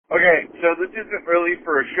Okay, so this isn't really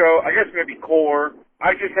for a show. I guess maybe core.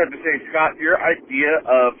 I just have to say, Scott, your idea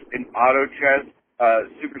of an auto chess,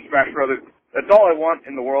 Super Smash Brothers, that's all I want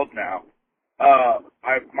in the world now.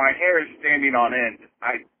 My hair is standing on end.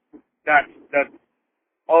 That's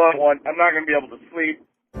all I want. I'm not going to be able to sleep.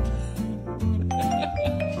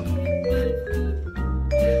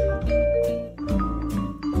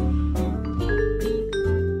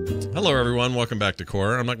 Hello, everyone. Welcome back to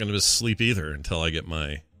Core. I'm not going to sleep either until I get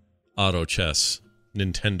my Auto Chess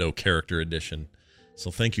Nintendo Character Edition. So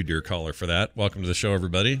thank you, dear caller, for that. Welcome to the show,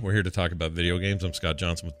 everybody. We're here to talk about video games. I'm Scott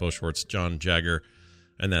Johnson with Bo Schwartz, John Jagger,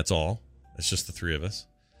 and that's all. It's just the three of us.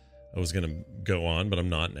 I was going to go on, but I'm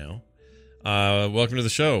not now. Welcome to the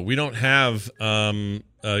show. We don't have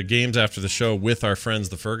games after the show with our friends,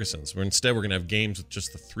 the Fergusons. Instead, we're going to have games with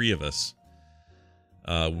just the three of us.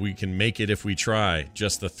 We can make it if we try,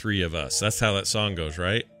 just the three of us. That's how that song goes,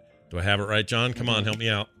 right? Do I have it right, John? Come on, help me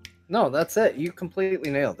out. No, that's it. You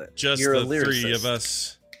completely nailed it. You're the three of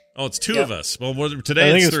us. Oh, it's two of us. Well,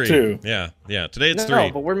 today it's three. Two. Yeah. Today it's three.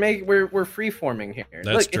 No, but we're freeforming here. That's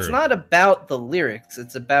Look, true. It's not about the lyrics.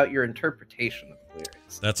 It's about your interpretation of the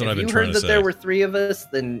lyrics. That's what I've been trying to say. If you heard that there were three of us,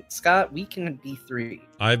 then Scott, we can be three.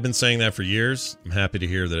 I've been saying that for years. I'm happy to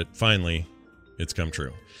hear that finally it's come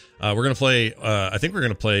true. We're gonna play. I think we're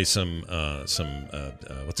gonna play some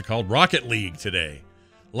what's it called? Rocket League today,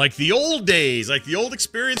 like the old days, like the old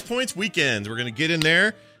Experience Points weekends. We're gonna get in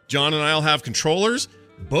there. John and I'll have controllers.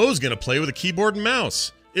 Bo's gonna play with a keyboard and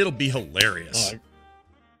mouse. It'll be hilarious.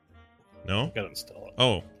 No, gotta install it.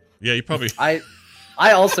 Oh, yeah, you probably. I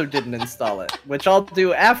also didn't install it, which I'll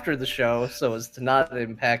do after the show, so as to not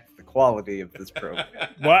impact the quality of this program.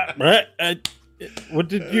 What? What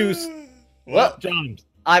did you? Well, John.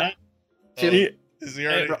 He's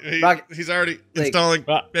already installing.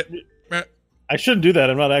 I shouldn't do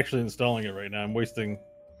that. I'm not actually installing it right now. I'm wasting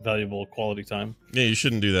valuable quality time. Yeah, you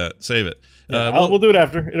shouldn't do that. Save it. We'll do it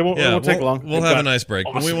after. It won't take long. We'll have a nice break.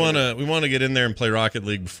 Awesome. But we want to get in there and play Rocket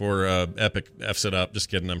League before Epic F's it up. Just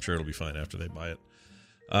kidding. I'm sure it'll be fine after they buy it.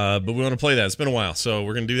 But we want to play that. It's been a while, so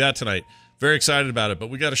we're going to do that tonight. Very excited about it.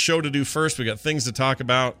 But we got a show to do first. We got things to talk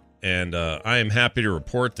about, and I am happy to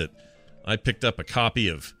report that I picked up a copy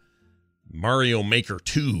of Mario Maker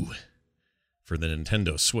 2 for the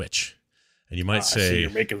Nintendo Switch. And you might say... I see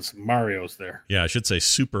you're making some Marios there. Yeah, I should say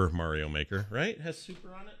Super Mario Maker, right? It has Super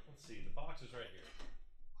on it? Let's see. The box is right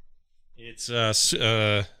here.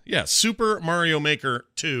 It's, Super Mario Maker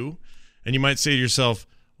 2. And you might say to yourself,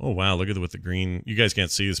 oh, wow, look at what the green... You guys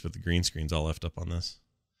can't see this, but the green screen's all left up on this.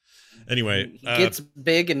 Anyway... He gets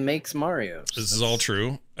big and makes Mario. This is all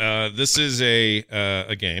true. This is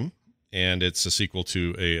a game. And it's a sequel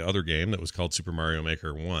to a other game that was called Super Mario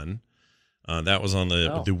Maker 1. That was on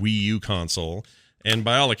the Wii U console, and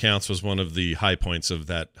by all accounts was one of the high points of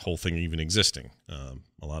that whole thing even existing.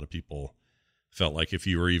 A lot of people felt like if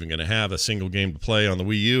you were even going to have a single game to play on the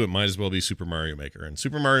Wii U, it might as well be Super Mario Maker. And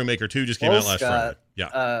Super Mario Maker 2 just came out last Friday.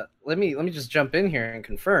 Yeah. Let me just jump in here and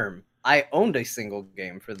confirm. I owned a single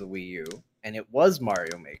game for the Wii U, and it was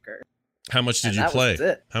Mario Maker. How much did you play? Was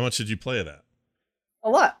it. How much did you play of that? A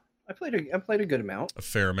lot. I played a good amount. A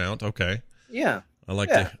fair amount. Okay. Yeah. I like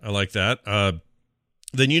that.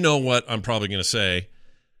 Then you know what I'm probably going to say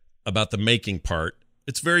about the making part.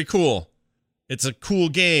 It's very cool. It's a cool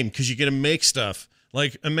game because you get to make stuff.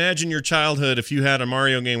 Like, imagine your childhood if you had a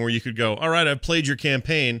Mario game where you could go, all right, I've played your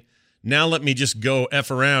campaign. Now let me just go F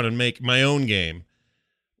around and make my own game.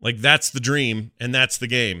 Like, that's the dream, and that's the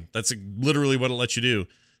game. That's literally what it lets you do.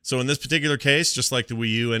 So in this particular case, just like the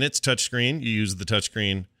Wii U and its touchscreen, you use the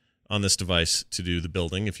touchscreen on this device to do the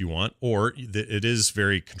building if you want, or it is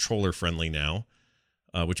very controller friendly now,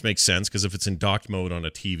 which makes sense because if it's in docked mode on a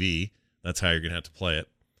TV, that's how you're going to have to play it.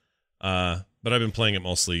 But I've been playing it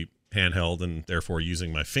mostly handheld and therefore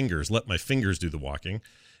using my fingers, let my fingers do the walking.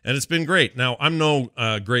 And it's been great. Now, I'm no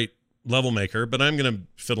great level maker, but I'm going to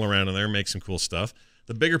fiddle around in there and make some cool stuff.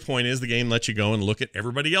 The bigger point is the game lets you go and look at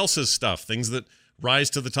everybody else's stuff, things that rise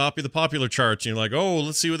to the top of the popular charts. And you're like, oh,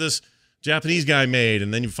 let's see what this Japanese guy made,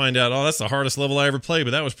 and then you find out, oh, that's the hardest level I ever played,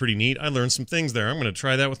 but that was pretty neat. I learned some things there. I'm going to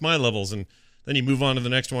try that with my levels, and then you move on to the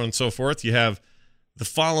next one and so forth. You have the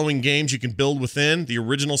following games you can build within: the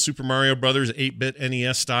original Super Mario Brothers 8-bit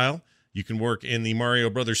NES style. You can work in the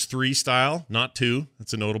Mario Brothers 3 style, not 2.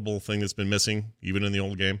 That's a notable thing that's been missing, even in the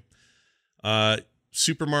old game.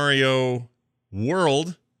 Super Mario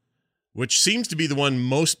World, which seems to be the one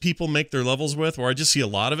most people make their levels with, or I just see a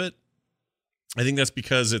lot of it. I think that's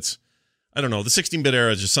because it's, I don't know, the 16-bit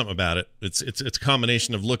era is just something about it. It's a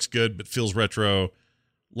combination of looks good but feels retro,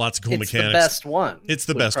 Lots of cool It's mechanics. the best one. It's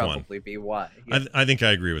the would best one. Probably be why. Yeah. I think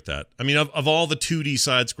I agree with that. I mean, of all the 2D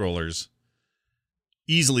side scrollers,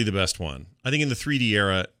 easily the best one. I think in the 3D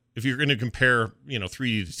era, if you're going to compare,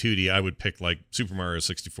 3D to 2D, I would pick like Super Mario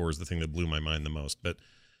 64 is the thing that blew my mind the most. But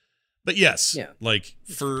yes, Yeah. like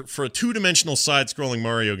for a 2-dimensional side-scrolling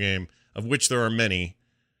Mario game, of which there are many,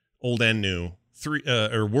 old and new,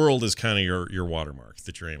 World is kind of your watermark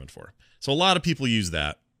that you're aiming for. So a lot of people use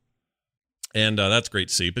that. And that's great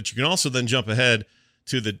to see. But you can also then jump ahead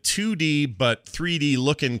to the 2D but 3D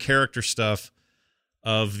looking character stuff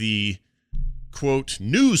of the, quote,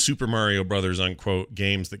 new Super Mario Brothers, unquote,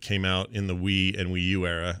 games that came out in the Wii and Wii U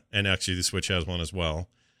era. And actually the Switch has one as well.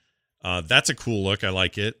 That's a cool look. I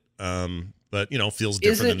like it. But, feels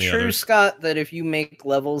different than the Is it true, others. Scott, that if you make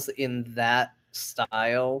levels in that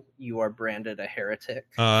style, you are branded a heretic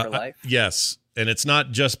for life? Yes. And it's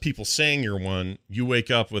not just people saying you're one. You wake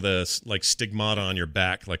up with a stigmata on your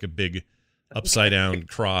back, like a big upside down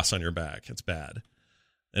cross on your back. It's bad.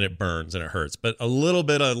 And it burns and it hurts. But a little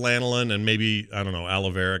bit of lanolin and maybe, I don't know,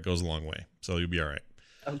 aloe vera goes a long way. So you'll be all right.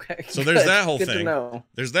 Okay. So there's that whole Good thing. to know.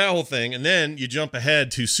 There's that whole thing. And then you jump ahead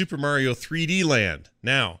to Super Mario 3D Land.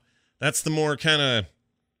 Now, that's the more kind of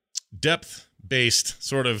depth-based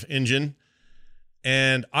sort of engine.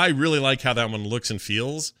 And I really like how that one looks and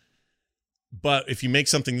feels. But if you make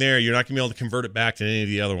something there, you're not going to be able to convert it back to any of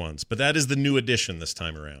the other ones. But that is the new addition this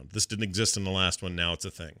time around. This didn't exist in the last one. Now it's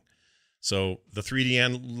a thing. So the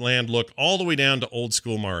 3D land look all the way down to old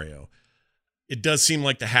school Mario. It does seem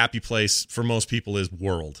like the happy place for most people is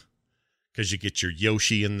World. Because you get your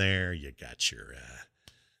Yoshi in there. You got your,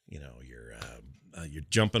 you're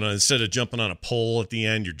jumping on, instead of jumping on a pole at the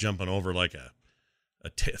end, you're jumping over like a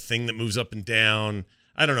thing that moves up and down.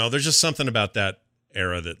 I don't know. There's just something about that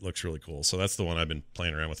era that looks really cool. So that's the one I've been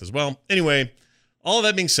playing around with as well. Anyway, all of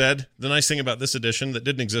that being said, the nice thing about this edition that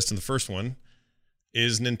didn't exist in the first one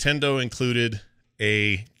is Nintendo included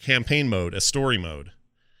a campaign mode, a story mode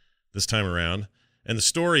this time around. And the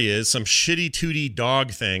story is some shitty 2D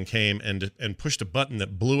dog thing came and pushed a button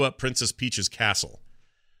that blew up Princess Peach's castle.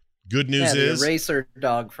 Good news the is eraser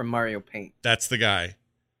dog from Mario Paint. that's the guy.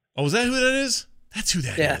 Oh, is that who that is? That's who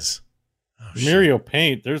that is. Oh, shit. Mario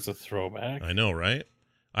Paint, there's a throwback. I know, right?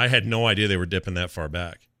 I had no idea they were dipping that far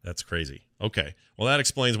back. That's crazy. Okay. Well, that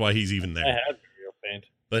explains why he's even I there. had Mario Paint.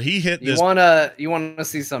 But he hit You this. wanna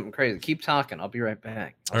see something crazy? Keep talking. I'll be right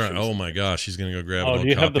back. All right. Oh my gosh, he's gonna go grab Oh, a do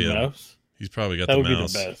you have copy the of it. mouse? He's probably got That the would be the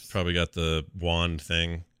mouse. best. Probably got the wand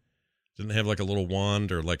thing. Didn't they have like a little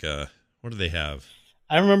wand or like a, what do they have?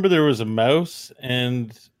 I remember there was a mouse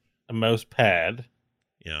and a mouse pad.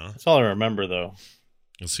 Yeah. That's all I remember, though.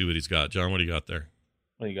 Let's see what he's got. John, what do you got there?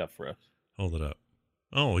 What do you got for us? Hold it up.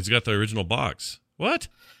 Oh, he's got the original box. What?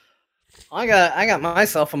 I got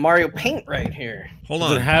myself a Mario Paint right here. Hold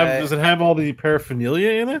Does on. it have all the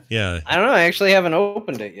paraphernalia in it? Yeah. I don't know. I actually haven't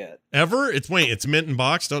opened it yet. Ever? It's mint in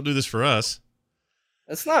box. Don't do this for us.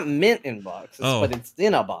 It's not mint in boxes, Oh. but it's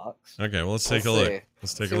in a box. Okay, well, let's take a Let's look. see.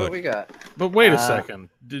 Let's take See a what look. we got. But wait a Uh, second.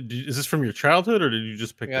 Is this from your childhood, or did you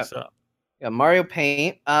just pick Yeah. this up? Yeah, Mario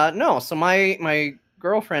Paint. No, so my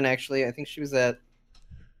girlfriend actually, I think she was at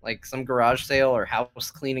like some garage sale or house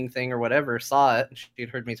cleaning thing or whatever, saw it, and she'd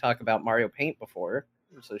heard me talk about Mario Paint before,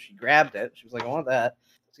 so she grabbed it. She was like, "I want that."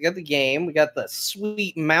 So we got the game. We got the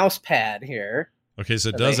sweet mouse pad here. Okay, so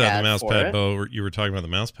it that does they have had the mouse for pad, it. Bo. You were talking about the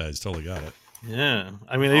mouse pads. Totally got it. Yeah.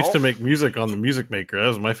 I mean, I used to make music on the Music Maker. That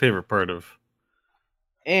was my favorite part of.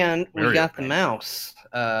 And we Mario got the Paint. mouse.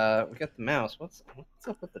 We got the mouse. What's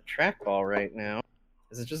up with the trackball right now?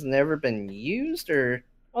 Has it just never been used, or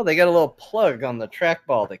oh, they got a little plug on the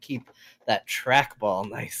trackball to keep that trackball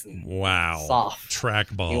nice and Wow. soft.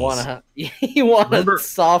 Track balls. You want Remember- a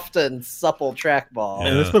soft and supple trackball.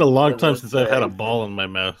 And it's been a long It time looks since I've had a very- ball in my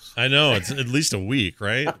mouse. I know. It's at least a week,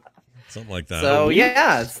 right? Something like that. So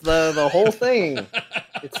yeah, it's the whole thing.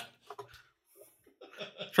 It's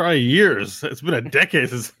Try years. It's been a decade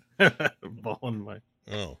since I had a ball in my.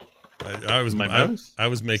 Oh. I was My mouse? I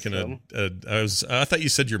was making So- I thought you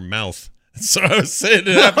said your mouth. So I was saying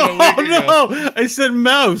it happened a week ago. Oh no! I said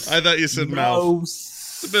mouse. I thought you said mouth.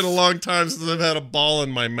 It's been a long time since I've had a ball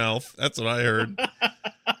in my mouth. That's what I heard.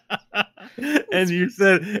 And you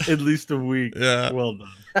said at least a week. Yeah. Well done.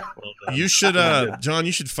 Well done. You should, John.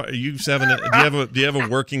 You should. Do you have a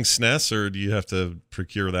working SNES, or do you have to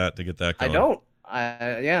procure that to get that I going? don't.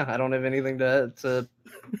 I don't have anything to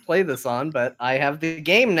play this on, but I have the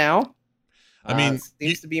game now. I mean, it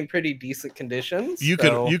seems to be in pretty decent conditions. You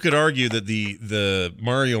could argue that the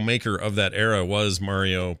Mario Maker of that era was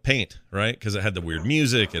Mario Paint, right? Because it had the weird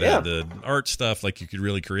music, it had the art stuff, like you could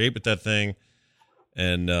really create with that thing,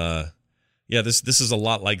 and yeah, this is a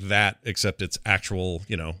lot like that, except it's actual,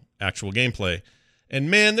 actual gameplay.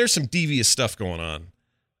 And man, there's some devious stuff going on.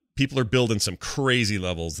 People are building some crazy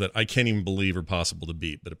levels that I can't even believe are possible to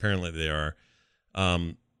beat, but apparently they are.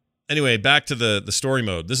 Anyway, back to the story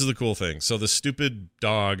mode. This is the cool thing. So the stupid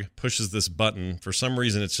dog pushes this button. For some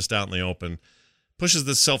reason, it's just out in the open. Pushes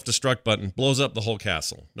this self-destruct button, blows up the whole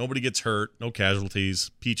castle. Nobody gets hurt, no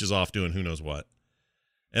casualties. Peach is off doing who knows what.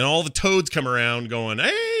 And all the toads come around going,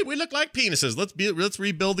 hey, we look like penises. Let's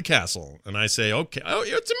rebuild the castle. And I say, okay, oh,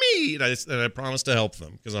 it's me. And I promise to help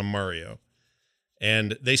them because I'm Mario.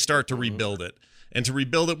 And they start to rebuild it. And to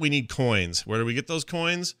rebuild it, we need coins. Where do we get those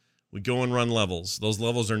coins? We go and run levels. Those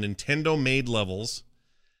levels are Nintendo-made levels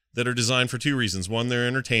that are designed for two reasons. One, they're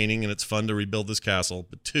entertaining and it's fun to rebuild this castle.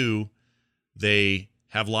 But two, they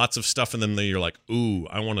have lots of stuff in them that you're like, ooh,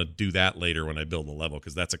 I want to do that later when I build the level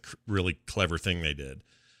because that's a really clever thing they did.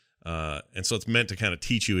 And so it's meant to kind of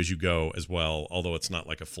teach you as you go as well, although it's not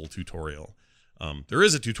like a full tutorial. There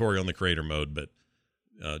is a tutorial in the creator mode, but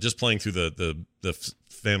just playing through the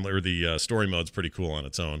family or the story mode is pretty cool on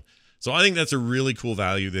its own. So I think that's a really cool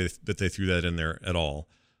value that they threw that in there at all.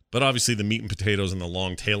 But obviously the meat and potatoes and the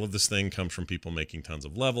long tail of this thing comes from people making tons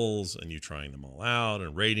of levels and you trying them all out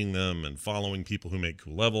and rating them and following people who make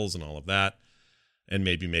cool levels and all of that and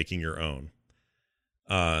maybe making your own.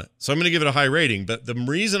 So I'm going to give it a high rating, but the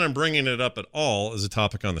reason I'm bringing it up at all as a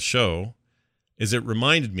topic on the show is it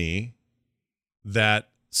reminded me that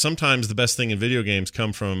sometimes the best thing in video games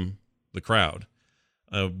come from the crowd.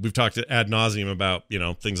 We've talked ad nauseum about,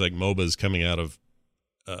 things like MOBAs coming out of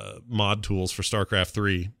mod tools for StarCraft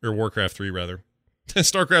 3 or Warcraft 3 rather.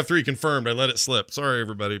 StarCraft 3 confirmed. I let it slip. Sorry,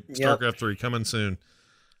 everybody. Yep. StarCraft 3 coming soon.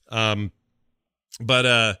 But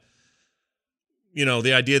the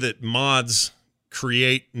idea that mods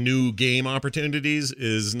create new game opportunities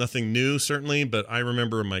is nothing new, certainly, but I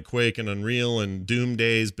remember in my Quake and Unreal and Doom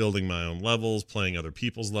days building my own levels, playing other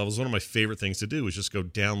people's levels. One of my favorite things to do was just go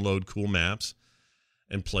download cool maps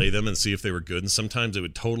and play them and see if they were good. And sometimes it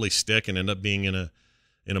would totally stick and end up being in a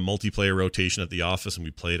multiplayer rotation at the office, and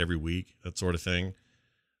we played every week, that sort of thing.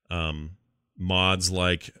 Mods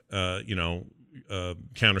like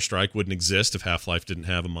Counter-Strike wouldn't exist if Half-Life didn't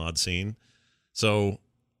have a mod scene. So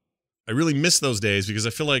I really miss those days because I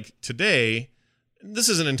feel like today, this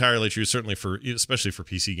isn't entirely true, certainly especially for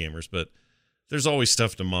PC gamers, but there's always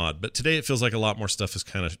stuff to mod. But today it feels like a lot more stuff is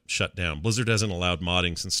kind of shut down. Blizzard hasn't allowed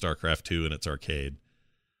modding since StarCraft 2 in its arcade.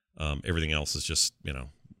 Everything else is just,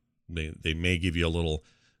 they may give you a little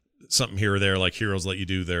something here or there, like Heroes let you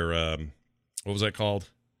do their, what was that called?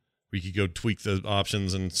 Where you could go tweak the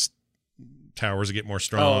options and towers to get more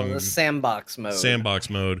strong. Oh, the sandbox mode. Sandbox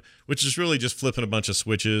mode, which is really just flipping a bunch of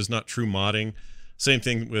switches, not true modding. Same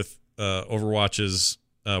thing with Overwatch's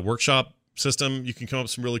workshop system. You can come up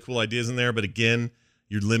with some really cool ideas in there, but again,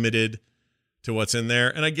 you're limited to what's in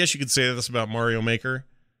there. And I guess you could say this about Mario Maker.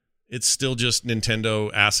 It's still just Nintendo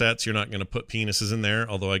assets. You're not going to put penises in there,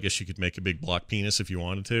 although I guess you could make a big block penis if you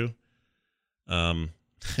wanted to. And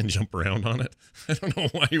jump around on it. I don't know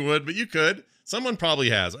why you would, but you could. Someone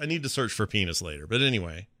probably has. I need to search for penis later. But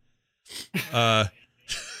anyway.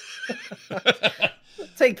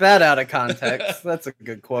 Take that out of context. That's a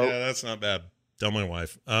good quote. Yeah, that's not bad. Tell my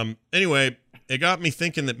wife. Anyway, it got me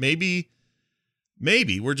thinking that maybe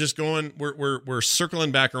we're just going, we're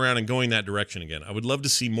circling back around and going that direction again. I would love to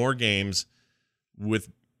see more games with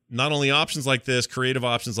not only options like this, creative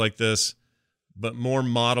options like this, but more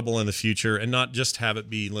moddable in the future and not just have it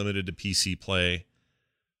be limited to PC play.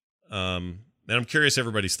 And I'm curious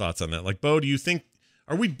everybody's thoughts on that. Like, Bo, do you think,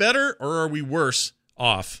 are we better or are we worse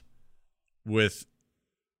off with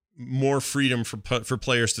more freedom for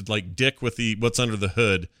players to like dick with what's under the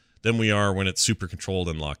hood than we are when it's super controlled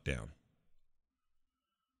and locked down?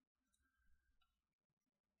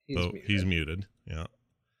 He's muted. Yeah.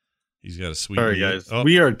 He's got a sweet. Sorry, mute. guys. Oh.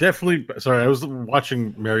 We are definitely. Sorry, I was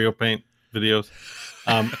watching Mario Paint videos.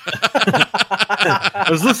 I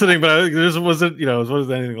was listening, but there wasn't. It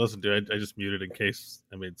wasn't anything to listen to. I just muted in case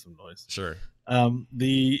I made some noise. Sure. I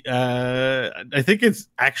think it's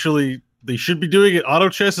actually they should be doing it. Auto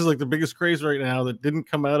chess is like the biggest craze right now that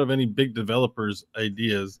didn't come out of any big developers'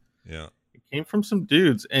 ideas. Yeah, it came from some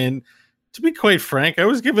dudes. And to be quite frank, I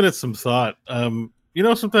was giving it some thought.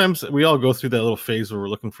 Sometimes we all go through that little phase where we're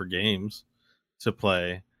looking for games to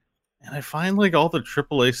play. And I find like all the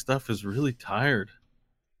AAA stuff is really tired.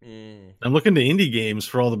 I'm looking to indie games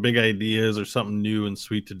for all the big ideas or something new and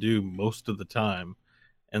sweet to do most of the time.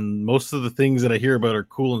 And most of the things that I hear about are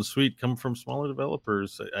cool and sweet come from smaller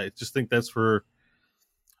developers. I just think I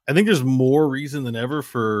think there's more reason than ever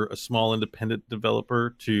for a small independent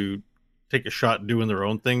developer to take a shot doing their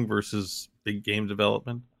own thing versus big game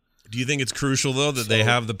development. Do you think it's crucial though that they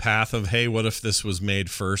have the path of, hey, what if this was made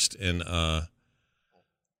first in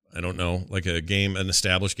I don't know, like an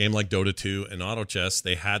established game like Dota 2 and Auto Chess,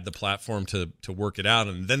 they had the platform to work it out,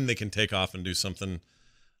 and then they can take off and do something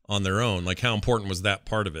on their own. Like, how important was that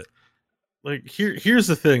part of it? Like, here's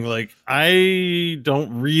the thing. Like, I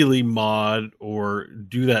don't really mod or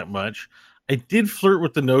do that much. I did flirt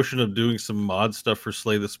with the notion of doing some mod stuff for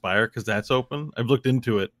Slay the Spire because that's open. I've looked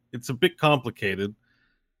into it. It's a bit complicated,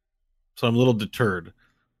 so I'm a little deterred.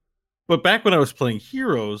 But back when I was playing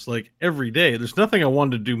Heroes, like every day, there's nothing I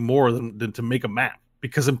wanted to do more than to make a map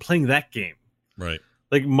because I'm playing that game. Right.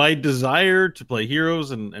 Like my desire to play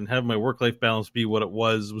Heroes and have my work-life balance be what it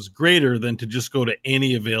was greater than to just go to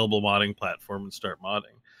any available modding platform and start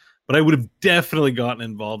modding. But I would have definitely gotten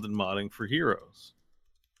involved in modding for Heroes.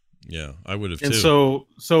 Yeah, I would have too. And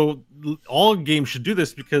so all games should do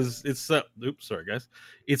this because it's oops, sorry guys.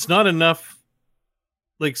 It's not enough.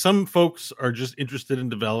 Like some folks are just interested in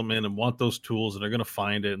development and want those tools and they're going to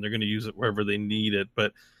find it and they're going to use it wherever they need it.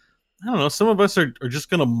 But I don't know. Some of us are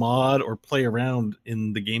just going to mod or play around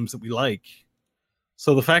in the games that we like.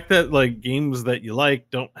 So the fact that like games that you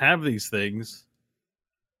like don't have these things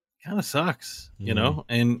kind of sucks, you know?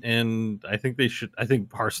 And I think they should, I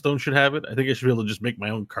think Hearthstone should have it. I think I should be able to just make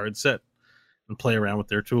my own card set and play around with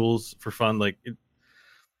their tools for fun. Like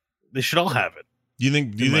they should all have it. Do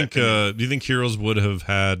you think Heroes would have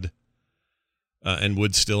had and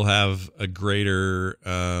would still have a greater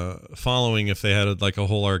following if they had like a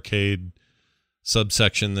whole arcade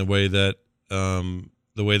subsection the way that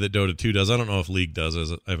Dota 2 does? I don't know if League does. I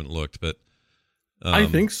haven't looked, but I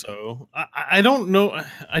think so. I don't know.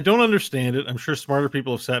 I don't understand it. I'm sure smarter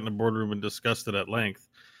people have sat in a boardroom and discussed it at length.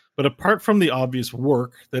 But apart from the obvious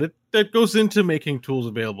work that goes into making tools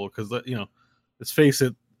available, because let's face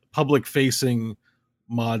it, public facing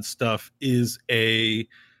mod stuff is a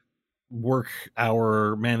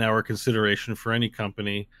man hour consideration for any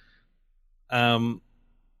company. I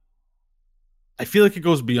feel like it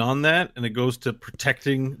goes beyond that, and it goes to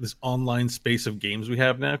protecting this online space of games we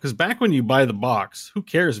have now. Because back when you buy the box, who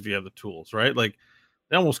cares if you have the tools, right? Like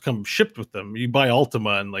they almost come shipped with them. You buy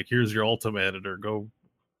Ultima, and like here's your Ultima editor. Go,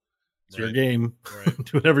 it's your game. Right.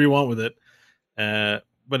 Do whatever you want with it.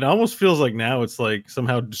 But it almost feels like now it's like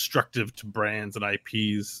somehow destructive to brands and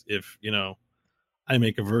IPs if, I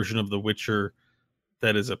make a version of The Witcher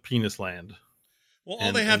that is a penis land. Well,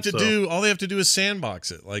 all they have to do is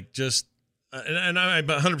sandbox it. Like just, and I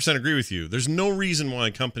 100% agree with you. There's no reason why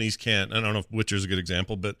companies can't, I don't know if Witcher's a good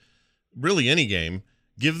example, but really any game,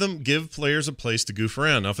 give players a place to goof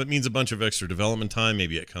around. Now, if it means a bunch of extra development time,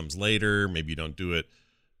 maybe it comes later, maybe you don't do it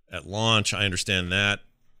at launch. I understand that.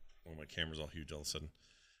 Oh, my camera's all huge all of a sudden.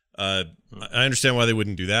 I understand why they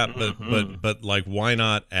wouldn't do that, but like, why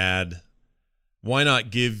not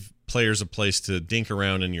give players a place to dink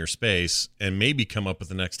around in your space and maybe come up with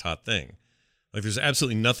the next hot thing? Like, there's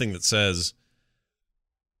absolutely nothing that says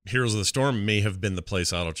Heroes of the Storm may have been the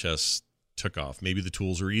place Auto Chess took off. Maybe the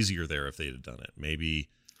tools were easier there if they'd have done it. Maybe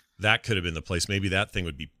that could have been the place. Maybe that thing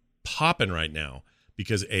would be popping right now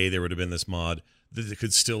because there would have been this mod that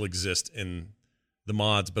could still exist in the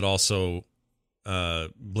mods, but also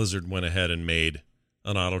Blizzard went ahead and made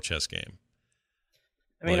an Auto Chess game.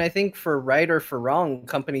 I mean, I think for right or for wrong,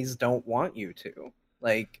 companies don't want you to.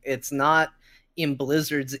 Like, it's not in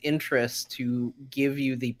Blizzard's interest to give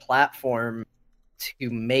you the platform to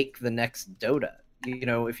make the next Dota.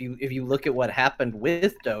 If you look at what happened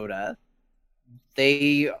with Dota,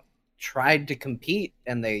 they tried to compete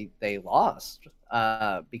and they lost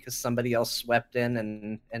because somebody else swept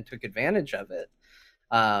in and took advantage of it.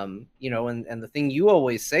 And the thing you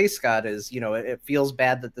always say, Scott, is, it feels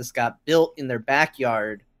bad that this got built in their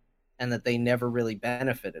backyard and that they never really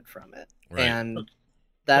benefited from it. Right. And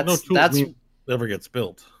that's never gets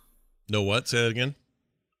built. No what? Say that again.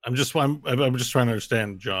 I'm just trying to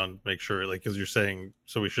understand, John. Make sure, like, because you're saying,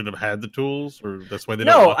 so we shouldn't have had the tools, or that's why they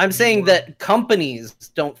don't. No, I'm saying that companies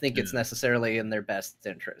don't think it's necessarily in their best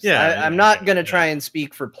interest. Yeah, I'm not going to try and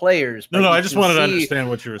speak for players. But no, I just wanted to understand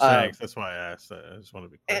what you were saying. That's why I asked. I just want to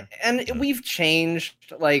be clear. And we've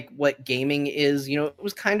changed like what gaming is. It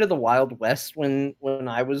was kind of the Wild West when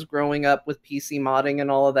I was growing up with PC modding and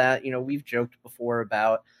all of that. We've joked before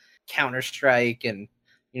about Counter-Strike and.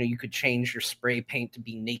 You could change your spray paint to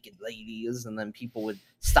be naked ladies, and then people would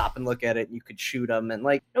stop and look at it, and you could shoot them. And,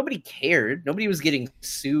 like, nobody cared. Nobody was getting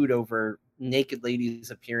sued over naked ladies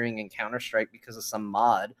appearing in Counter-Strike because of some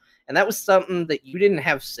mod. And that was something that you didn't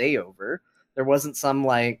have say over. There wasn't some,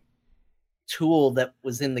 like, tool that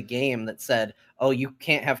was in the game that said, oh, you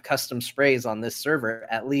can't have custom sprays on this server,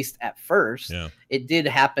 at least at first. Yeah. It did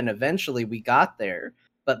happen eventually. We got there.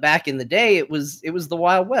 But back in the day, it was the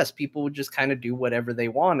Wild West. People would just kind of do whatever they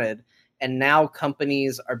wanted. And now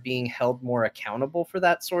companies are being held more accountable for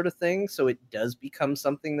that sort of thing. So it does become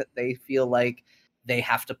something that they feel like they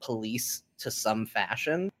have to police to some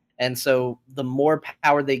fashion. And so the more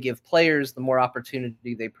power they give players, the more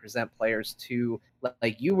opportunity they present players to,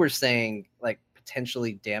 like you were saying, like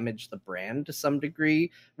potentially damage the brand to some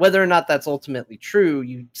degree. Whether or not that's ultimately true,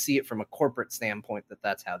 you see it from a corporate standpoint that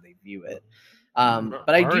that's how they view it. But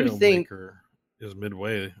I do think Maker is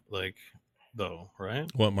midway, like, though, right?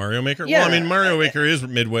 What, Mario Maker? Yeah, Well, I mean, Mario Maker is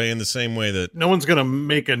midway in the same way that No one's gonna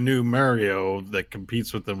make a new Mario that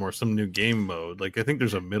competes with them or some new game mode. Like, I think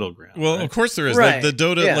there's a middle ground. Well, right? of course there is. Right. Like the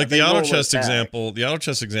Dota, Yeah, like the they auto roll it chess back. example. The auto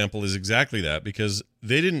chess example is exactly that, because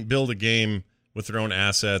they didn't build a game with their own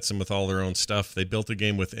assets and with all their own stuff. They built a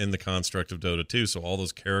game within the construct of Dota 2. So all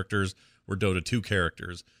those characters were Dota 2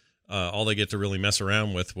 characters. All they get to really mess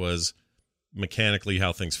around with was mechanically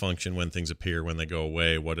how things function, when things appear, when they go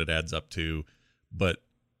away, what it adds up to. But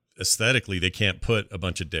aesthetically, they can't put a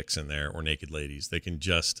bunch of dicks in there or naked ladies. They can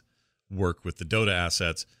just work with the Dota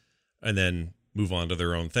assets and then move on to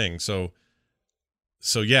their own thing. So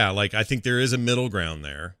yeah, like I think there is a middle ground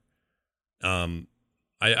there.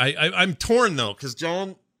 I'm torn though, because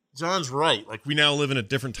John's right. Like, we now live in a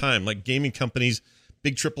different time. Like, gaming companies,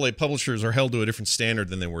 big AAA publishers are held to a different standard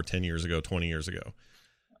than they were 10 years ago, 20 years ago.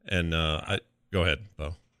 And go ahead,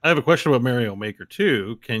 Bo. I have a question about Mario Maker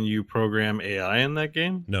 2. Can you program AI in that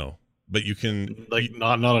game? No, but you can, Like,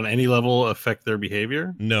 not on any level affect their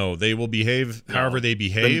behavior? no, they will behave No. however they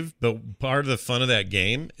behave. But part of the fun of that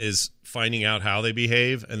game is finding out how they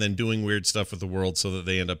behave and then doing weird stuff with the world so that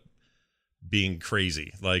they end up being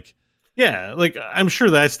crazy. Like, Yeah, like, I'm sure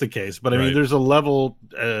that's the case, but I Right. mean, there's a level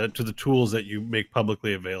to the tools that you make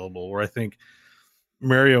publicly available where I think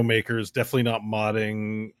Mario Maker is definitely not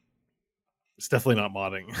modding. It's definitely not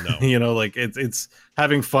modding. No. You know, like, it's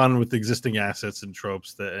having fun with existing assets and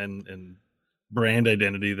tropes that and brand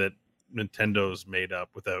identity that Nintendo's made up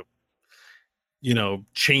without, you know,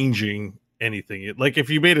 changing anything. Like, if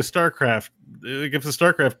you made a StarCraft, like if the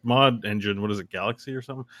StarCraft mod engine, what is it, Galaxy or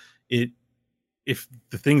something, if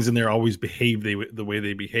the things in there always behave the way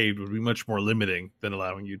they behaved, would be much more limiting than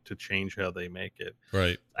allowing you to change how they make it.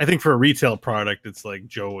 right. I think for a retail product, it's like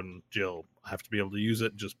Joe and Jill have to be able to use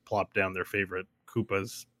it, just plop down their favorite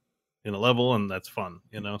Koopas in a level, and that's fun,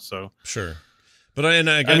 you know? So Sure. But I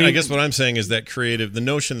mean- guess what I'm saying is that the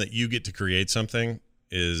notion that you get to create something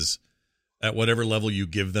is, at whatever level you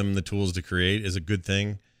give them the tools to create, is a good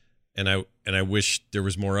thing. And I wish there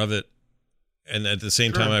was more of it. And at the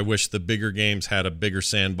same Sure. time, I wish the bigger games had a bigger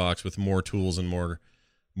sandbox with more tools and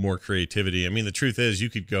more creativity. I mean, the truth is,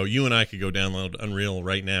 you and I could go download Unreal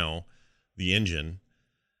right now, the engine,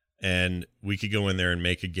 and we could go in there and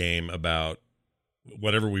make a game about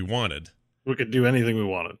whatever we wanted. we could do anything we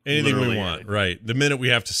wanted. Anything we Literally want, anything. right? The minute we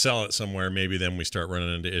have to sell it somewhere, maybe then we start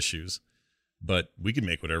running into issues. But we can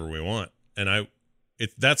make whatever we want, and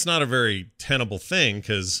that's not a very tenable thing,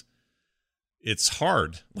 because it's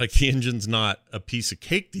hard. Like, the engine's not a piece of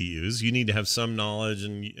cake to use. You need to have some knowledge,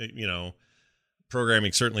 and you know,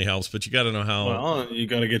 programming certainly helps, but you got to know how. Well, you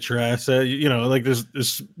got to get your asset. You know, like,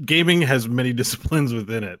 there's gaming has many disciplines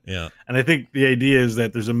within it. Yeah, And I think the idea is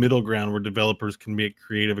that there's a middle ground where developers can make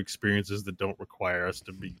creative experiences that don't require us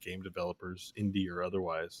to be game developers, indie or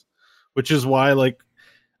otherwise. Which is why, like,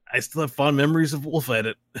 I still have fond memories of Wolf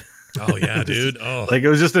Edit. oh yeah, dude. Oh, Like, it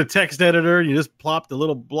was just a text editor. You just plopped the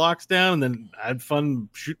little blocks down and then I had fun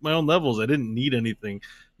shooting my own levels. I didn't need anything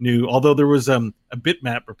new. Although there was a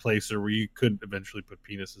bitmap replacer where you could eventually put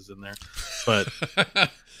penises in there. But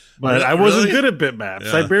Really? I wasn't good at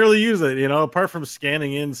bitmaps. Yeah. I barely use it, you know, apart from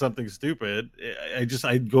scanning in something stupid.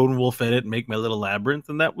 I'd go in Wolf Edit and make my little labyrinth,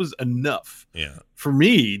 and that was enough Yeah, for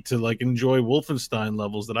me to, like, enjoy Wolfenstein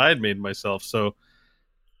levels that I had made myself. So,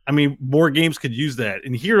 I mean, more games could use that.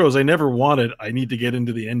 In Heroes, I never wanted, I need to get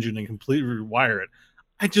into the engine and completely rewire it.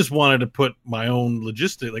 I just wanted to put my own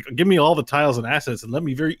logistic, like, give me all the tiles and assets and let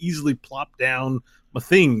me very easily plop down my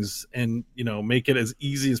things and, you know, make it as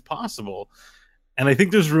easy as possible. And I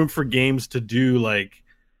think there's room for games to do, like,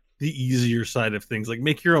 the easier side of things, like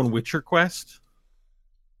make your own Witcher quest,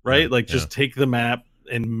 right? Yeah, Like, just take the map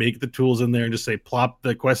and make the tools in there and just say, plop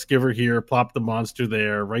the quest giver here, plop the monster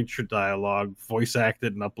there, write your dialogue, voice act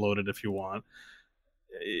it and upload it if you want.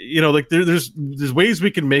 You know, like, there's ways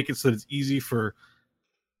we can make it so that it's easy for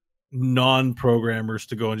non-programmers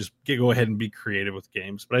to go and just go ahead and be creative with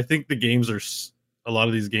games. But I think the games are, a lot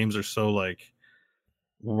of these games are so, like,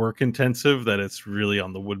 work intensive that it's really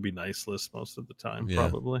on the would be nice list most of the time. Yeah,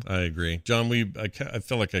 probably. I agree, John. I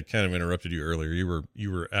feel like I kind of interrupted you earlier.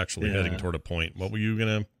 You were actually heading toward a point. What were you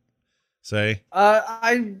gonna say?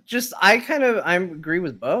 I agree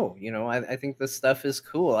with Bo. You know, I think this stuff is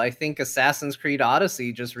cool. I think Assassin's Creed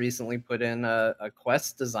Odyssey just recently put in a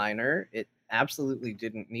quest designer. It absolutely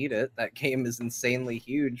didn't need it. That game is insanely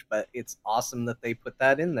huge, but it's awesome that they put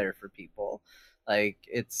that in there for people. Like,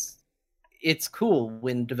 it's cool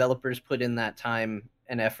when developers put in that time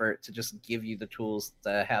and effort to just give you the tools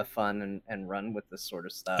to have fun and run with this sort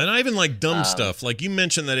of stuff. And I even like dumb stuff. Like you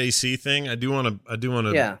mentioned that AC thing. I do want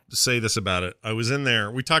to say this about it. I was in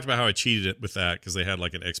there. We talked about how I cheated it with that because they had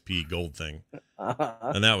like an XP gold thing,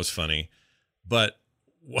 and that was funny. But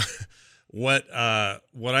what I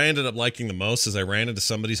ended up liking the most is I ran into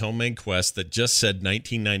somebody's homemade quest that just said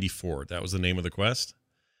 1994. That was the name of the quest.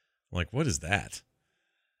 I'm like, what is that?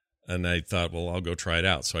 And I thought, well, I'll go try it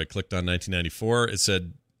out. So I clicked on 1994. It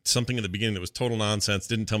said something at the beginning that was total nonsense,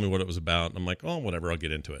 didn't tell me what it was about. And I'm like, oh, whatever, I'll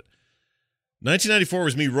get into it. 1994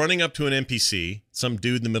 was me running up to an NPC, some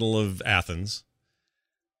dude in the middle of Athens,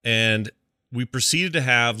 and we proceeded to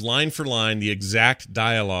have, line for line, the exact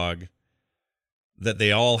dialogue that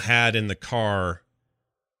they all had in the car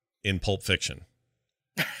in Pulp Fiction.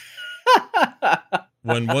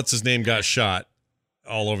 When what's-his-name got shot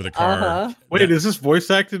all over the car. Wait, is this voice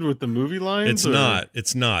acted with the movie lines?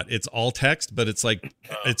 It's not. It's all text, but it's like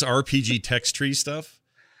it's RPG text tree stuff.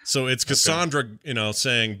 So it's Cassandra,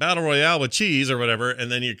 saying Battle Royale with cheese or whatever,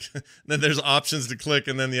 and then then there's options to click,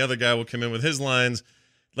 and then the other guy will come in with his lines.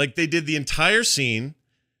 Like they did the entire scene,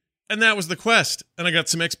 and that was the quest, and I got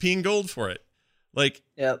some XP and gold for it. Like,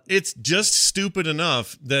 It's just stupid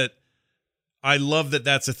enough that I love that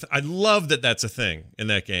that's a thing in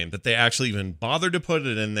that game, that they actually even bothered to put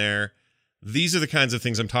it in there. These are the kinds of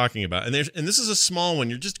things I'm talking about. And this is a small one.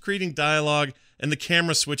 You're just creating dialogue, and the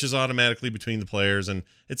camera switches automatically between the players, and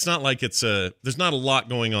it's not like there's not a lot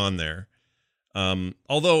going on there.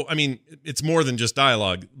 Although, I mean, it's more than just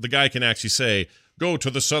dialogue. The guy can actually say, go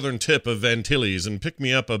to the southern tip of Antilles and pick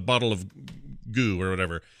me up a bottle of goo or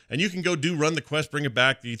whatever. And you can go run the quest, bring it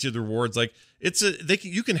back, get you the rewards. Like,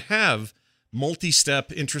 you can have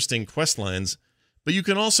multi-step, interesting quest lines, but you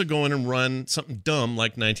can also go in and run something dumb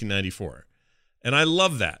like 1994. And I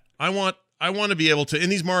love that. I want to be able to, in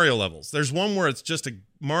these Mario levels, there's one where it's just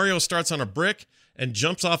Mario starts on a brick and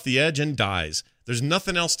jumps off the edge and dies. There's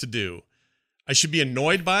nothing else to do. I should be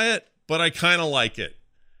annoyed by it, but I kind of like it.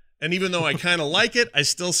 And even though I kind of like it, I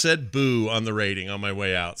still said boo on the rating on my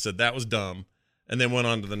way out. Said that was dumb. And then went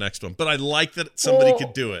on to the next one. But I like that somebody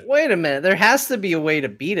could do it. Wait a minute. There has to be a way to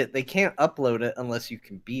beat it. They can't upload it unless you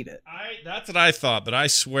can beat it. That's what I thought, but I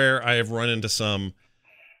swear I have run into some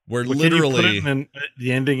where literally can you put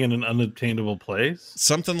the ending in an unobtainable place.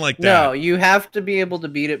 Something like that. No, you have to be able to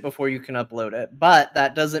beat it before you can upload it. But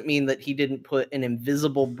that doesn't mean that he didn't put an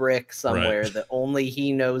invisible brick somewhere that only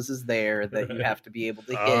he knows is there that you have to be able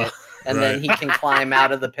to hit. And then he can climb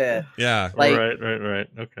out of the pit. Yeah. Like, right.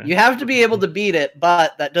 Okay. You have to be able to beat it,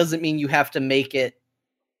 but that doesn't mean you have to make it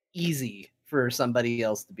easy for somebody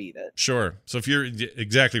else to beat it. Sure. So if you're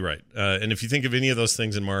exactly right. And if you think of any of those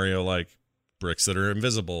things in Mario, like bricks that are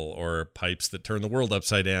invisible or pipes that turn the world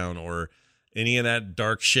upside down or any of that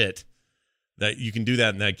dark shit, that you can do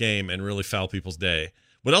that in that game and really foul people's day.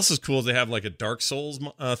 What else is cool is they have like a Dark Souls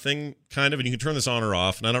thing kind of, and you can turn this on or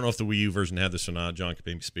off. And I don't know if the Wii U version had this or not. John could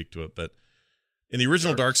maybe speak to it. But in the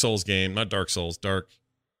original Dark Souls game, not Dark Souls,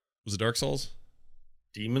 was it Dark Souls?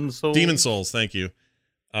 Demon Souls? Demon Souls, thank you.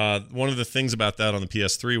 One of the things about that on the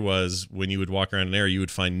PS3 was when you would walk around an area, you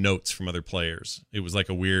would find notes from other players. It was like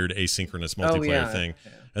a weird asynchronous multiplayer thing.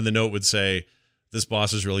 Yeah. And the note would say, this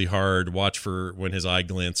boss is really hard. Watch for when his eye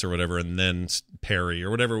glints or whatever, and then parry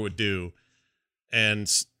or whatever it would do.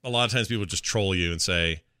 And a lot of times people just troll you and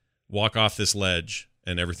say, walk off this ledge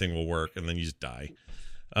and everything will work. And then you just die.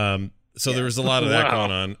 So there was a lot of that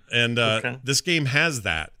going on. And this game has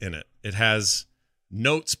that in it. It has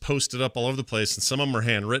notes posted up all over the place. And some of them are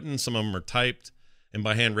handwritten. Some of them are typed. And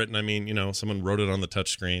by handwritten, I mean, someone wrote it on the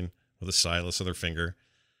touchscreen with a stylus of their finger.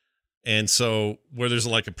 And so where there's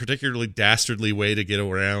like a particularly dastardly way to get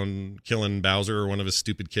around killing Bowser or one of his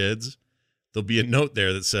stupid kids, there'll be a note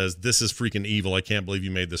there that says, this is freaking evil. I can't believe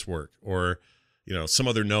you made this work. Or, some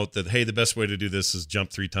other note that, hey, the best way to do this is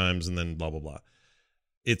jump 3 times and then blah, blah, blah.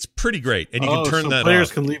 It's pretty great. And you can turn that players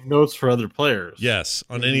off. Can leave notes for other players. Yes,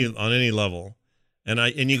 on any level.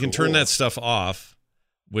 And you can turn that stuff off,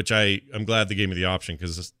 which I'm glad they gave me the option,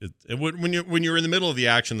 because when you're in the middle of the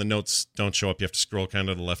action, the notes don't show up. You have to scroll kind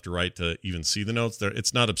of to the left or right to even see the notes.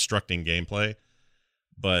 It's not obstructing gameplay,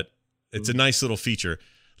 but it's a nice little feature.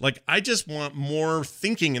 Like, I just want more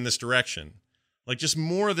thinking in this direction. Like, just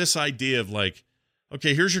more of this idea of like,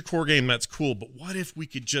 okay, here's your core game. That's cool. But what if we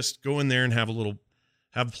could just go in there and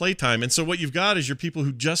have playtime? And so what you've got is your people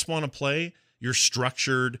who just want to play your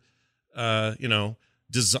structured,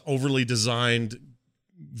 overly designed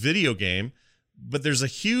video game. But there's a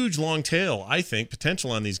huge long tail, I think, potential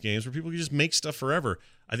on these games where people can just make stuff forever.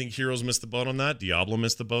 I think Heroes missed the boat on that. Diablo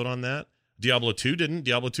missed the boat on that. Diablo 2 didn't.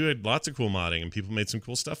 Diablo 2 had lots of cool modding, and people made some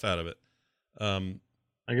cool stuff out of it.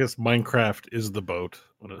 I guess Minecraft is the boat.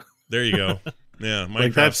 There you go. Yeah, Minecraft.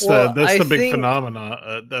 Like that's the big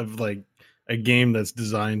phenomena of like a game that's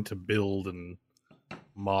designed to build and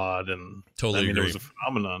mod, and totally it agree. was a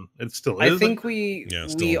phenomenon. It still is. I think we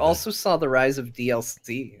also saw the rise of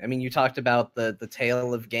DLC. I mean, you talked about the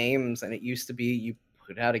tale of games, and it used to be you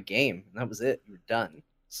put out a game and that was it. You were done.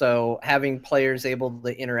 So having players able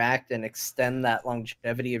to interact and extend that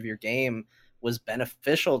longevity of your game was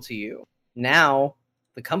beneficial to you. Now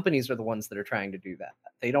the companies are the ones that are trying to do that.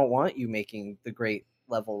 They don't want you making the great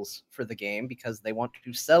levels for the game because they want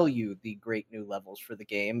to sell you the great new levels for the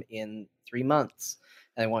game in 3 months.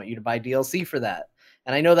 And they want you to buy DLC for that.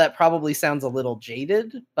 And I know that probably sounds a little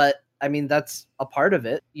jaded, but I mean, that's a part of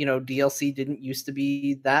it. You know, DLC didn't used to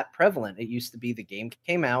be that prevalent. It used to be the game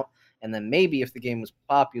came out, and then maybe if the game was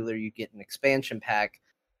popular, you get an expansion pack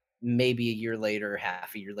maybe a year later,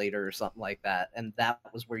 half a year later, or something like that. And that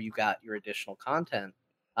was where you got your additional content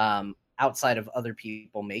outside of other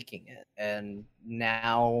people making it. And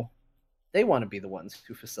now they want to be the ones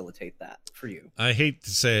who facilitate that for you. I hate to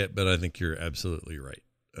say it, but I think you're absolutely right.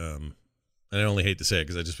 And I only hate to say it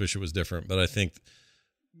because I just wish it was different. But I think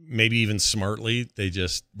maybe even smartly, they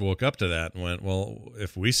just woke up to that and went, well,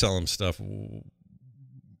 if we sell them stuff,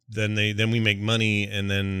 then we make money,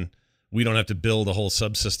 and then we don't have to build a whole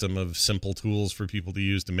subsystem of simple tools for people to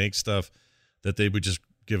use to make stuff that they would just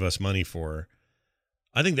give us money for.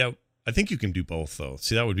 I think you can do both, though.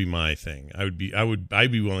 See, that would be my thing. I'd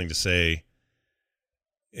be willing to say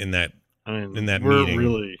in that meeting,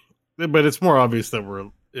 really, but it's more obvious that we're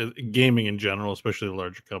gaming in general, especially the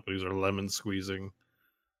larger companies, are lemon squeezing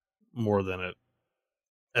more than it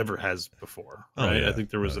ever has before. Right? Oh, yeah. I think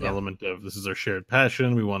there was an element of this is our shared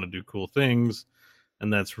passion. We want to do cool things.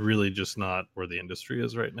 And that's really just not where the industry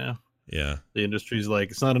is right now. Yeah. The industry's like,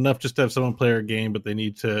 it's not enough just to have someone play our game, but they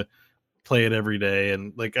need to play it every day.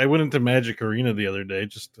 And like, I went into Magic Arena the other day,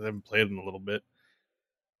 just haven't played in a little bit.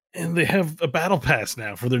 And they have a battle pass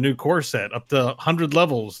now for their new core set, up to 100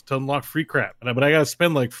 levels to unlock free crap. But I got to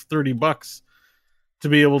spend like $30 to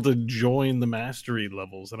be able to join the mastery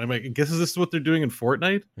levels. And I'm like, I guess this is what they're doing in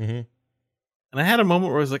Fortnite? Mm-hmm. And I had a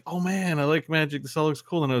moment where I was like, oh man, I like Magic. This all looks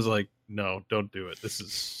cool. And I was like, no, don't do it. This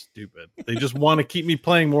is stupid. They just want to keep me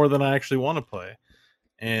playing more than I actually want to play.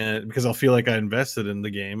 And because I'll feel like I invested in the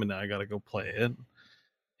game and now I got to go play it.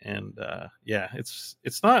 And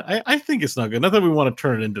it's not, I think it's not good. Not that we want to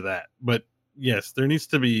turn it into that, but yes, there needs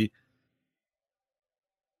to be,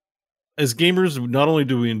 as gamers, not only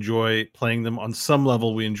do we enjoy playing them, on some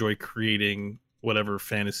level, we enjoy creating whatever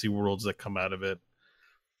fantasy worlds that come out of it.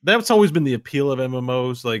 That's always been the appeal of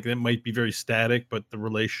MMOs. Like, it might be very static, but the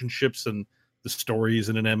relationships and the stories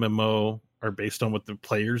in an MMO are based on what the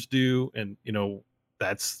players do. And, you know,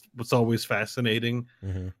 that's what's always fascinating.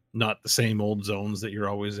 Mm-hmm. Not the same old zones that you're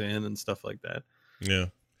always in and stuff like that. Yeah.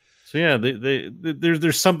 So yeah,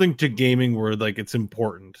 there's something to gaming where like it's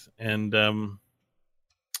important. And I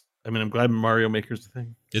mean, I'm glad Mario Maker's the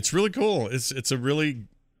thing. It's really cool. It's a really,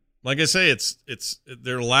 like I say, it's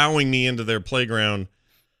they're allowing me into their playground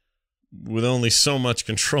with only so much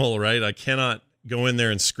control, right? I cannot go in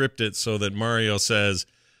there and script it so that Mario says,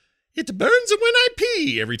 it burns when I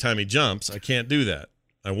pee every time he jumps. I can't do that.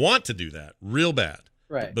 I want to do that real bad.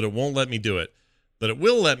 Right. But it won't let me do it. But it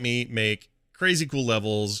will let me make crazy cool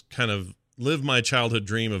levels, kind of live my childhood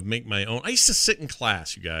dream of make my own. I used to sit in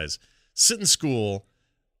class, you guys, sit in school,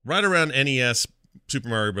 right around NES, Super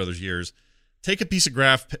Mario Brothers years, take a piece of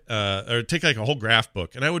graph, or take like a whole graph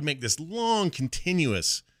book, and I would make this long,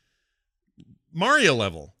 continuous Mario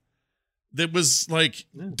level that was like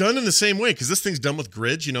done in the same way, because this thing's done with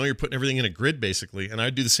grids. You know, you're putting everything in a grid basically, and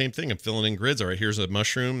I'd do the same thing. I'm filling in grids. All right, here's a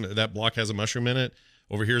mushroom. That block has a mushroom in it.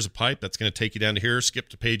 Over here's a pipe that's going to take you down to here. Skip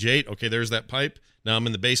to page 8. Okay, there's that pipe. Now I'm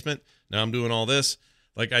in the basement. Now I'm doing all this.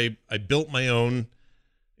 Like I built my own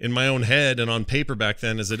in my own head and on paper back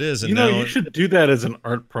then as it is. And you know, now you should do that as an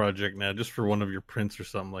art project now, just for one of your prints or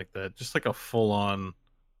something like that. Just like a full on.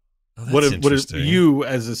 Oh, what is you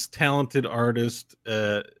as this talented artist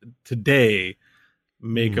today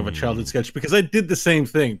make of a childhood sketch, because I did the same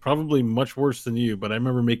thing, probably much worse than you, but I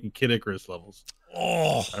remember making Kid Icarus levels.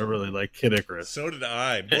 Oh, I really like Kid Icarus. so did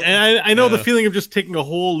I. And I know the feeling of just taking a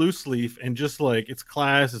whole loose leaf and just like, it's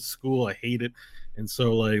class, it's school, I hate it. And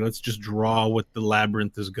so like, let's just draw what the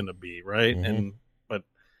labyrinth is going to be. Right. But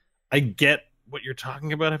I get what you're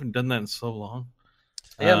talking about. I haven't done that in so long.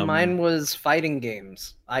 Yeah, mine was fighting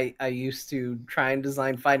games. I used to try and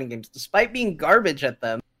design fighting games, despite being garbage at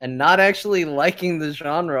them and not actually liking the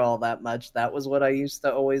genre all that much. That was what I used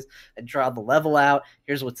to always. I'd draw the level out.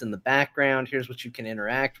 Here's what's in the background. Here's what you can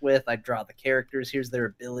interact with. I'd draw the characters. Here's their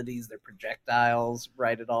abilities, their projectiles.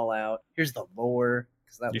 Write it all out. Here's the lore,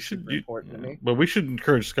 because that was super important to me. But we should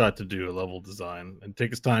encourage Scott to do a level design and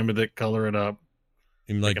take his time with it, color it up.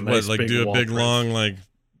 And like what? Like do a big print. Long like.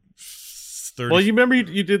 30... Well, you remember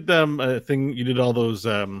you did a thing. You did all those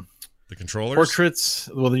the controllers portraits.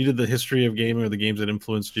 Well, you did the history of gaming or the games that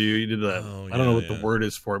influenced you. You did that. I don't know what the word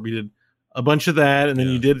is for it. We did a bunch of that, and then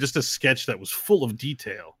you did just a sketch that was full of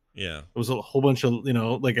detail. Yeah, it was a whole bunch of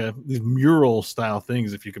like these mural style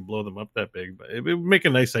things. If you could blow them up that big, but it would make a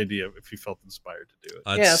nice idea if you felt inspired to do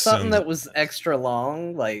it. Yeah, something that was extra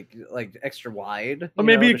long, like extra wide. Well,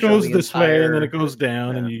 maybe it goes this way and then it goes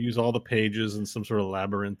down, and you use all the pages in some sort of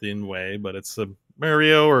labyrinthine way. But it's a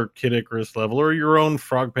Mario or Kid Icarus level, or your own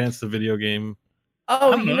Frog Pants the video game.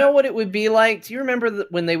 Oh, you know what it would be like? Do you remember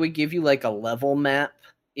when they would give you like a level map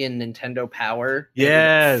in Nintendo Power?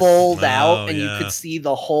 Yes. Fold out and you could see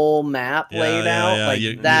the whole map laid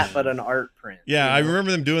out but an art print. Yeah, I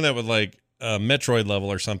remember them doing that with like a Metroid level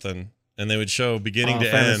or something, and they would show beginning to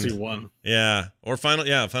Fantasy end. 1. Yeah, or Final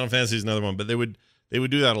Fantasy is another one, but they would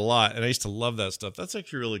do that a lot, and I used to love that stuff. That's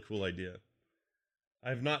actually a really cool idea.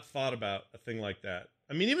 I've not thought about a thing like that.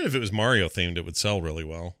 I mean, even if it was Mario themed, it would sell really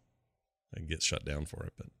well. I'd get shut down for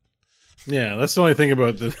it, but yeah, that's the only thing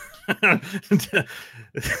about the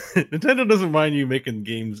Nintendo doesn't mind you making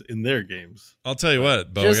games in their games. I'll tell you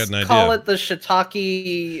what, Bo, just I got an idea. Call it the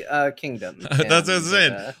Shiitake Kingdom. That's what I'm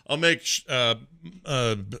saying. I'll make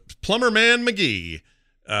Plumber Man McGee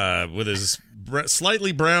with his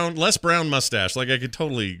slightly brown, less brown mustache. Like I could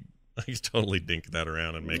totally dink that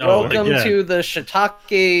around and make. Welcome to the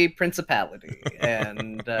Shiitake Principality,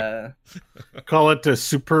 and call it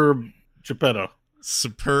Superb Geppetto.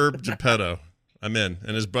 Superb Geppetto. I'm in.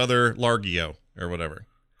 And his brother Largio or whatever.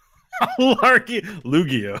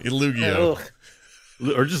 Lugio.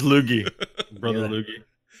 Or just Luigi. Brother Luigi.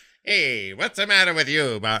 Hey, what's the matter with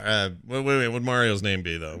you? What would Mario's name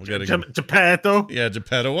be though? Geppetto. Yeah,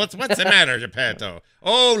 Geppetto. What's the matter, Geppetto?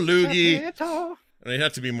 Oh, Luigi. Geppetto. And he'd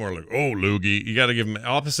have to be more like, oh, Luigi. You got to give him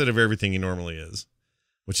opposite of everything he normally is,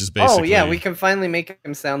 which is basically. Oh yeah, we can finally make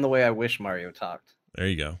him sound the way I wish Mario talked. There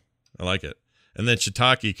you go. I like it. And then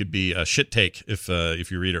Shiitake could be a shit take if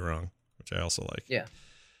you read it wrong, which I also like.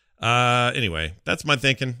 Yeah. Anyway, that's my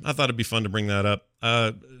thinking. I thought it'd be fun to bring that up.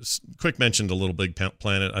 Quick mention to Little Big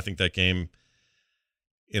Planet. I think that game,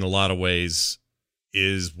 in a lot of ways,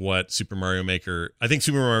 is what Super Mario Maker. I think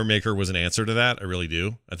Super Mario Maker was an answer to that. I really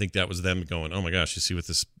do. I think that was them going, oh my gosh, you see what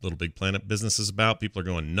this Little Big Planet business is about? People are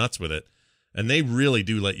going nuts with it. And they really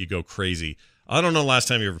do let you go crazy. I don't know the last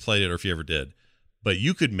time you ever played it or if you ever did, but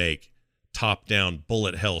you could make top-down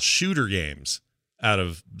bullet hell shooter games out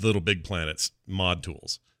of Little Big Planet's mod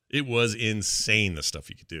tools. It was insane, the stuff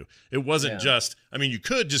you could do. It wasn't just, I mean, you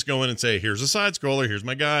could just go in and say, here's a side scroller, here's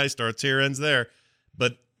my guy, starts here, ends there.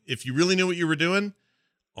 But if you really knew what you were doing,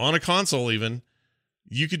 on a console even,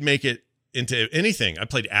 you could make it into anything. I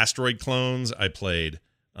played Asteroid Clones. I played,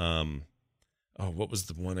 what was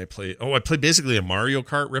the one I played? Oh, I played basically a Mario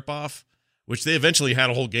Kart ripoff, which they eventually had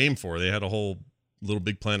a whole game for. They had a whole Little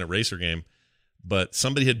Big Planet racer game, but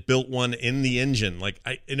somebody had built one in the engine.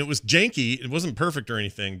 And it was janky. It wasn't perfect or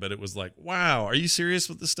anything, but it was like, wow, are you serious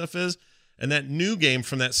what this stuff is? And that new game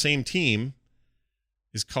from that same team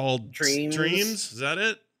is called Dreams. Is that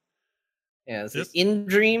it? Yeah, is it In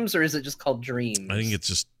Dreams or is it just called Dreams? I think it's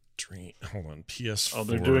just Dream. Hold on, PS4. Oh,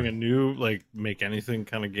 they're doing a new make anything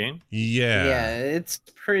kind of game. Yeah, yeah, it's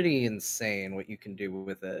pretty insane what you can do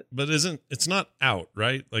with it. But it's not out,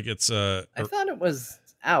 right? Like it's I thought it was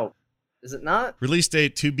out. Is it not? Release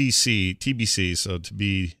date TBC. So to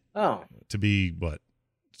be what?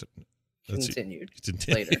 Continued.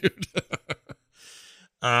 Later.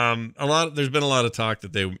 There's been a lot of talk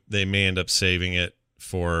that they may end up saving it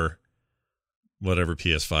for whatever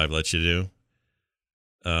PS5 lets you do.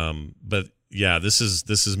 But yeah, this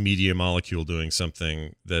is Media Molecule doing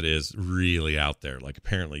something that is really out there. Like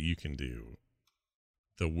apparently you can do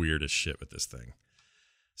the weirdest shit with this thing.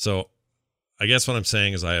 So I guess what I'm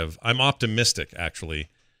saying is I'm optimistic actually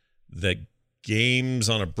that games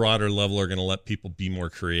on a broader level are going to let people be more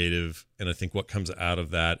creative. And I think what comes out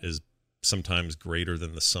of that is sometimes greater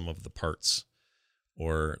than the sum of the parts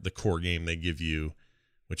or the core game they give you,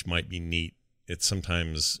 which might be neat. It's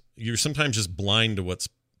sometimes, you're sometimes just blind to what's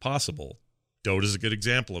possible. Dota is a good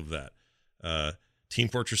example of that. Team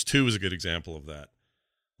Fortress 2 is a good example of that.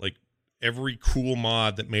 Like, every cool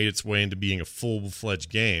mod that made its way into being a full-fledged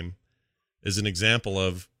game is an example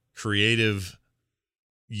of creative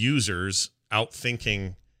users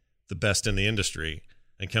outthinking the best in the industry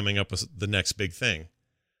and coming up with the next big thing.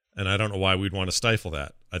 And I don't know why we'd want to stifle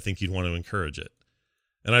that. I think you'd want to encourage it.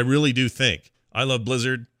 And I really do think, I love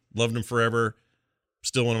Blizzard, loved them forever,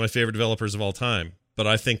 still one of my favorite developers of all time, but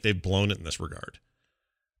I think they've blown it in this regard.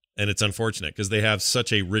 And it's unfortunate because they have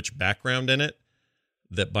such a rich background in it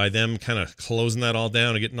that by them kind of closing that all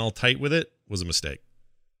down and getting all tight with it was a mistake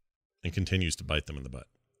and continues to bite them in the butt.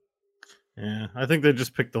 Yeah, I think they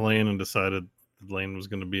just picked the lane and decided the lane was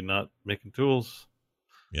going to be not making tools.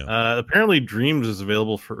 Yeah. Apparently, Dreams is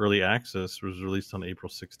available for early access. It was released on April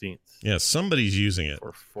 16th. Yeah, somebody's using it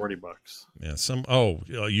For $40. Yeah,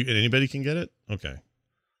 anybody can get it? Okay.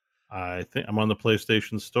 I think I'm on the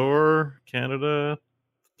PlayStation Store, Canada,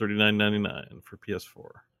 $39.99 for PS4.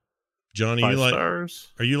 Johnny, 5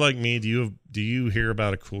 stars. Are you like me? Do you hear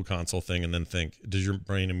about a cool console thing and then think, does your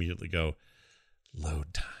brain immediately go,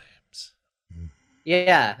 load times?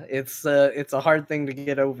 Yeah, it's a hard thing to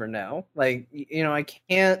get over now. Like, I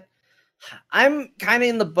can't. I'm kind of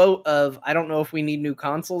in the boat of I don't know if we need new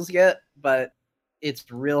consoles yet, but it's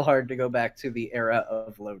real hard to go back to the era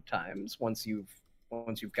of load times once you've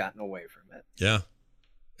gotten away from it. Yeah,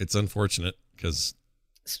 it's unfortunate because.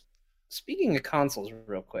 Speaking of consoles,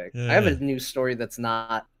 real quick, Yeah, I have a news story that's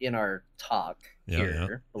not in our talk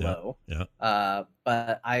below. Yeah.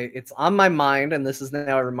 But it's on my mind, and this is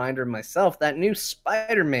now a reminder of myself. That new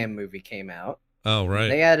Spider-Man movie came out. Oh, right.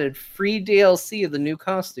 They added free DLC of the new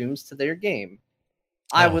costumes to their game.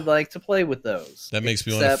 I would like to play with those. That makes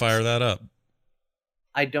me want to fire that up.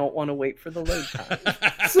 I don't want to wait for the load time.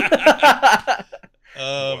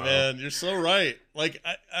 Oh, wow. Man, you're so right. Like,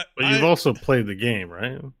 but you've also played the game,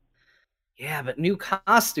 right? Yeah, but new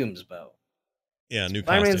costumes, Bo. Yeah, new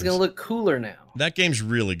Spider-Man's going to look cooler now. That game's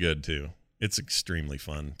really good, too. It's extremely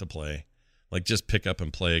fun to play. Like, just pick up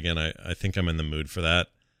and play again. I think I'm in the mood for that.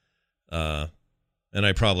 And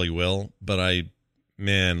I probably will. But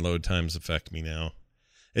load times affect me now.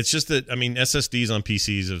 It's just that, SSDs on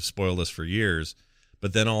PCs have spoiled us for years.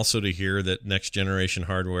 But then also to hear that next generation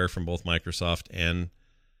hardware from both Microsoft and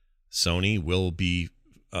Sony will be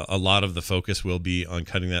a lot of the focus will be on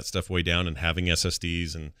cutting that stuff way down and having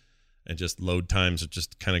SSDs and just load times are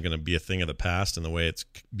just kind of going to be a thing of the past, and the way it's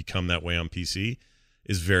become that way on PC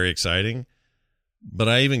is very exciting. But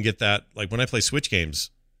I even get that, like when I play Switch games,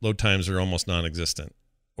 load times are almost non-existent,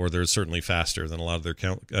 or they're certainly faster than a lot of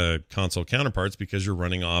their console counterparts because you're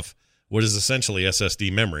running off what is essentially SSD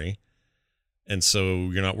memory, and so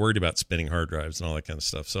you're not worried about spinning hard drives and all that kind of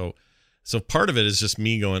stuff. So part of it is just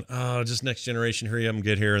me going, just next generation, hurry up and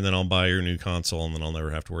get here, and then I'll buy your new console, and then I'll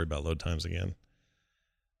never have to worry about load times again.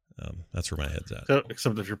 That's where my head's at. So,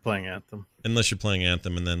 except if you're playing Anthem. Unless you're playing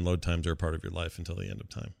Anthem, and then load times are a part of your life until the end of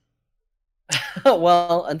time.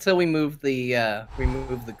 Well, until we move the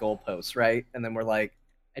goalposts, right? And then we're like,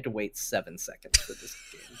 I had to wait 7 seconds for this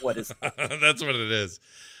game. What is that? That's what it is.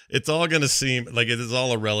 It's all going to seem like it is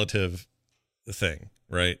all a relative thing,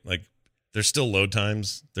 right? Like, there's still load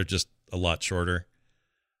times. They're just a lot shorter.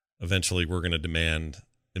 Eventually, we're going to demand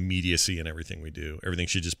immediacy in everything we do. Everything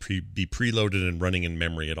should just be preloaded and running in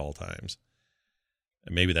memory at all times.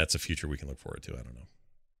 And maybe that's a future we can look forward to. I don't know.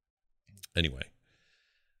 Anyway,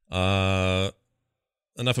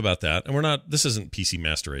 enough about that. And this isn't PC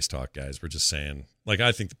Master Race talk, guys. We're just saying, like,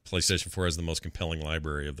 I think the PlayStation 4 has the most compelling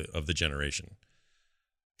library of the generation.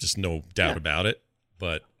 Just no doubt about it.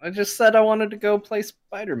 But I just said I wanted to go play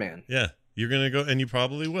Spider-Man. Yeah, you're going to go, and you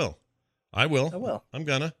probably will. I will. I'm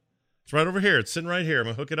gonna. It's right over here. It's sitting right here. I'm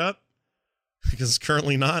going to hook it up because it's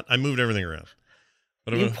currently not. I moved everything around.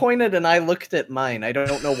 But you pointed and I looked at mine. I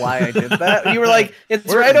don't know why I did that. You were like,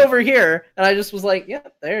 it's right over here. And I just was like, yeah,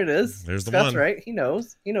 there it is. There's the Scott's one. Right. He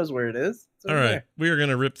knows where it is. All right. There. We are going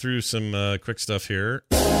to rip through some quick stuff here.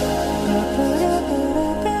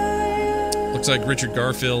 Looks like Richard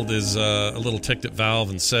Garfield is a little ticked at Valve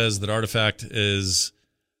and says that Artifact is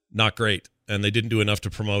not great and they didn't do enough to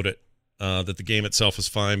promote it. That the game itself is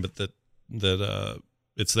fine, but that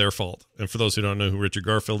it's their fault. And for those who don't know who Richard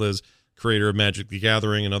Garfield is, creator of Magic the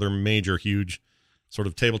Gathering and other major, huge sort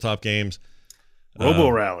of tabletop games. Robo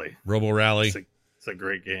Rally. Robo Rally. It's a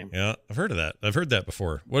great game. Yeah, I've heard of that. I've heard that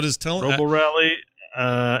before. What is Robo Rally?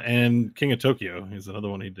 and King of Tokyo is another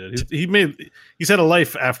one he did. He's had a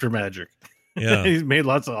life after Magic. Yeah. He's made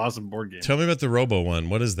lots of awesome board games. Tell me about the Robo one.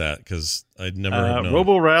 What is that? Because I'd never have known.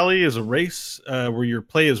 Robo Rally is a race where your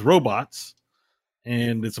play is robots,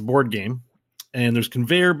 and it's a board game. And there's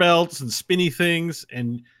conveyor belts and spinny things,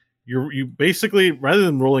 and you basically, rather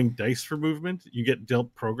than rolling dice for movement, you get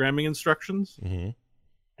dealt programming instructions,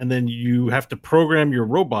 and then you have to program your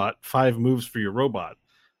robot 5 moves for your robot.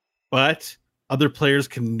 But other players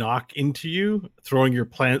can knock into you, throwing your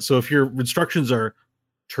plan. So if your instructions are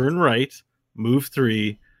turn right, move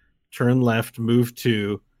 3, turn left, move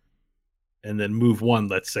 2, and then move 1,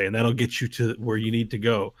 let's say, and that'll get you to where you need to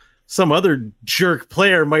go. Some other jerk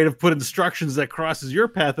player might have put instructions that crosses your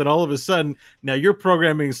path, and all of a sudden, now your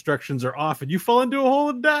programming instructions are off, and you fall into a hole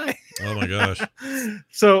and die. Oh my gosh!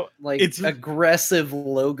 So, like, it's aggressive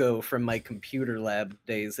logo from my computer lab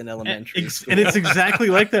days in elementary school. And it's exactly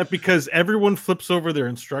like that, because everyone flips over their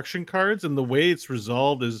instruction cards, and the way it's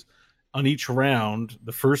resolved is on each round,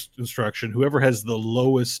 the first instruction, whoever has the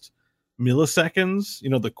lowest milliseconds,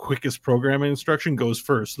 the quickest programming instruction goes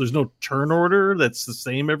first. So there's no turn order that's the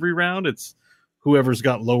same every round. It's whoever's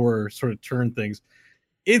got lower sort of turn things.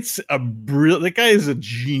 It's that guy is a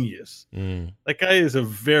genius. That guy is a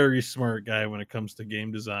very smart guy when it comes to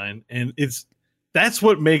game design. And that's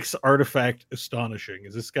what makes Artifact astonishing,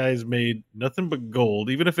 is this guy's made nothing but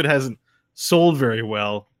gold. Even if it hasn't sold very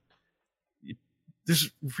well,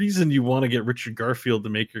 there's reason you want to get Richard Garfield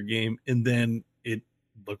to make your game, and then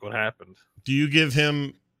look what happened. Do you give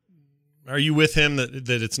him? Are you with him that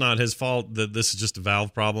it's not his fault, that this is just a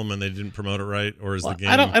Valve problem and they didn't promote it right, or is the game?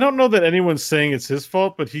 I don't know that anyone's saying it's his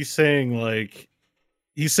fault, but he's saying like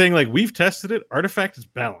we've tested it. Artifact is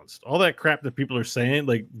balanced. All that crap that people are saying,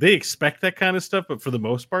 like, they expect that kind of stuff, but for the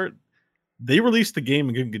most part, they released the game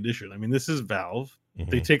in good condition. I mean, this is Valve.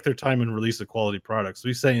 They take their time and release a quality product. So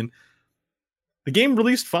he's saying the game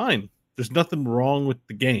released fine. There's nothing wrong with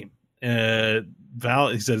the game.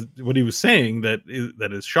 Valve, he said, what he was saying that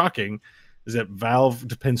is shocking is that Valve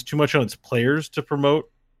depends too much on its players to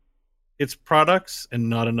promote its products and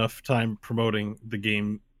not enough time promoting the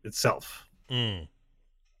game itself.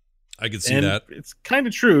 I could see that. It's kind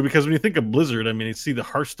of true, because when you think of Blizzard, I mean, you see the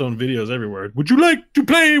Hearthstone videos everywhere. Would you like to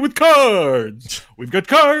play with cards? We've got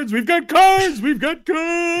cards. We've got cards. We've got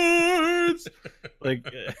cards. Like,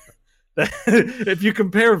 if you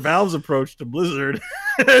compare Valve's approach to Blizzard,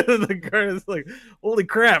 the card is like, holy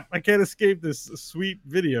crap, I can't escape this sweet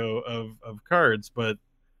video of cards. But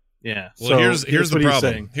yeah, well, so here's the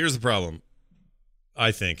problem. Here's the problem,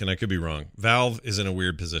 I think, and I could be wrong. Valve is in a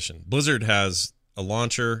weird position. Blizzard has a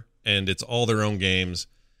launcher, and it's all their own games,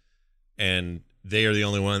 and they are the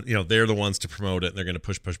only one. They're the ones to promote it, and they're going to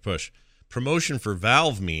push. Promotion for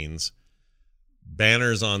Valve means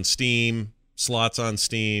banners on Steam, slots on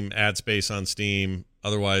Steam, ad space on Steam,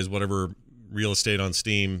 otherwise whatever real estate on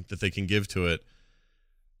Steam that they can give to it.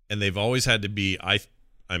 And they've always had to be,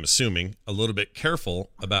 I'm assuming, a little bit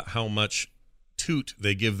careful about how much toot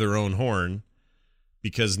they give their own horn,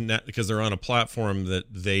 because they're on a platform that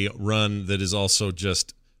they run that is also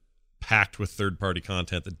just packed with third-party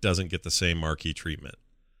content that doesn't get the same marquee treatment.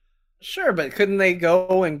 Sure, but couldn't they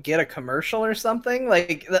go and get a commercial or something?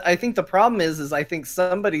 Like, I think the problem is I think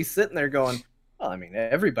somebody's sitting there going, well, I mean,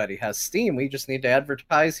 everybody has Steam. We just need to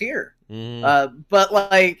advertise here. But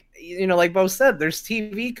like, like Bo said, there's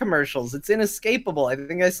TV commercials. It's inescapable. I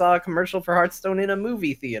think I saw a commercial for Hearthstone in a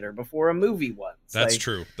movie theater before a movie once. That's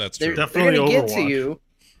true. That's true. They're going to get to you.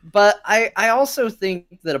 But I also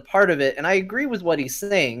think that a part of it, and I agree with what he's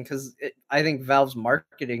saying, because I think Valve's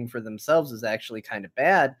marketing for themselves is actually kind of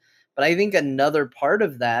bad. But I think another part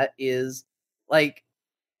of that is like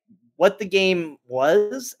what the game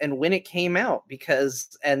was and when it came out,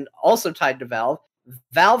 and also tied to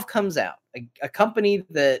Valve comes out, a company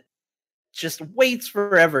that just waits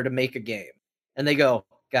forever to make a game. And they go,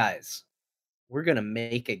 guys, we're going to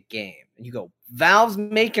make a game. And you go, Valve's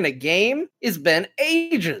making a game? It's been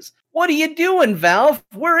ages. What are you doing, Valve?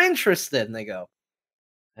 We're interested. And they go,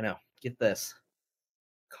 I know, get this,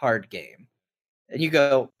 card game. And you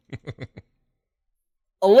go,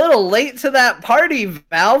 a little late to that party,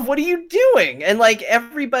 Valve. What are you doing? And like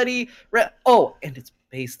everybody, and it's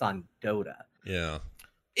based on Dota. Yeah.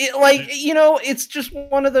 It's just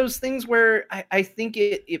one of those things where I think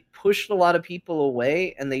it pushed a lot of people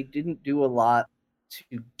away, and they didn't do a lot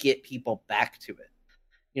to get people back to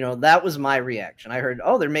it. That was my reaction. I heard,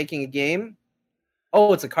 they're making a game.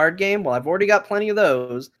 Oh, it's a card game. Well, I've already got plenty of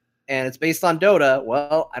those, and it's based on Dota.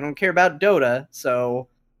 Well, I don't care about Dota, so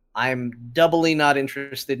I'm doubly not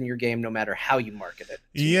interested in your game no matter how you market it.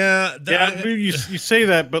 Yeah, I mean, you say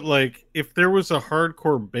that, but like if there was a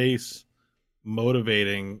hardcore base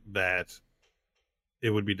motivating that, it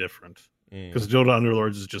would be different. Because Dota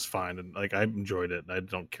Underlords is just fine, and like I enjoyed it, and I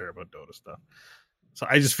don't care about Dota stuff. So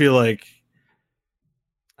I just feel like,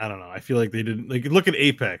 I don't know. I feel like they didn't like look at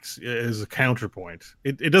Apex as a counterpoint.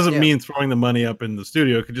 It doesn't mean throwing the money up in the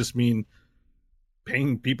studio. It could just mean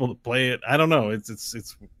paying people to play it. I don't know.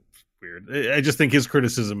 It's weird. I just think his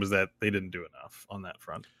criticism is that they didn't do enough on that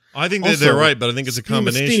front. I think that they're right, but I think it's a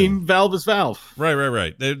combination. Steam, Valve is Valve.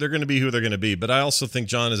 Right. They're going to be who they're going to be. But I also think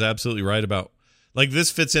John is absolutely right about, like,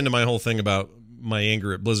 this fits into my whole thing about my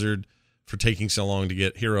anger at Blizzard for taking so long to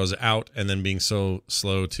get Heroes out and then being so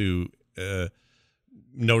slow to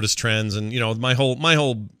notice trends. And, you know, my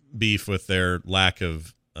whole beef with their lack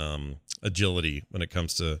of agility when it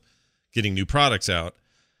comes to getting new products out.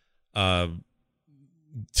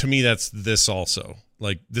 To me, that's this also.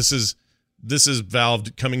 Like, this is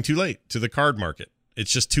Valve coming too late to the card market.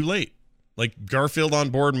 It's just too late. Like, Garfield on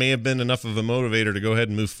board may have been enough of a motivator to go ahead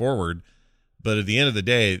and move forward, but at the end of the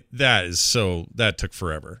day, that took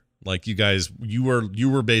forever. Like, you guys, you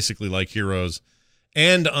were basically like Heroes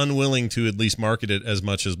and unwilling to at least market it as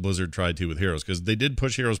much as Blizzard tried to with Heroes, because they did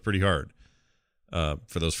push Heroes pretty hard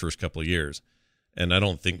for those first couple of years. And I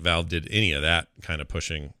don't think Valve did any of that kind of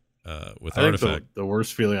pushing with Artifact. The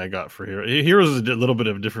worst feeling I got for Heroes is a little bit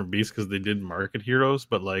of a different beast because they did market Heroes,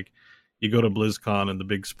 but like you go to BlizzCon and the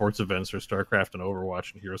big sports events are StarCraft and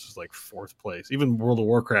Overwatch, and Heroes is like 4th place. Even World of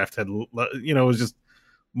Warcraft had, you know, it was just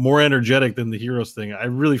more energetic than the Heroes thing. I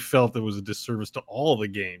really felt it was a disservice to all the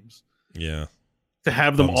games. Yeah. To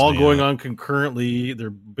have them all going on concurrently,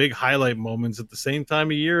 their big highlight moments at the same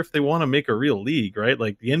time of year if they want to make a real league, right?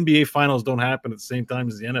 Like the NBA finals don't happen at the same time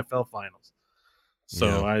as the NFL finals.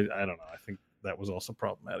 So I don't know. I think that was also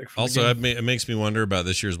problematic. Also, it makes me wonder about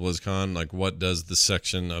this year's BlizzCon. Like, what does the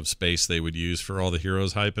section of space they would use for all the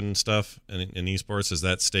Heroes hype and stuff in esports? Does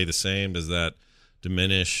that stay the same? Does that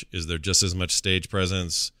diminish? Is there just as much stage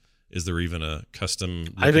presence? Is there even a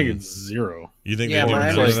custom? I think it's 0. You think? Yeah,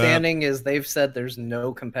 my understanding is they've said there's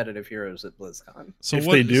no competitive Heroes at BlizzCon. So if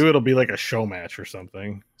they do, it'll be like a show match or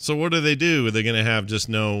something. So what do they do? Are they going to have just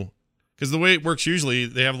no? Because the way it works usually,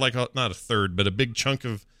 they have like not a third, but a big chunk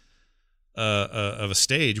of a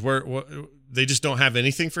stage where they just don't have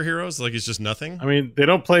anything for Heroes. Like, it's just nothing. I mean, they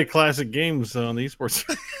don't play classic games on the esports.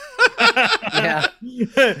 Yeah,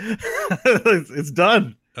 it's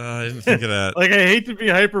done. I didn't think of that. Like, I hate to be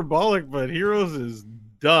hyperbolic, but Heroes is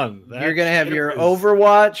done. You're going to have your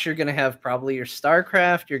Overwatch. You're going to have probably your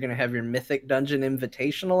StarCraft. You're going to have your Mythic Dungeon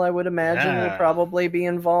Invitational, I would imagine, will probably be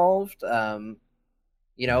involved.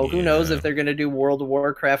 You know, who knows if they're going to do World of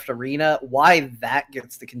Warcraft Arena. Why that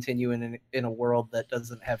gets to continue in a world that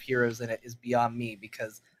doesn't have Heroes in it is beyond me,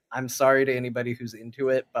 because I'm sorry to anybody who's into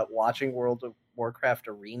it, but watching World of Warcraft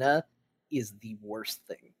Arena is the worst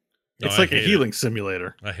thing. It's like a healing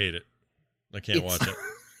simulator. I hate it. I can't watch it.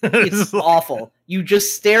 It's awful. You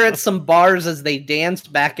just stare at some bars as they dance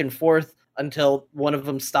back and forth until one of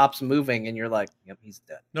them stops moving, and you're like, yep, he's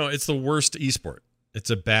dead. No, it's the worst esport. It's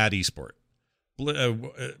a bad esport.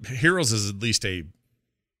 Heroes is at least a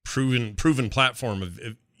proven platform of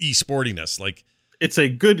esportiness. Like, it's a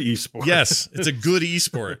good esport. Yes, it's a good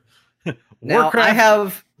esport. Now, Warcraft, I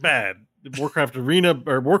have bad. Warcraft Arena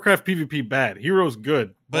or Warcraft PvP bad. Heroes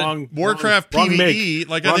good. But Warcraft PvE,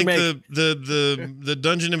 like, I think make. the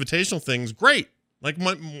Dungeon Invitational thing's great. Like,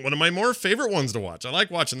 one of my more favorite ones to watch. I like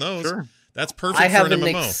watching those. Sure. That's perfect. I have for an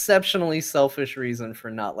an MMO. exceptionally selfish reason for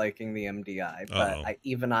not liking the MDI, but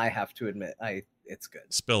Uh-oh. I have to admit, it's good.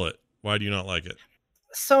 Spill it. Why do you not like it?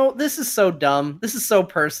 So this is so dumb. This is so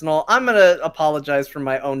personal. I'm gonna apologize for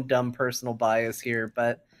my own dumb personal bias here,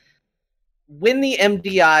 but when the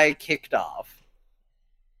MDI kicked off,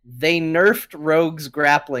 they nerfed Rogue's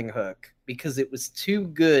grappling hook because it was too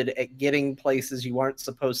good at getting places you aren't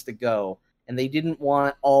supposed to go, and they didn't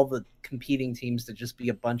want all the competing teams to just be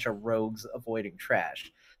a bunch of rogues avoiding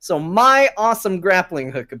trash. So my awesome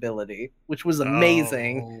grappling hook ability, which was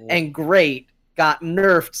amazing and great, got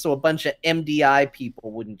nerfed so a bunch of MDI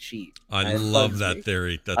people wouldn't cheat. I love that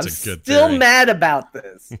theory. That's a good theory. I'm still theory. mad about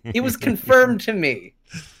this. It was confirmed to me.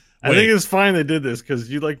 I think it's fine they did this because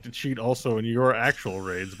you like to cheat also in your actual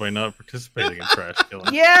raids by not participating in trash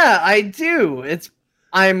killing. Yeah, I do.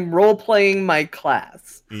 I'm role-playing my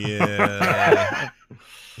class. Yeah.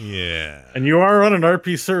 Yeah. And you are on an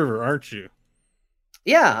RP server, aren't you?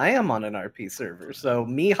 Yeah, I am on an RP server, so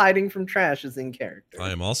me hiding from trash is in character. I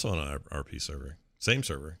am also on an RP server. Same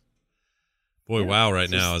server. Boy, wow, right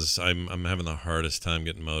now is I'm having the hardest time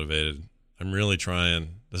getting motivated. I'm really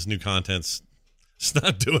trying. This new content's it's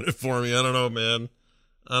not doing it for me. I don't know, man.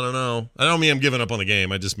 I don't know. I don't mean I'm giving up on the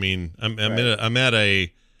game. I just mean I am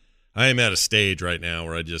at a stage right now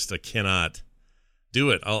where I cannot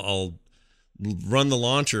do it. I'll run the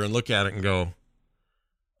launcher and look at it and go,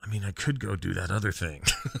 I mean, I could go do that other thing.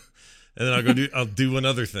 And then I'll do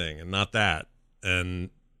another thing and not that.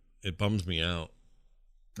 And it bums me out.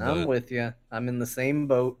 I'm with you. I'm in the same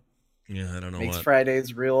boat. Yeah, I don't know. Makes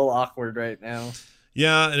Fridays real awkward right now.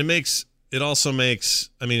 Yeah, and it also makes,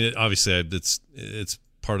 I mean, obviously it's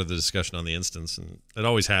part of the discussion on the instance, and it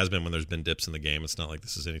always has been when there's been dips in the game. It's not like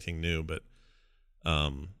this is anything new, but I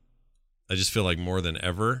just feel like more than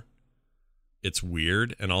ever, it's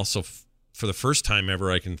weird. And also for the first time ever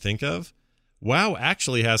I can think of, WoW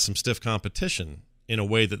actually has some stiff competition in a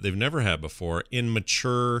way that they've never had before in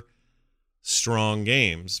mature, strong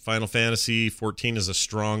games. Final Fantasy 14 is a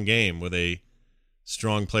strong game with a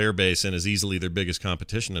strong player base and is easily their biggest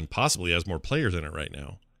competition and possibly has more players in it right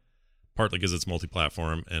now. Partly because it's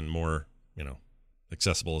multi-platform and more,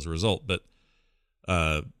 accessible as a result. But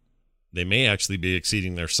they may actually be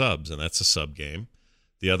exceeding their subs, and that's a sub game.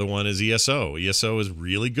 The other one is ESO. ESO is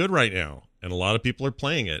really good right now, and a lot of people are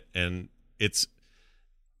playing it. And it's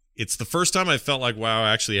the first time I felt like WoW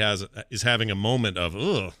actually is having a moment of,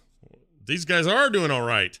 ugh, these guys are doing all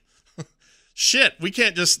right. Shit, we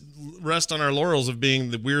can't just rest on our laurels of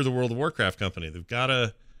being we're the World of Warcraft company. They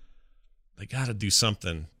gotta do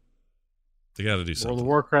something. They got to do something. World of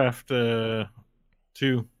Warcraft 2,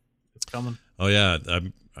 it's coming. Oh yeah,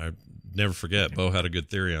 I never forget. Bo had a good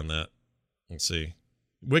theory on that. Let's see.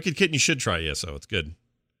 Wicked Kitten, you should try ESO. It's good.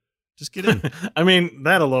 Just get in. I mean,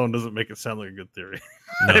 that alone doesn't make it sound like a good theory.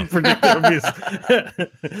 No. I predict it would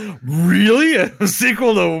be really a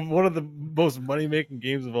sequel to one of the most money-making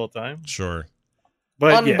games of all time. Sure.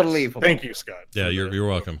 But unbelievable. Yes, thank you, Scott. Yeah, you're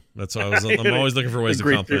welcome. That's why I'm always looking for ways to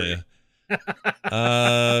compliment you.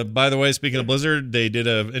 By the way, speaking of Blizzard, they did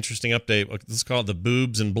an interesting update. This is called the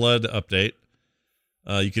Boobs and Blood update.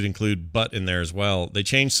 You could include butt in there as well. They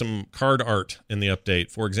changed some card art in the update.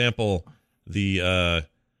 For example, the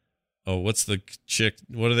what's the chick?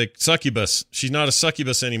 What are they? Succubus. She's not a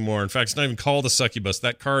succubus anymore. In fact, it's not even called a succubus.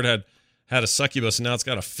 That card had a succubus, and now it's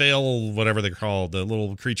got a fail, whatever they're called, the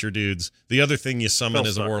little creature dudes. The other thing you summon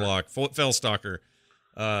is a warlock, Fellstalker.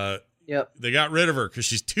 Yep. They got rid of her because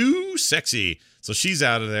she's too sexy, so she's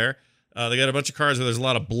out of there. They got a bunch of cards where there's a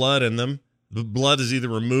lot of blood in them. The blood is either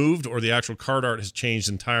removed or the actual card art has changed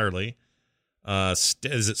entirely. Is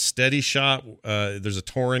it Steady Shot? There's a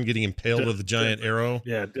Tauren getting impaled with a giant arrow.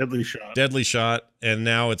 Yeah, Deadly Shot. Deadly Shot, and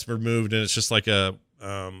now it's removed, and it's just like a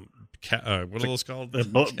what are those called?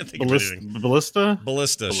 Ballista?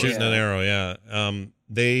 Ballista, shooting an arrow, yeah.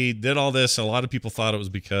 They did all this, and a lot of people thought it was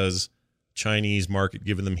because Chinese market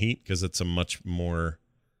giving them heat, because it's a much more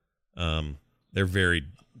they're very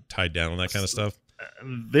tied down on that kind of stuff.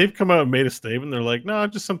 They've come out and made a statement. They're like, no,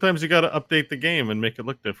 just sometimes you got to update the game and make it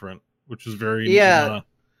look different, which is very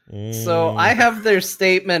So I have their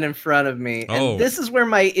statement in front of me, and this is where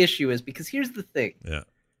my issue is, because here's the thing. Yeah.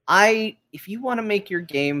 If you want to make your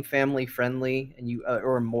game family friendly and you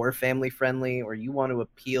or more family friendly, or you want to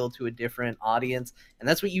appeal to a different audience, and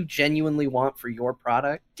that's what you genuinely want for your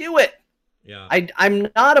product, do it. Yeah. I'm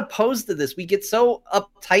not opposed to this. We get so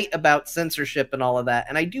uptight about censorship and all of that,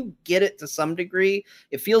 and I do get it to some degree.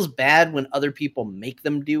 It feels bad when other people make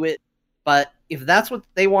them do it, but if that's what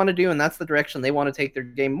they want to do and that's the direction they want to take their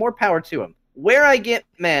game, more power to them. Where I get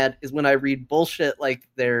mad is when I read bullshit like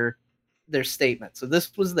their statement. So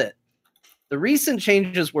this was it. The recent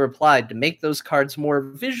changes were applied to make those cards more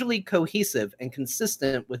visually cohesive and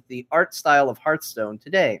consistent with the art style of Hearthstone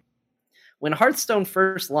today. When Hearthstone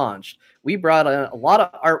first launched, we brought a lot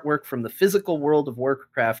of artwork from the physical World of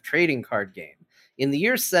Warcraft trading card game. In the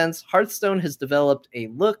years since, Hearthstone has developed a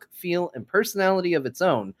look, feel, and personality of its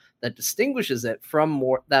own that distinguishes it from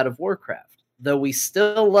that of Warcraft. Though we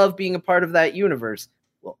still love being a part of that universe,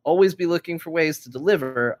 we'll always be looking for ways to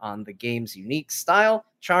deliver on the game's unique style,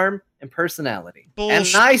 charm, and personality.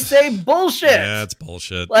 Bullshit. And I say bullshit! Yeah, it's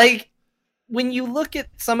bullshit. Like, when you look at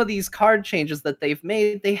some of these card changes that they've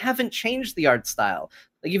made, they haven't changed the art style.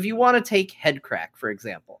 Like, if you want to take Headcrack, for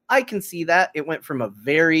example, I can see that. It went from a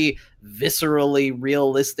very viscerally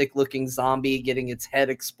realistic-looking zombie getting its head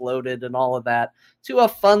exploded and all of that, to a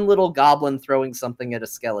fun little goblin throwing something at a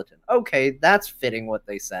skeleton. Okay, that's fitting what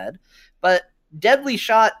they said. But Deadly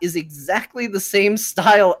Shot is exactly the same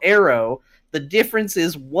style arrow. The difference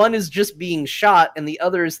is one is just being shot and the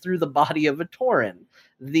other is through the body of a Tauren.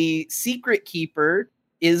 The Secret Keeper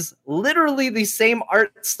is literally the same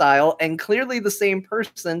art style and clearly the same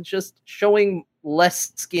person, just showing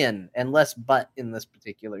less skin and less butt in this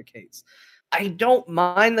particular case. I don't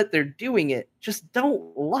mind that they're doing it. Just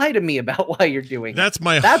don't lie to me about why you're doing That's it.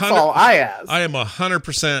 my That's all I ask. I am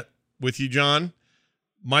 100% with you, John.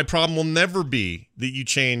 My problem will never be that you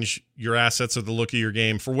change your assets or the look of your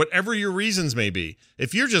game for whatever your reasons may be.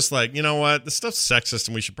 If you're just like, you know what, this stuff's sexist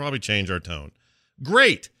and we should probably change our tone.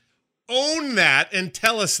 Great. Own that and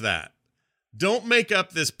tell us that. Don't make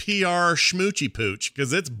up this PR schmoochy pooch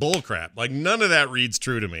because it's bullcrap. Like, none of that reads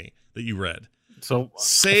true to me that you read. So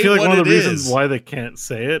say I feel like what one of the it reasons is. why they can't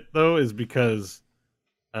say it though is because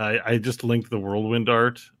I just linked the Whirlwind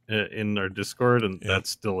art in our Discord, and that's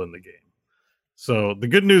still in the game. So the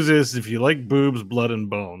good news is, if you like boobs, blood, and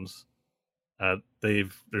bones,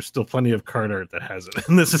 there's still plenty of card art that has it,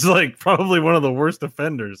 and this is like probably one of the worst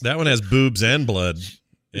offenders. That one has boobs and blood.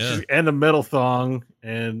 Yeah. And a metal thong,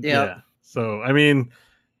 and Yep. yeah. So I mean,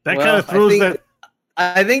 that Well, kind of throws that.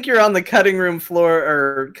 I think you're on the cutting room floor,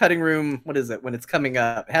 or cutting room. What is it when it's coming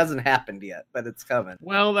up? It hasn't happened yet, but it's coming.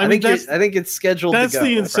 Well, I think it's scheduled. That's to go,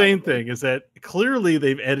 the insane probably. thing, is that clearly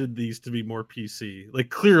they've edited these to be more PC. Like,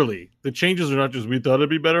 clearly the changes are not just we thought it'd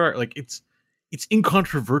be better art. Like, it's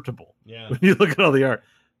incontrovertible when you look at all the art.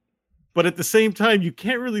 But at the same time, you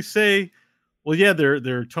can't really say, well, yeah,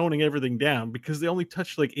 they're toning everything down, because they only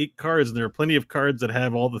touched like 8 cards, and there are plenty of cards that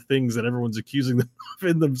have all the things that everyone's accusing them of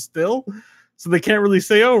in them still. So they can't really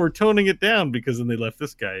say, oh, we're toning it down because then they left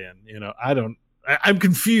this guy in. You know, I'm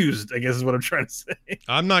confused, I guess is what I'm trying to say.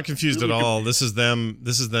 I'm not confused Really at all. confused.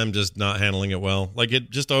 This is them just not handling it well. Like,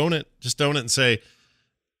 just own it. Just own it and say,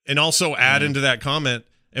 and also add into that comment,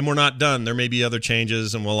 and we're not done. There may be other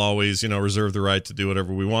changes, and we'll always, reserve the right to do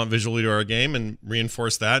whatever we want visually to our game, and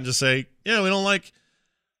reinforce that, and just say, yeah, we don't like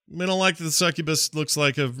that the succubus looks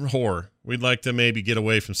like a whore. We'd like to maybe get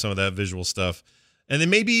away from some of that visual stuff. And then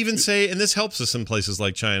maybe even say, and this helps us in places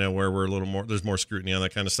like China where we're a little more, there's more scrutiny on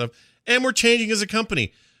that kind of stuff, and we're changing as a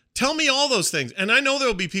company. Tell me all those things. And I know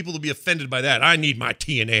there'll be people to be offended by that. I need my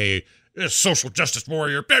TNA, social justice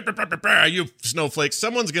warrior, blah, blah, blah, blah, blah, you snowflakes.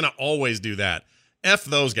 Someone's going to always do that. F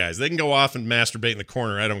those guys. They can go off and masturbate in the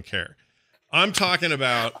corner. I don't care. I'm talking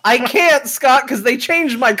about... I can't, Scott, because they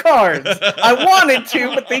changed my cards. I wanted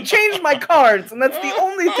to, but they changed my cards, and that's the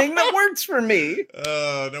only thing that works for me.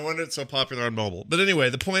 No wonder it's so popular on mobile. But anyway,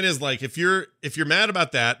 the point is, like, if you're mad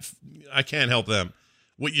about that, I can't help them.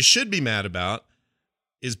 What you should be mad about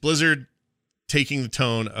is Blizzard taking the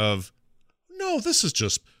tone of, no, this is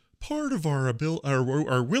just part of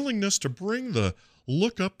our willingness to bring the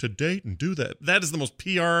look up to date and do that. That is the most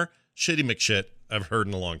PR shitty McShit I've heard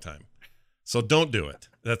in a long time. So don't do it.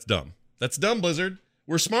 That's dumb. That's dumb, Blizzard.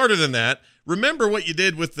 We're smarter than that. Remember what you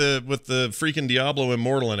did with the freaking Diablo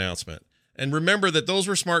Immortal announcement. And remember that those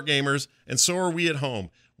were smart gamers, and so are we at home.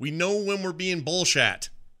 We know when we're being bullshit.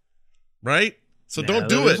 Right? So don't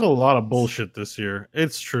do it. There's a lot of bullshit this year.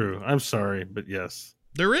 It's true. I'm sorry, but yes.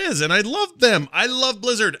 There is, and I love them. I love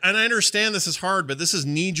Blizzard, and I understand this is hard, but this is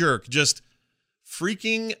knee-jerk. Just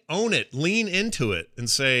freaking own it. Lean into it and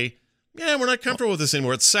say, yeah, we're not comfortable with this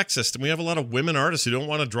anymore. It's sexist, and we have a lot of women artists who don't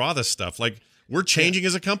want to draw this stuff. Like, we're changing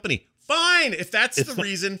as a company. Fine. If that's the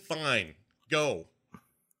reason, fine. Go.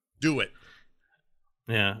 Do it.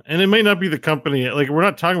 Yeah, and it may not be the company. Like, we're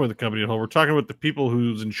not talking about the company at all. We're talking about the people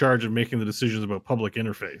who's in charge of making the decisions about public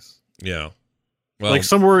interface. Yeah. Well, Like,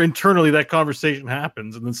 somewhere internally, that conversation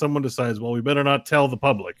happens, and then someone decides, well, we better not tell the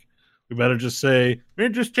public. We better just say, we're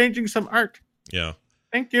just changing some art. yeah.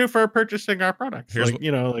 Thank you for purchasing our products. Here's Like,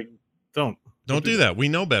 don't do that. We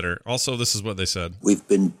know better. Also, this is what they said. We've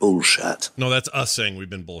been bullshit. No, that's us saying we've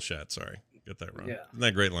been bullshit. Sorry. Get that wrong. Yeah. Isn't that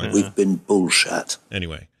a great line? We've been bullshit.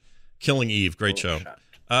 Anyway, Killing Eve, great show.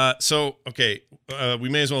 We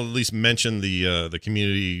may as well at least mention the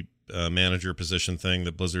community manager position thing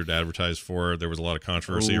that Blizzard advertised for. There was a lot of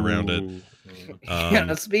controversy around it.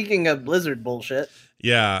 Yeah, speaking of Blizzard bullshit,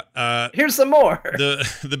 Yeah. here's some more.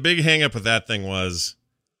 The big hang up with that thing was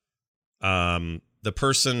the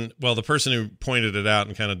person who pointed it out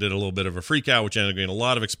and kind of did a little bit of a freak out, which ended up getting a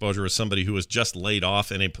lot of exposure, was somebody who was just laid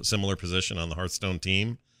off in a similar position on the Hearthstone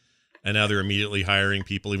team. And now they're immediately hiring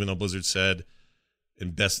people, even though Blizzard said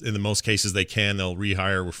in the most cases they'll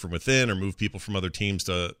rehire from within or move people from other teams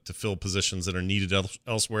to fill positions that are needed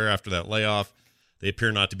elsewhere after that layoff. They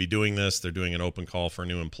appear not to be doing this. They're doing an open call for a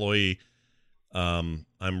new employee. I'm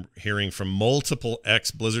hearing from multiple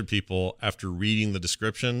ex-Blizzard people after reading the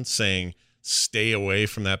description saying, stay away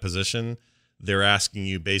from that position. They're asking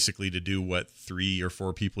you basically to do what 3 or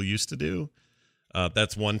 4 people used to do.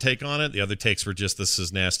 That's one take on it. The other takes were just, this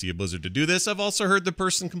is nasty of Blizzard to do this. I've also heard the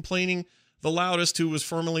person complaining the loudest, who was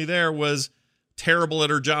formerly there, was terrible at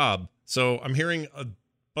her job. So I'm hearing a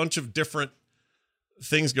bunch of different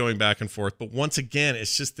things going back and forth. But once again,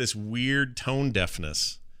 it's just this weird tone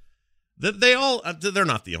deafness. That they're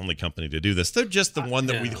not the only company to do this. They're just the one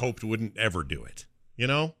that we hoped wouldn't ever do it. You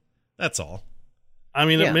know, that's all. I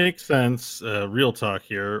mean, it makes sense. Real talk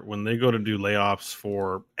here. When they go to do layoffs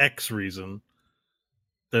for X reason,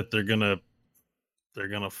 that they're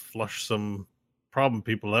gonna flush some problem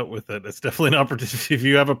people out with it. It's definitely an opportunity. If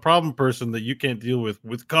you have a problem person that you can't deal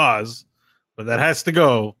with cause, but that has to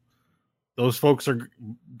go, those folks are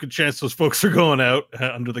good chance those folks are going out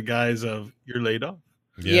under the guise of you're laid off.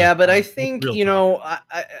 Yeah, but I think, Real you know,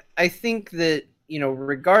 I think that, you know,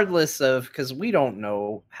 regardless of, because we don't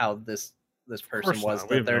know how this person was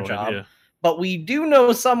at their job, idea. But we do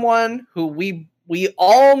know someone who we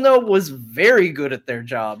all know was very good at their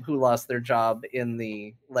job, who lost their job in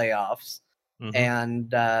the layoffs. Mm-hmm.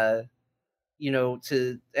 And you know,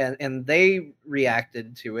 and they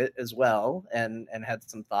reacted to it as well and had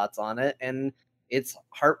some thoughts on it. And it's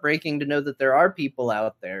heartbreaking to know that there are people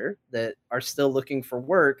out there that are still looking for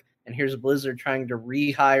work. And here's Blizzard trying to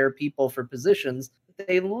rehire people for positions that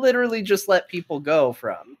they literally just let people go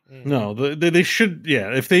from. No, they should.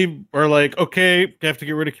 Yeah. If they are like, okay, we have to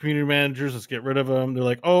get rid of community managers, let's get rid of them. They're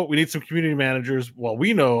like, oh, we need some community managers. Well,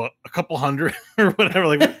 we know a couple hundred or whatever.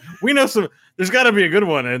 Like we know some, there's gotta be a good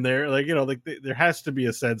one in there. Like, you know, like there has to be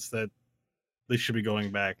a sense that they should be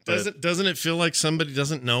going back. Doesn't it feel like somebody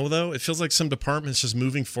doesn't know, though? It feels like some department's just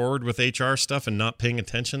moving forward with HR stuff and not paying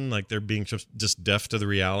attention, like they're being just deaf to the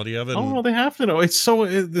reality of it. Oh, no, they have to know. It's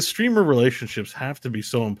the streamer relationships have to be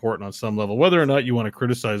so important on some level. Whether or not you want to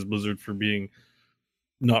criticize Blizzard for being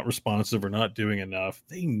not responsive or not doing enough,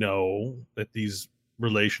 they know that these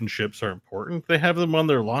relationships are important. They have them on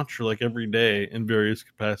their launcher like every day in various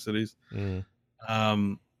capacities.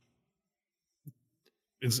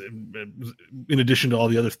 In addition to all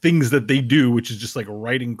the other things that they do, which is just like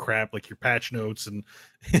writing crap, like your patch notes and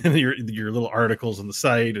your little articles on the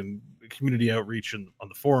site and community outreach and on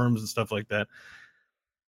the forums and stuff like that.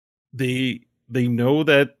 They know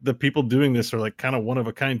that the people doing this are like kind of one of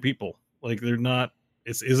a kind people. Like they're not.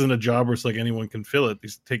 It isn't a job where it's like anyone can fill it.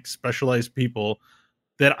 These take specialized people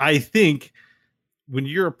that I think. When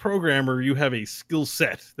you're a programmer, you have a skill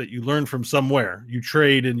set that you learn from somewhere. You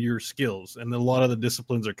trade in your skills. And a lot of the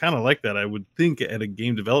disciplines are kind of like that, I would think, at a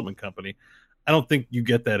game development company. I don't think you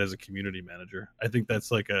get that as a community manager. I think that's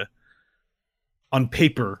like on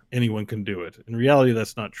paper, anyone can do it. In reality,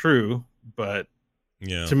 that's not true. But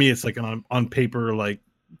to me, it's like on paper, like,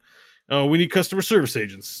 oh, we need customer service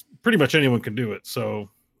agents. Pretty much anyone can do it. So,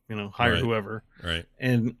 you know, hire whoever. Right.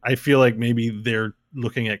 And I feel like maybe they're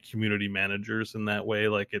looking at community managers in that way.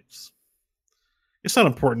 Like it's not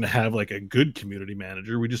important to have like a good community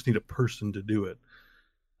manager. We just need a person to do it.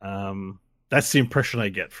 That's the impression I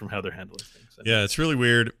get from how they're handling things. Yeah, it's really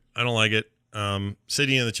weird. I don't like it.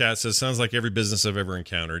 Sidian in the chat says, sounds like every business I've ever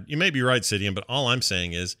encountered. You may be right, Sidian, but all I'm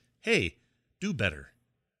saying is, hey, do better.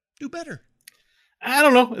 Do better. I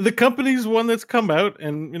don't know. The company's one that's come out,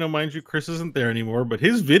 and, you know, mind you, Chris isn't there anymore, but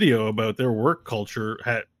his video about their work culture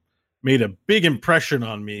had made a big impression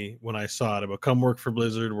on me when I saw it. About come work for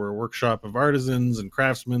Blizzard. We're a workshop of artisans and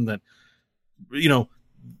craftsmen that, you know,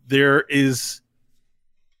 there is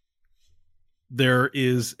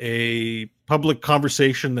a public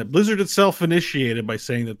conversation that Blizzard itself initiated by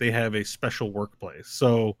saying that they have a special workplace.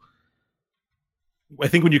 So I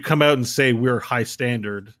think when you come out and say we're high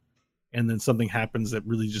standard and then something happens that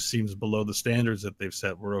really just seems below the standards that they've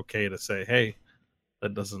set, we're okay to say, hey,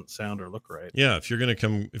 that doesn't sound or look right. Yeah, if you're going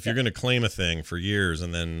to claim a thing for years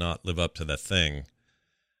and then not live up to that thing,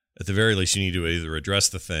 at the very least you need to either address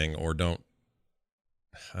the thing or don't.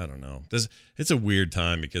 I don't know. It's a weird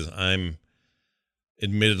time because I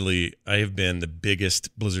have been the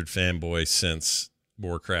biggest Blizzard fanboy since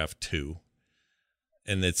Warcraft 2.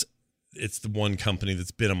 And it's the one company that's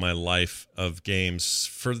been in my life of games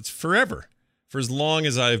for forever. For as long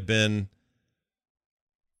as I've been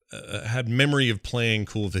had memory of playing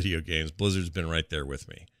cool video games, Blizzard's been right there with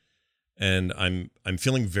me. And I'm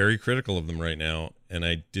feeling very critical of them right now, and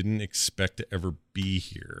I didn't expect to ever be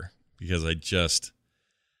here because I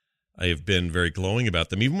have been very glowing about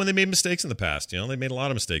them, even when they made mistakes in the past. You know, they made a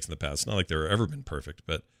lot of mistakes in the past. It's not like they've ever been perfect,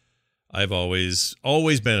 but I've always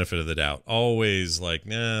benefited the doubt. Always like,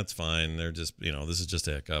 nah, it's fine. They're just, you know, this is just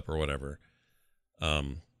a hiccup or whatever.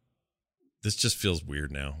 This just feels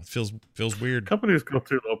weird now. It feels weird. Companies go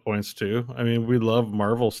through low points too. I mean, we love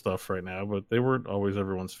Marvel stuff right now, but they weren't always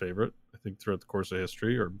everyone's favorite. I think throughout the course of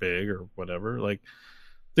history, or big or whatever. Like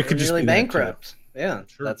they could just nearly be bankrupt. Yeah,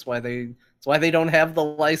 sure. That's why they It's why they don't have the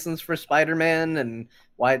license for Spider-Man, and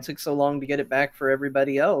why it took so long to get it back for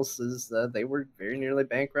everybody else is they were very nearly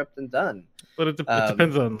bankrupt and done. But it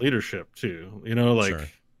depends on leadership too. You know,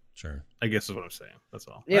 like sure. I guess is what I'm saying. That's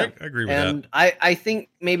all. Yeah, I agree with that. And I think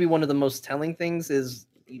maybe one of the most telling things is,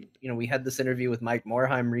 you know, we had this interview with Mike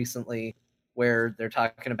Morhaime recently where they're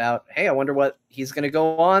talking about, hey, I wonder what he's going to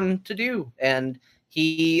go on to do. And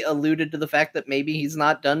he alluded to the fact that maybe he's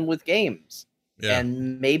not done with games. Yeah.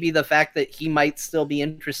 And maybe the fact that he might still be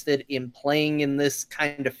interested in playing in this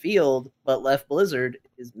kind of field, but left Blizzard,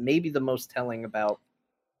 is maybe the most telling about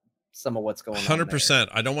some of what's going on. 100%.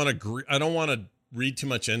 I don't want to agree. I don't want to read too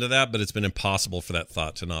much into that, but it's been impossible for that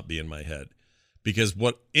thought to not be in my head. Because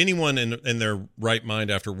what anyone in their right mind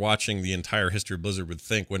after watching the entire history of Blizzard would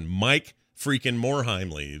think when Mike freaking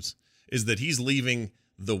Morhaime leaves is that he's leaving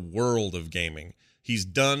the world of gaming. He's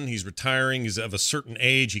done. He's retiring. He's of a certain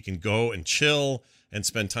age. He can go and chill and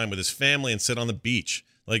spend time with his family and sit on the beach.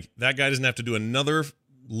 Like, that guy doesn't have to do another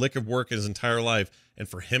lick of work in his entire life. And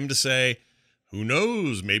for him to say, who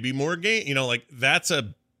knows, maybe more game, you know, like that's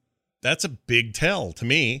a big tell to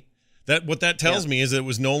me. That what that tells me is that it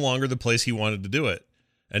was no longer the place he wanted to do it.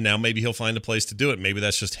 And now maybe he'll find a place to do it. Maybe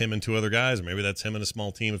that's just him and two other guys, or maybe that's him and a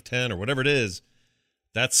small team of 10 or whatever it is.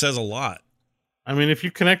 That says a lot. I mean, if you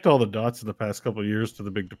connect all the dots in the past couple of years to the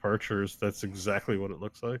big departures, that's exactly what it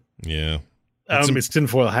looks like. Yeah. It's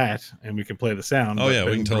tinfoil hat, and we can play the sound. Oh, yeah,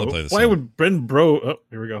 we can totally play the sound. Why would Ben Bro... Oh,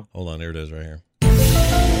 here we go. Hold on, here it is right here.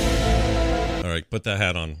 All right, put that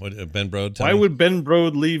hat on. What, Ben Brode? Why would Ben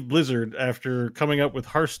Brode leave Blizzard after coming up with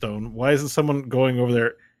Hearthstone? Why isn't someone going over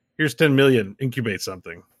there, here's 10 million, incubate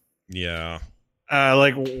something? Yeah.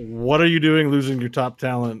 Like, what are you doing losing your top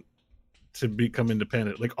talent to become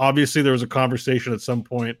independent? Like, obviously there was a conversation at some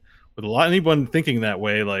point with anyone thinking that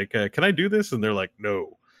way, like, can I do this? And they're like,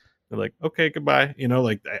 no. They're like, okay, goodbye. You know,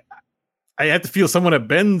 like, I have to feel someone at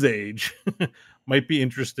Ben's age might be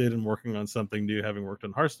interested in working on something new, having worked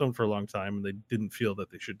on Hearthstone for a long time, and they didn't feel that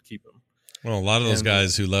they should keep him. Well, a lot of those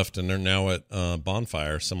guys who left and they're now at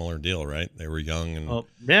Bonfire, similar deal, right? They were young and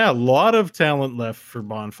yeah, a lot of talent left for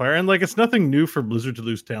Bonfire, and like it's nothing new for Blizzard to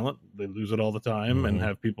lose talent. They lose it all the time and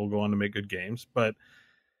have people go on to make good games. But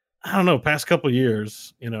I don't know, past couple of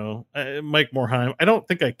years, you know, Mike Morhaime. I don't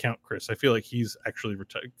think I count Chris. I feel like he's actually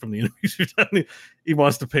retired from the interviews we've done. He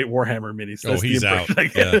wants to paint Warhammer minis. So he's out.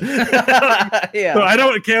 Yeah. So I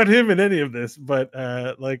don't count him in any of this. But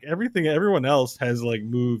like everyone else has like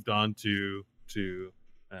moved on to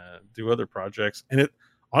do other projects. And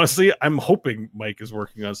honestly, I'm hoping Mike is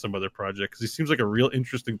working on some other project because he seems like a real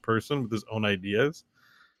interesting person with his own ideas.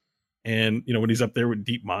 And, you know, when he's up there with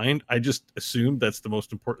DeepMind, I just assume that's the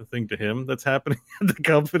most important thing to him that's happening at the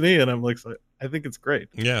company. And I'm like, I think it's great.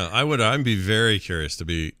 Yeah, I'd be very curious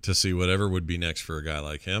to see whatever would be next for a guy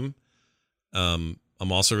like him. I'm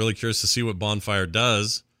also really curious to see what Bonfire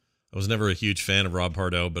does. I was never a huge fan of Rob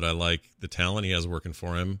Pardo, but I like the talent he has working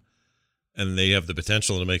for him. And they have the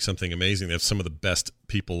potential to make something amazing. They have some of the best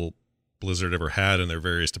people Blizzard ever had in their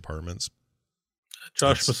various departments.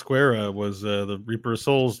 Josh Pasquera was the Reaper of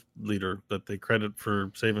Souls leader that they credit for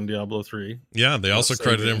saving Diablo 3. Yeah, they also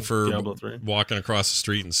credit him for walking across the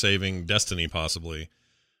street and saving Destiny, possibly.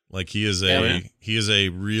 Like he is a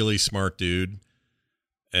really smart dude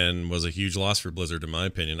and was a huge loss for Blizzard, in my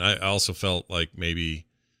opinion. I also felt like maybe,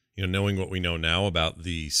 you know, knowing what we know now about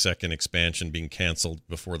the second expansion being canceled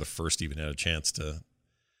before the first even had a chance to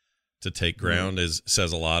take ground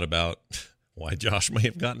says a lot about why Josh may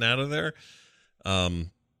have gotten out of there.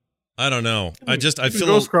 I don't know. I feel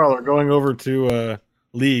Ghostcrawler going over to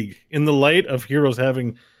League in the light of Heroes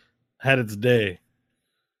having had its day.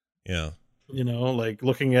 Yeah. You know, like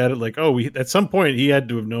looking at it like, at some point he had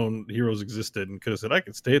to have known Heroes existed and could have said, I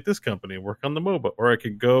could stay at this company and work on the MOBA, or I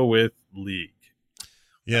could go with League.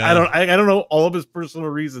 Yeah. I don't know all of his personal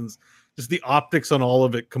reasons. Just the optics on all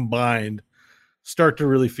of it combined start to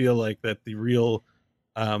really feel like that the real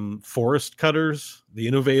forest cutters, the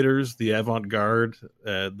innovators, the avant-garde,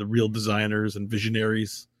 the real designers and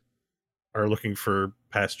visionaries are looking for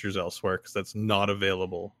pastures elsewhere because that's not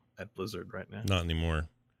available at Blizzard right now. Not anymore.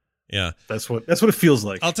 Yeah. That's what it feels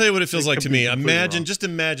like. I'll tell you what it feels like to me. Imagine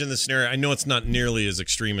the scenario. I know it's not nearly as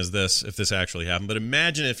extreme as this, if this actually happened, but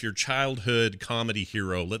imagine if your childhood comedy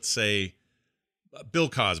hero, let's say Bill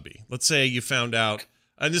Cosby, let's say you found out,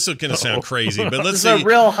 and this is going to sound crazy, but let's say it's a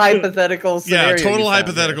real hypothetical scenario. Yeah, total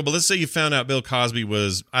hypothetical. But let's say you found out Bill Cosby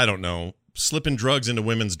was, I don't know, slipping drugs into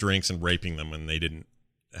women's drinks and raping them, and they didn't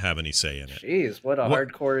have any say in it. Jeez, what a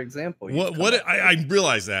hardcore example! I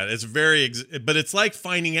realize that it's very, but it's like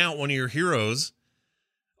finding out one of your heroes.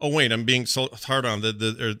 Oh wait, I'm being so hard on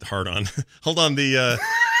hold on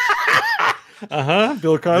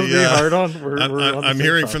Bill Cosby, hard on. I'm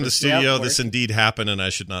hearing from the topic. studio Yeah, this indeed happened, and I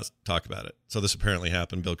should not talk about it. So this apparently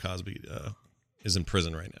happened. Bill Cosby is in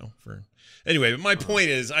prison right now. Anyway, but my point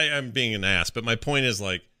is, I'm being an ass, but my point is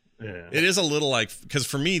like, it is a little like, because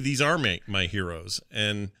for me, these are my heroes,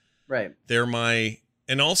 and Right. they're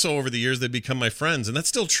and also over the years, they've become my friends, and that's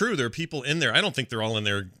still true. There are people in there. I don't think they're all in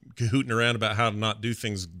there cahooting around about how to not do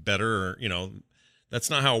things better, or, that's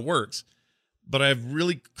not how it works. But I have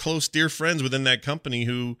really close, dear friends within that company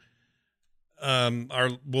who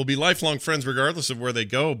will be lifelong friends regardless of where they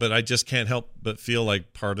go. But I just can't help but feel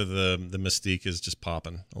like part of the mystique is just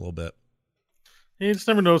popping a little bit. You just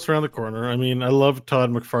never know what's around the corner. I mean, I love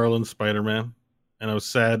Todd McFarlane's Spider-Man, and I was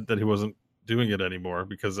sad that he wasn't doing it anymore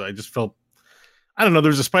because I just felt, I don't know,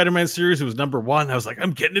 there's a Spider-Man series. It was #1. I was like,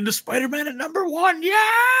 I'm getting into Spider-Man at #1.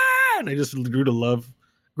 Yeah. And I just grew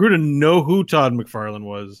to know who Todd McFarlane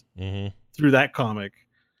was through that comic.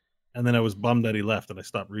 And then I was bummed that he left and I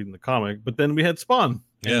stopped reading the comic. But then we had Spawn,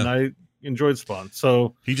 and I enjoyed Spawn.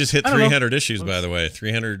 So he just hit 300 issues, by the way,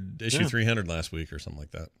 300 last week or something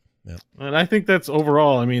like that. Yeah. And I think that's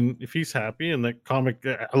overall, I mean, if he's happy and that comic,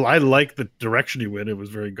 I like the direction he went. It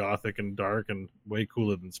was very gothic and dark and way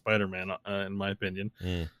cooler than Spider-Man, in my opinion.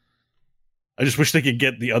 I just wish they could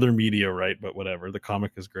get the other media right, but whatever. The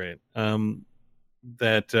comic is great. It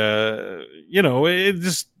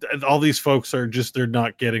just, all these folks are just, they're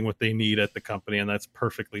not getting what they need at the company, and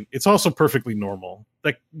it's also perfectly normal.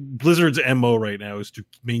 Like Blizzard's MO right now is to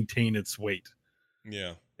maintain its weight.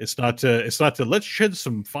 Yeah. It's not to let's shed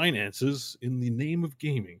some finances in the name of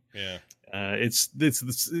gaming. Yeah. It's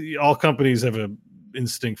all companies have an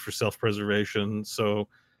instinct for self-preservation, so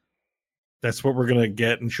that's what we're gonna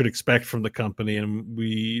get and should expect from the company. And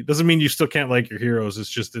doesn't mean you still can't like your heroes. It's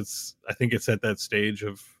just I think it's at that stage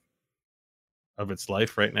of its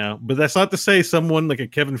life right now. But that's not to say someone like a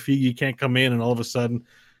Kevin Feige can't come in and all of a sudden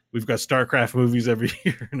we've got StarCraft movies every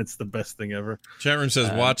year and it's the best thing ever. Chat room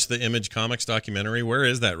says, watch the Image Comics documentary. Where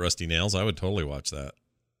is that, Rusty Nails? I would totally watch that.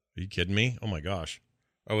 Are you kidding me? Oh my gosh.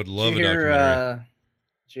 I would love a documentary.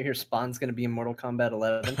 Did you hear Spawn's going to be in Mortal Kombat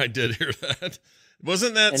 11? I did hear that.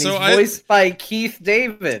 Wasn't that and so? He's voiced by Keith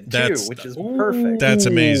David, too, which is perfect. That's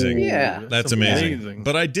amazing. Yeah. That's amazing.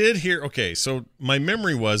 But I did hear, okay, so my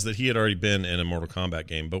memory was that he had already been in a Mortal Kombat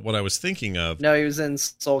game, but what I was thinking of... No, he was in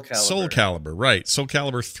Soul Calibur. Soul Calibur, right. Soul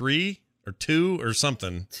Calibur 3 or 2 or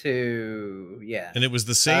something. 2, yeah. And it was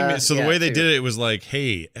the same, so the way they 2. did it was like,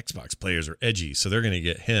 hey, Xbox players are edgy, so they're going to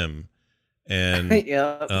get him. And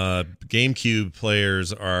GameCube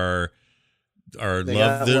players are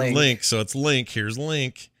love their Link, so it's Link. Here's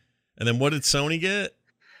Link, and then what did Sony get?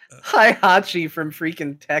 Heihachi from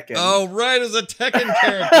freaking Tekken. Oh, right, as a Tekken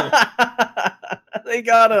character. They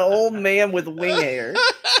got an old man with wing hair.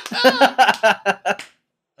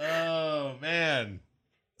 Oh man.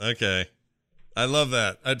 Okay, I love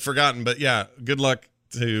that. I'd forgotten, but yeah, good luck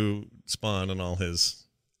to Spawn and all his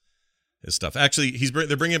stuff. Actually,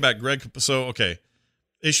 they're bringing back Greg. So okay,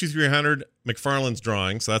 issue 300, McFarlane's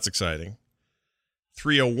drawing, so that's exciting.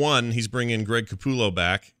 301, he's bringing Greg Capullo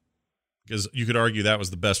back because you could argue that was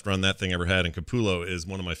the best run that thing ever had, and Capullo is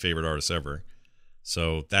one of my favorite artists ever.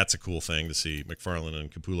 So that's a cool thing to see McFarlane and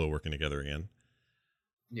Capullo working together again.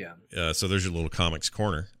 Yeah. So there's your little comics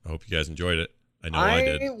corner. I hope you guys enjoyed it. I know I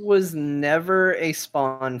did. I was never a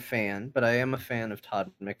Spawn fan, but I am a fan of Todd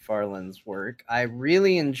McFarlane's work. I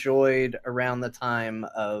really enjoyed around the time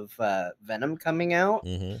of Venom coming out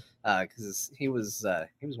because he was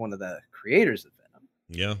one of the creators of Venom.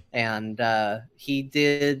 Yeah. And he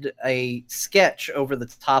did a sketch over the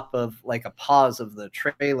top of like a pause of the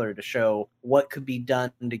trailer to show what could be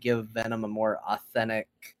done to give Venom a more authentic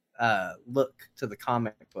look to the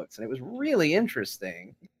comic books. And it was really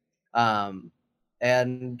interesting.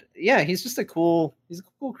 And yeah, he's just a cool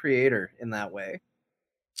creator in that way.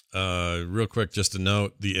 Real quick, just a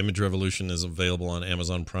note, the Image Revolution is available on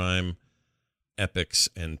Amazon Prime, Epix,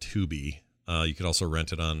 and Tubi. You could also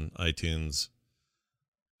rent it on iTunes,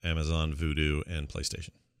 Amazon, Vudu, and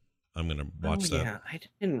PlayStation. I'm going to watch that. Yeah, I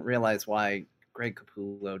didn't realize why Greg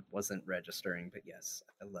Capullo wasn't registering, but yes,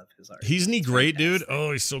 I love his art. Isn't he great, dude?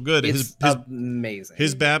 Oh, he's so good. It's amazing.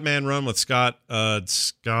 His Batman run with Scott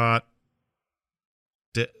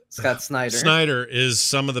Snyder. Snyder is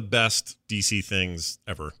some of the best DC things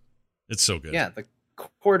ever. It's so good. Yeah, the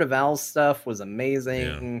Court of Owls stuff was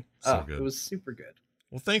amazing. Yeah, good. It was super good.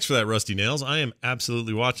 Well, thanks for that, Rusty Nails. I am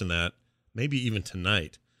absolutely watching that. Maybe even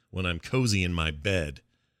tonight when I'm cozy in my bed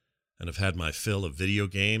and have had my fill of video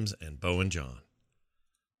games and Bo and John.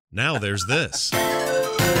 Now there's this. Let's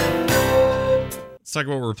talk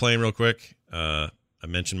about what we're playing real quick. I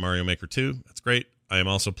mentioned Mario Maker 2. That's great. I am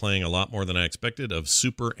also playing a lot more than I expected of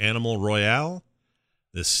Super Animal Royale,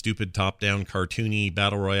 this stupid top-down cartoony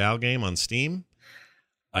battle royale game on Steam.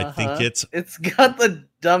 I think it's got the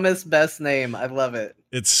dumbest best name. I love it.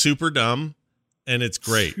 It's super dumb, and it's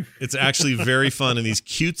great. It's actually very fun, and these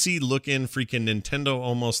cutesy looking freaking Nintendo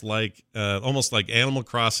almost like Animal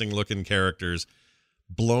Crossing looking characters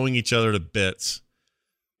blowing each other to bits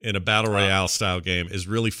in a battle royale style game is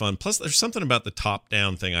really fun. Plus, there's something about the top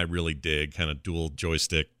down thing I really dig, kind of dual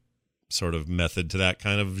joystick sort of method to that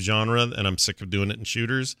kind of genre, and I'm sick of doing it in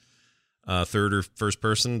shooters. Third or first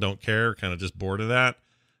person, don't care, kind of just bored of that.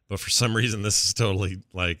 But for some reason, this is totally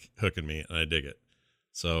like hooking me, and I dig it.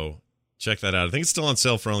 So check that out. I think it's still on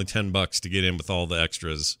sale for only $10 to get in with all the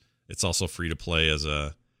extras. It's also free to play as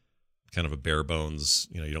a kind of a bare bones.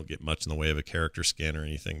 You don't get much in the way of a character skin or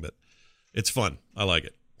anything, but it's fun. I like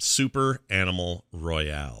it. Super Animal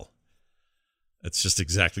Royale. It's just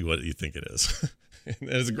exactly what you think it is. And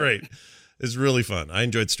it's great. It's really fun. I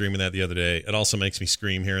enjoyed streaming that the other day. It also makes me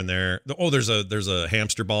scream here and there. Oh, there's a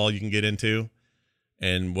hamster ball you can get into.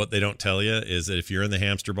 And what they don't tell you is that if you're in the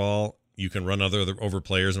hamster ball, you can run over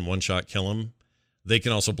players and one-shot kill them. They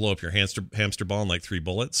can also blow up your hamster ball in like 3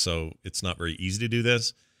 bullets, so it's not very easy to do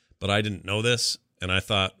this. But I didn't know this, and I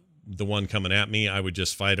thought the one coming at me, I would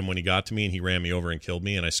just fight him when he got to me, and he ran me over and killed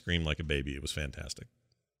me, and I screamed like a baby. It was fantastic.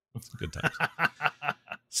 Good times.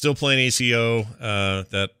 Still playing ACO,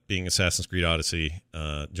 that being Assassin's Creed Odyssey.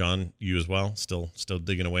 John, you as well? Still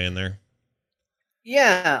digging away in there?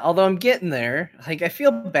 Yeah, although I'm getting there. Like, I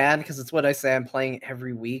feel bad because it's what I say I'm playing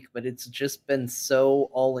every week, but it's just been so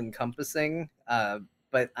all-encompassing.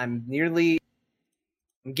 But I'm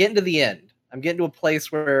getting to the end. I'm getting to a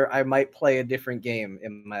place where I might play a different game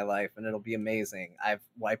in my life, and it'll be amazing. I've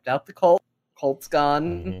wiped out the cult. Cult's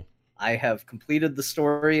gone. Mm-hmm. I have completed the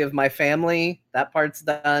story of my family. That part's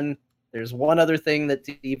done. There's one other thing that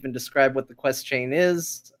to even describe what the quest chain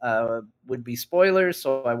is would be spoilers,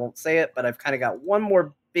 so I won't say it, but I've kind of got one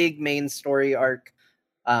more big main story arc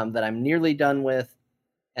that I'm nearly done with,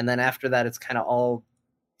 and then after that it's kind of all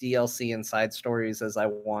DLC and side stories as I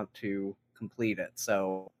want to complete it.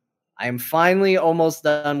 So I'm finally almost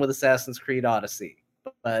done with Assassin's Creed Odyssey,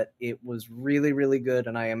 but it was really, really good,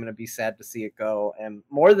 and I am going to be sad to see it go. And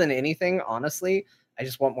more than anything, honestly, I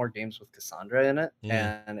just want more games with Cassandra in it,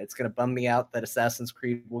 and it's going to bum me out that Assassin's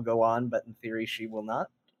Creed will go on, but in theory she will not.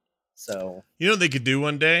 So, you know what they could do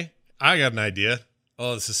one day? I got an idea.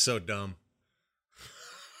 Oh, this is so dumb.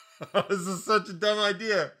 This is such a dumb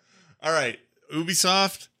idea. All right,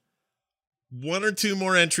 Ubisoft, 1 or 2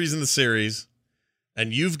 more entries in the series,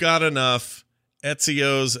 and you've got enough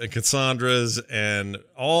Ezio's and Cassandra's and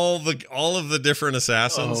all of the different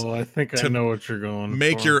assassins. Oh, I think I know what you're going.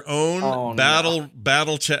 Make your own real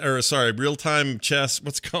time chess.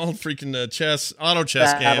 What's it called? Freaking chess, auto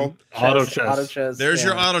chess game. Auto chess. There's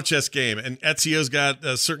your auto chess game, and Ezio's got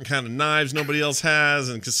a certain kind of knives nobody else has,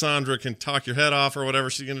 and Cassandra can talk your head off or whatever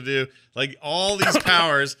she's gonna do. Like all these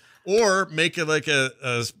powers, or make it like a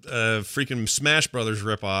freaking Smash Brothers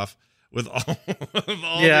ripoff. With all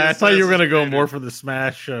I thought you were gonna go more for the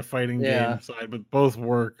Smash fighting game side, but both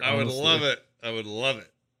work. I would love it.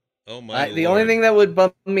 Oh my! The only thing that would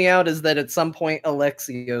bump me out is that at some point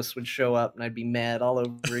Alexios would show up, and I'd be mad all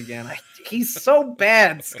over again. He's so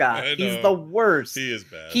bad, Scott. He's the worst. He is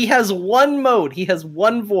bad. He has one mode. He has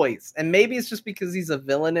one voice, and maybe it's just because he's a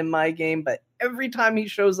villain in my game. But every time he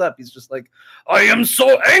shows up, he's just like, "I am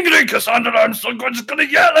so angry, Cassandra. I'm so just gonna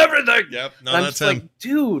yell everything." Yep. No, and that's I'm just him. like,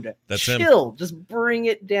 dude, that's chill. Him. Just bring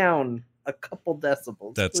it down a couple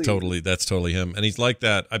decibels. That's please. totally him, and he's like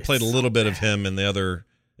that. I played a little bit of him in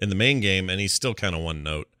the main game, and he's still kind of one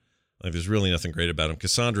note. Like there's really nothing great about him.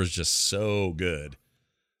 Cassandra's just so good.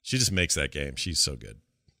 She just makes that game. She's so good.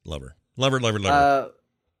 Love her.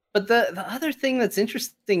 But the other thing that's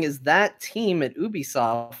interesting is that team at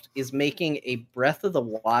Ubisoft is making a Breath of the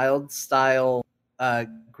Wild style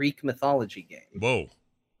Greek mythology game. Whoa.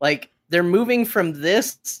 Like they're moving from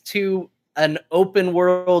this to an open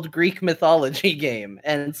world Greek mythology game.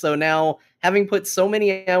 And so now, having put so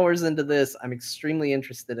many hours into this, I'm extremely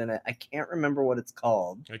interested in it. I can't remember what it's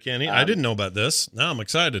called. I didn't know about this. Now I'm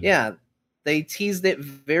excited. Yeah. They teased it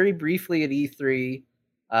very briefly at E3.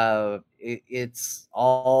 It's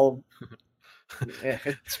all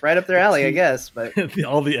it's right up their alley, I guess. But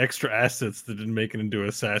all the extra assets that didn't make it into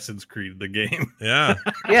Assassin's Creed, the game. Yeah,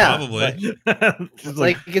 yeah, probably.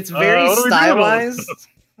 Like it's very stylized.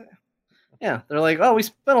 Yeah, they're like, oh, we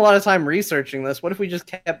spent a lot of time researching this. What if we just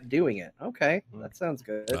kept doing it? Okay, that sounds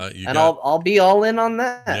good. I'll be all in on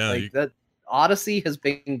that. Yeah, that Odyssey has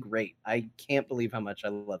been great. I can't believe how much I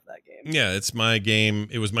love that game. Yeah, it's my game.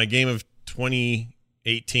 It was my game of 20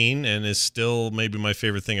 2018 and is still maybe my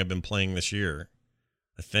favorite thing I've been playing this year,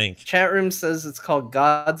 I think. Chat room says it's called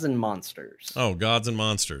Gods and Monsters. Oh, Gods and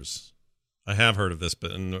Monsters. I have heard of this,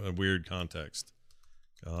 but in a weird context.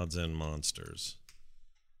 Gods and Monsters.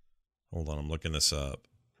 Hold on, I'm looking this up.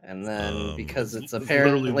 And then because it's It's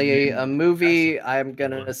apparently literally a movie, I'm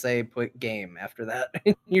gonna say put game after that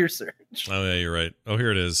in your search. Oh, yeah, you're right. Oh,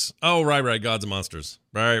 here it is. Oh, right. Gods and Monsters.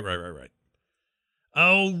 Right.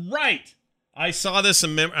 Oh, right. I saw this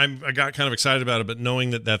and I got kind of excited about it, but knowing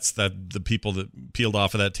that the people that peeled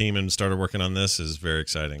off of that team and started working on this is very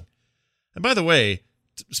exciting. And by the way,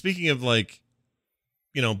 speaking of like,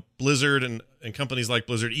 Blizzard and companies like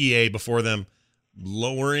Blizzard, EA before them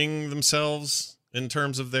lowering themselves in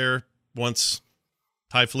terms of their once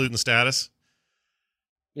highfalutin status.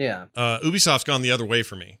 Yeah. Ubisoft's gone the other way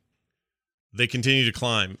for me. They continue to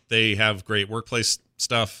climb. They have great workplace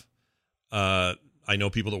stuff. I know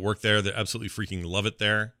people that work there that absolutely freaking love it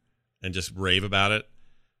there and just rave about it.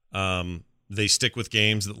 They stick with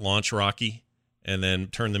games that launch rocky and then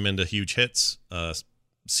turn them into huge hits.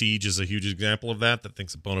 Siege is a huge example of that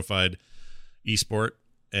thinks a bona fide esport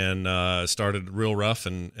and started real rough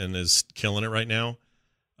and is killing it right now.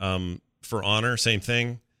 For Honor, same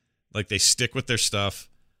thing. Like, they stick with their stuff.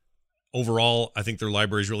 Overall, I think their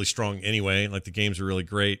library is really strong anyway. Like, the games are really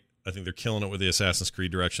great. I think they're killing it with the Assassin's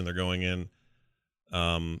Creed direction they're going in.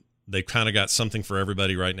 They've kind of got something for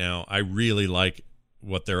everybody right now. I really like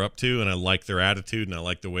what they're up to, and I like their attitude, and I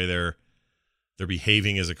like the way they're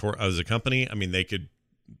behaving as a company. I mean, they could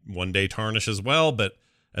one day tarnish as well, but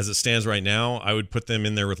as it stands right now, I would put them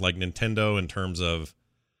in there with like Nintendo in terms of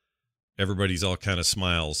everybody's all kind of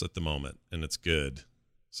smiles at the moment, and it's good.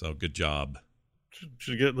 So good job.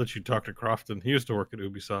 Should let you talk to Crofton. He used to work at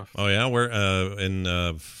Ubisoft. Oh yeah, where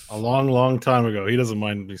a long time ago. He doesn't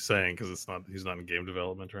mind me saying because he's not in game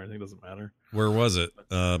development or anything. It doesn't matter. Where was it?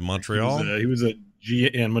 Montreal. He was at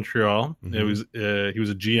in Montreal. Mm-hmm. He was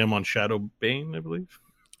a GM on Shadow Bane, I believe.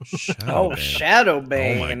 Shadow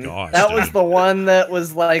Bane. Oh my gosh, that dude. was the one that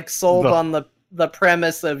was like sold on the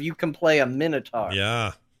premise of you can play a Minotaur.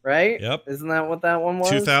 Yeah. Right? Yep. Isn't that what that one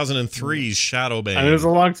was? 2003's Shadow Bane. I mean, it was a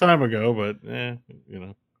long time ago, but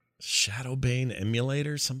Shadow Bane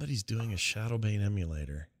emulator? Somebody's doing a Shadow Bane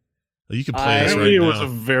emulator. Well, you can play this right it now. was a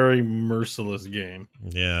very merciless game.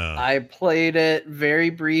 Yeah. I played it very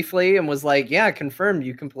briefly and was like, yeah, confirmed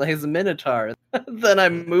you can play as a Minotaur. Then I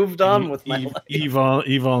moved on with my life.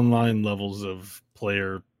 EVE Online levels of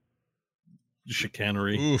player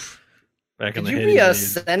chicanery. Oof. Back Could in the you be a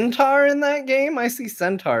days. centaur in that game? I see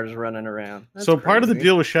centaurs running around. That's So part of the crazy.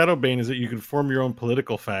 deal with Shadow Bane is that you can form your own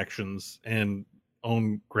political factions and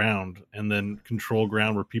own ground, and then control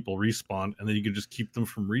ground where people respawn, and then you can just keep them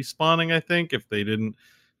from respawning. I think if you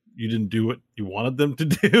didn't do what you wanted them to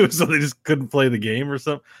do, so they just couldn't play the game or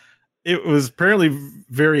something. It was apparently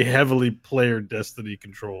very heavily player destiny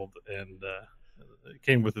controlled, and it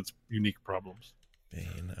came with its unique problems.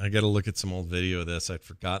 Bane. I got to look at some old video of this. I'd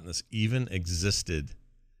forgotten this even existed.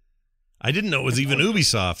 I didn't know it was even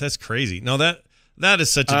Ubisoft. That's crazy. No, that is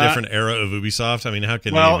such a different era of Ubisoft. I mean, how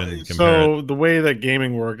can you even compare it? The way that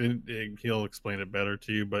gaming worked, he'll explain it better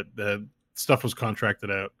to you, but stuff was contracted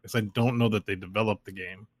out because I don't know that they developed the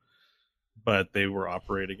game, but they were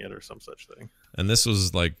operating it or some such thing. And this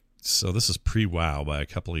was this is pre-WoW by a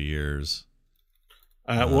couple of years.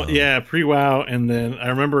 Pre-WoW, and then I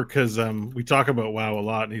remember because we talk about WoW a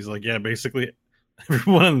lot, and he's like, yeah, basically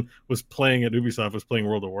everyone was playing at Ubisoft was playing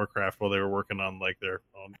World of Warcraft while they were working on like their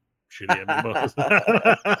own shitty MMOs.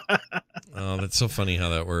 Oh, that's so funny how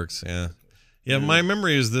that works. Yeah. My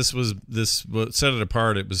memory is this what set it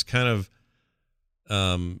apart. It was kind of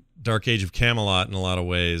Dark Age of Camelot in a lot of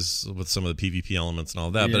ways with some of the PvP elements and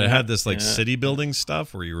all that. But it had this city building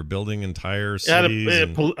stuff where you were building entire cities.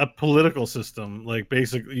 It had a political system. Like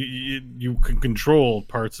basically, you can control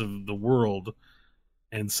parts of the world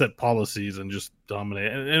and set policies and just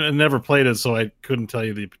dominate. And I never played it, so I couldn't tell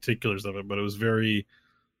you the particulars of it. But it was very,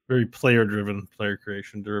 very player driven, player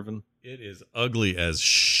creation driven. It is ugly as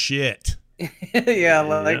shit.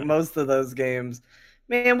 Like most of those games.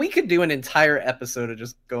 Man, we could do an entire episode of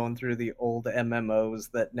just going through the old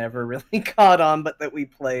MMOs that never really caught on, but that we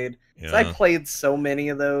played. Yeah. I played so many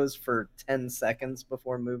of those for 10 seconds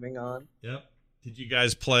before moving on. Yep. Did you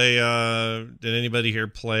guys play? Did anybody here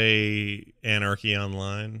play Anarchy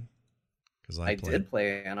Online? Because I did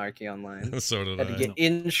play Anarchy Online. So did Had I. to get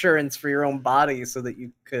insurance for your own body so that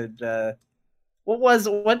you could.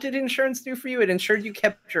 What did insurance do for you? It ensured you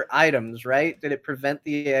kept your items, right? Did it prevent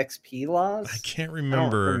the XP loss? I can't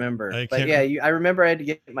remember. I don't remember. I remember I had to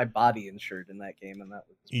get my body insured in that game, and that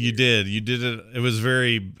was weird. You did. You did it. It was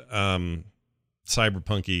very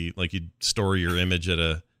cyberpunky, like you'd store your image at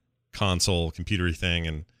a console computery thing,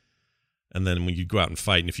 and then when you go out and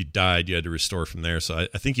fight, and if you died, you had to restore from there. So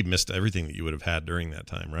I think you missed everything that you would have had during that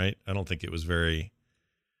time, right? I don't think it was very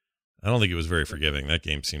forgiving. That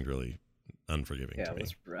game seemed really unforgiving to Yeah, it me.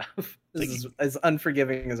 was rough. This is as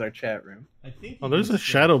unforgiving as our chat room. Oh, there's a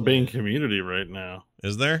Shadowbane community right now.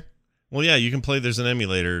 Is there? Well, yeah, you can play. There's an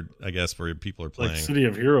emulator, I guess, where people are playing. Like City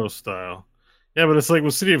of Heroes style. Yeah, but it's like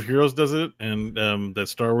when City of Heroes does it and that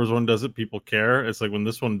Star Wars one does it, people care. It's like when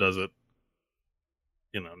this one does it,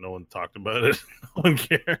 no one talked about it. No one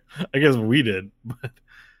cared. I guess we did,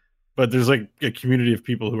 but there's like a community of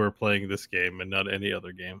people who are playing this game and not any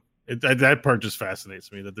other game. That part just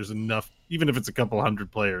fascinates me, that there's enough, even if it's a couple hundred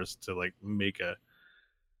players, to like make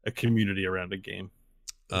a community around a game.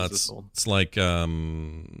 It's like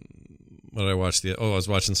what did I watch? I was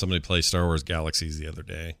watching somebody play Star Wars Galaxies the other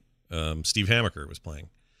day. Steve Hammaker was playing.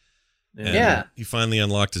 Yeah. He finally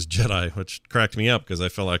unlocked his Jedi, which cracked me up because I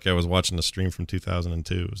felt like I was watching a stream from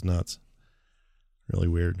 2002. It was nuts. Really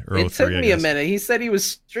weird. Or It 03, took I me a guess. minute. He said he was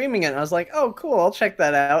streaming it, and I was like, oh, cool, I'll check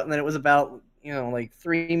that out. And then it was about, like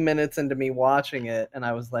 3 minutes into me watching it, and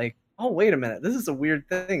I was like, oh, wait a minute. This is a weird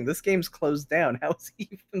thing. This game's closed down. How is he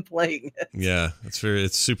even playing it? Yeah, it's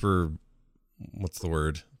super, what's the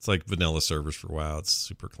word? It's like vanilla servers for WoW. It's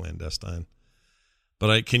super clandestine.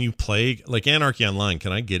 But can you play, like Anarchy Online,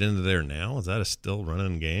 can I get into there now? Is that a still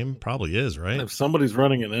running game? Probably is, right? If somebody's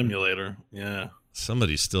running an emulator, yeah.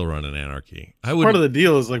 Somebody's still running Anarchy. Part of the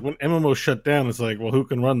deal is like when MMOs shut down, it's like, well, who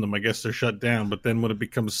can run them? I guess they're shut down. But then when it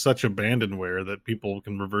becomes such abandonware that people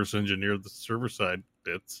can reverse engineer the server side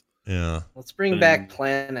bits. Yeah. Let's bring back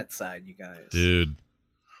Planet Side, you guys. Dude.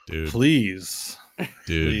 Please.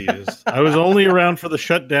 Dude. Please. I was only around for the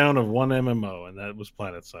shutdown of one MMO, and that was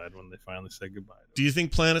PlanetSide when they finally said goodbye. Do you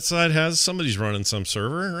think PlanetSide somebody's running some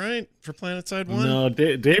server, right? For PlanetSide 1? No,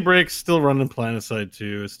 Daybreak's still running PlanetSide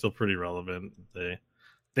 2. It's still pretty relevant.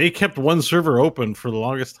 They kept one server open for the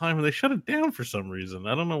longest time, and they shut it down for some reason.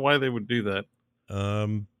 I don't know why they would do that.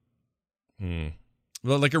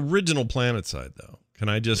 Well, like original PlanetSide, though. Can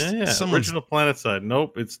I just... Yeah, original PlanetSide.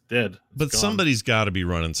 Nope, it's dead. But somebody's got to be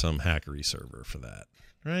running some hackery server for that,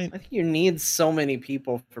 right? I think you need so many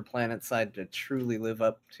people for PlanetSide to truly live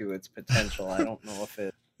up to its potential. I don't know if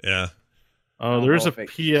it... Yeah. Oh, there's a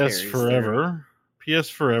PS Forever. PS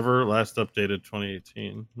Forever, last updated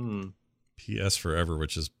 2018. PS Forever,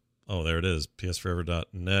 which is... Oh, there it is.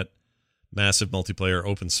 PSForever.net. Massive multiplayer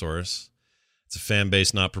open source. It's a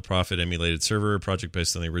fan-based, not-for-profit emulated server, project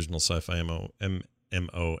based on the original sci-fi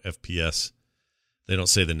MMO FPS. They don't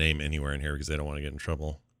say the name anywhere in here because they don't want to get in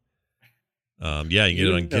trouble. Yeah, you can get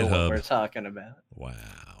it on GitHub. What we're talking about. Wow.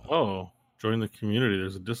 Oh, join the community.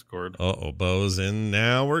 There's a Discord. Uh-oh, Bo's in.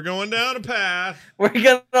 Now we're going down a path. We're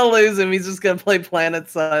going to lose him. He's just going to play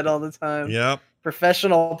PlanetSide all the time. Yep.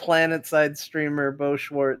 Professional PlanetSide streamer, Bo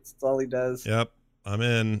Schwartz. That's all he does. Yep. I'm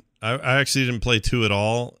in. I actually didn't play 2 at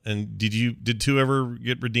all. And did 2 ever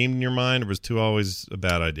get redeemed in your mind, or was 2 always a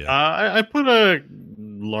bad idea? I put a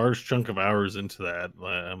large chunk of hours into that.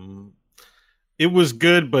 It was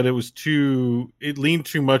good, but it leaned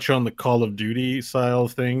too much on the Call of Duty style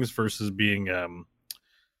of things versus being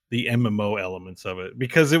the MMO elements of it,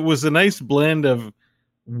 because it was a nice blend of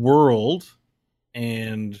world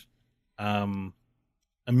and a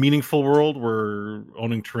meaningful world where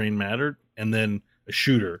owning terrain mattered, and then a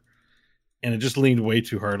shooter. And it just leaned way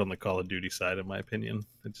too hard on the Call of Duty side, in my opinion.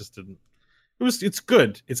 It just didn't. It's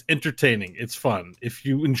good. It's entertaining. It's fun. If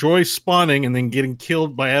you enjoy spawning and then getting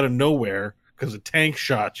killed by out of nowhere because a tank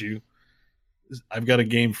shot you, I've got a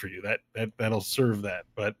game for you. That'll serve that.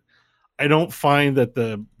 But I don't find that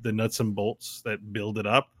the nuts and bolts that build it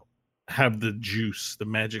up have the juice, the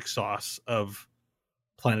magic sauce of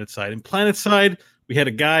PlanetSide. In PlanetSide, we had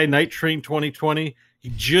a guy, Night Train 2020.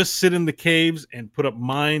 He just sit in the caves and put up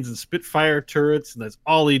mines and Spitfire turrets, and that's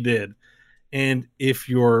all he did. And if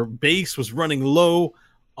your base was running low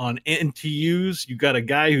on NTUs, you got a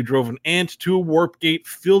guy who drove an ant to a warp gate,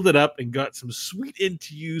 filled it up, and got some sweet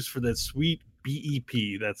NTUs for that sweet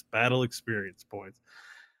BEP. That's battle experience points.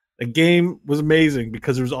 The game was amazing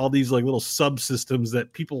because there was all these like little subsystems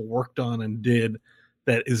that people worked on and did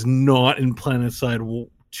that is not in PlanetSide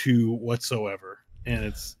 2 whatsoever. And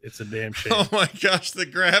it's a damn shame. Oh my gosh, the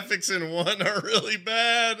graphics in 1 are really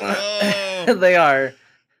bad. Oh. They are.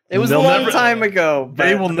 It was a long time ago.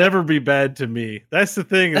 They will never be bad to me. That's the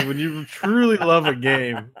thing, is when you truly love a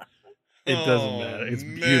game, it doesn't matter. It's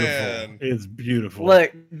beautiful. It's beautiful.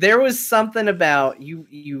 Look, there was something about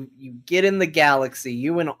you get in the galaxy,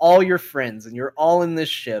 you and all your friends, and you're all in this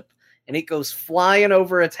ship, and it goes flying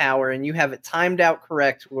over a tower, and you have it timed out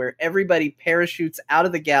correct where everybody parachutes out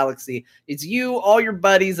of the galaxy. It's you, all your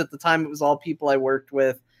buddies. At the time, it was all people I worked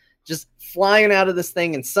with, just flying out of this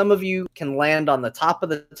thing, and some of you can land on the top of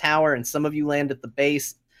the tower, and some of you land at the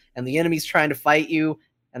base, and the enemy's trying to fight you,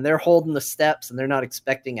 and they're holding the steps, and they're not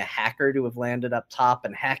expecting a hacker to have landed up top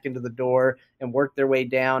and hack into the door and work their way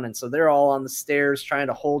down, and so they're all on the stairs trying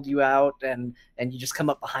to hold you out, and you just come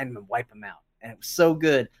up behind them and wipe them out. And it was so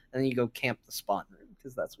good. And then you go camp the spawn room,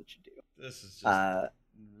 because that's what you do. This is just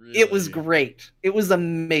really... It was great. It was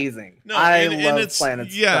amazing. No, I and love it's,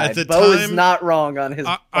 Planetside. yeah, at the Bo time, is not wrong on his.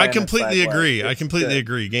 I completely agree. I completely good.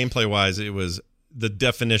 agree. Gameplay wise, it was the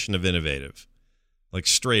definition of innovative, like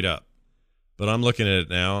straight up. But I'm looking at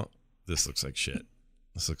it now. This looks like shit.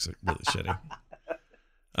 This looks like really shitty.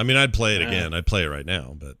 I mean, I'd play it again. I'd play it right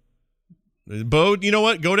now. But Bo, you know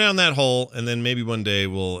what? Go down that hole, and then maybe one day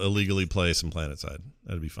we'll illegally play some PlanetSide.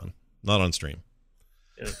 That'd be fun. Not on stream.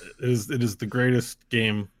 It is the greatest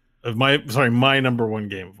game of my number one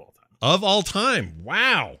game of all time. Of all time.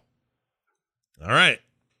 Wow. All right.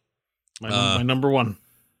 My number one.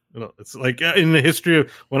 It's like in the history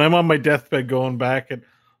of when I'm on my deathbed going back and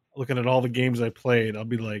looking at all the games I played, I'll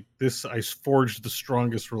be like, this, I forged the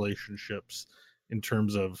strongest relationships in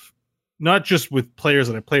terms of not just with players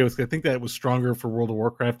that I play with. I think that was stronger for World of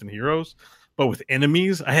Warcraft and Heroes, but with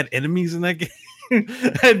enemies. I had enemies in that game.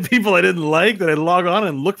 I had people I didn't like that I'd log on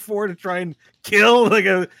and look for to try and kill.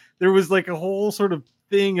 There was like a whole sort of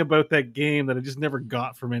thing about that game that I just never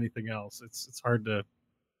got from anything else. It's hard to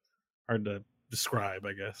describe,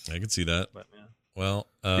 I guess. I can see that. But, yeah. Well,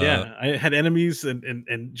 yeah, I had enemies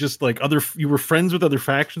and just like you were friends with other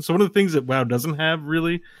factions. So one of the things that WoW doesn't have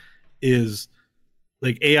really is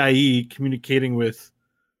like AIE communicating with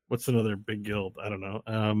what's another big guild? I don't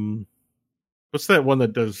know. What's that one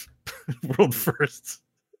that does world firsts?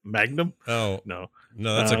 Magnum? Oh no,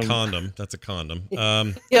 that's a condom. That's a condom.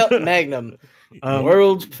 Yep, Magnum.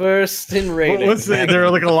 World first in rating. They're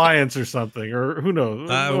like Alliance or something, or who knows?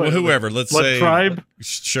 Whoever. Let's say Tribe.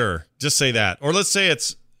 Sure, just say that, or let's say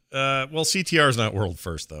it's. Well, CTR is not world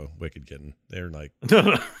first though. Wicked Kitten. They're like.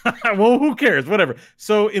 Well, who cares? Whatever.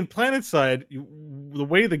 So in PlanetSide, the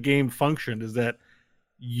way the game functioned is that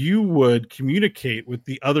you would communicate with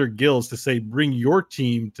the other guilds to say, bring your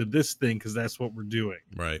team to this thing because that's what we're doing.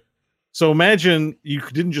 Right. So imagine you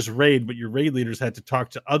didn't just raid, but your raid leaders had to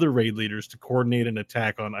talk to other raid leaders to coordinate an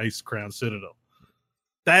attack on Ice Crown Citadel.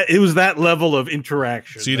 It was that level of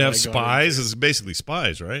interaction. So you'd have spies. It's basically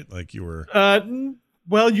spies, right? Like you were.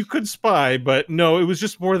 Well, you could spy, but no, it was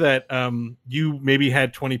just more that you maybe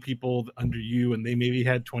had 20 people under you, and they maybe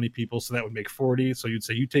had 20 people, so that would make 40. So you'd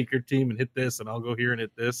say, you take your team and hit this, and I'll go here and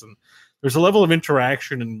hit this. And there's a level of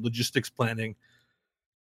interaction and logistics planning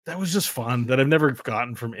that was just fun that I've never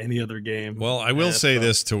gotten from any other game. Well, I will say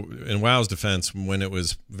this in WoW's defense, when it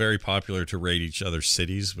was very popular to raid each other's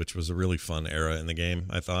cities, which was a really fun era in the game,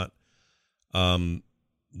 I thought.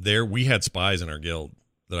 We had spies in our guild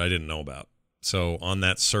that I didn't know about. So on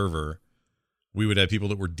that server, we would have people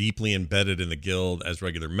that were deeply embedded in the guild as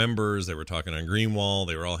regular members. They were talking on Greenwall.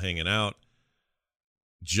 They were all hanging out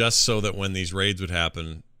just so that when these raids would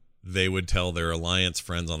happen, they would tell their alliance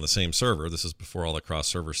friends on the same server. This is before all the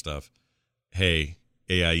cross-server stuff. Hey,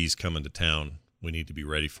 AIE's coming to town. We need to be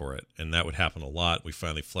ready for it. And that would happen a lot. We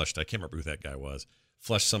finally flushed. I can't remember who that guy was.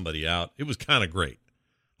 Flushed somebody out. It was kind of great.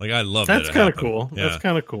 Like, I loved it. That's kind of cool. Yeah. That's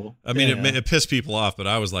kind of cool. I mean, it pissed people off, but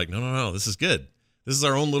I was like, no, this is good. This is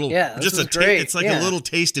our own little, great. It's like a little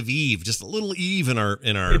taste of Eve, just a little Eve in our.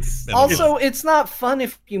 It's not fun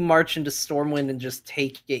if you march into Stormwind and just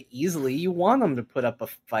take it easily. You want them to put up a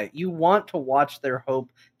fight. You want to watch their hope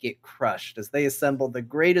get crushed as they assemble the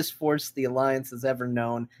greatest force the Alliance has ever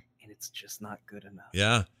known, and it's just not good enough.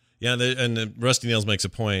 Yeah. And Rusty Nails makes a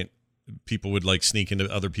point. People would like sneak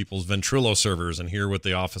into other people's Ventrilo servers and hear what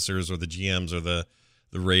the officers or the GMs or the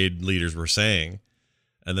raid leaders were saying.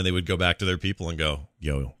 And then they would go back to their people and go,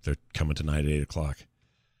 yo, they're coming tonight at 8:00.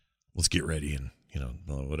 Let's get ready and,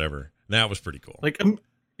 whatever. That was pretty cool. Like,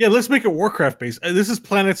 let's make it Warcraft based. This is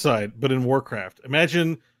PlanetSide, but in Warcraft.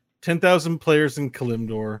 Imagine 10,000 players in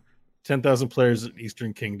Kalimdor, 10,000 players in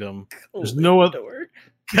Eastern Kingdom. There's no other.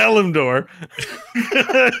 Kalimdor.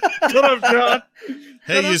 Shut up, John.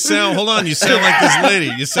 Hey, you sound like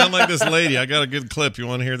this lady. I got a good clip. You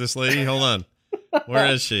want to hear this lady? Hold on. Where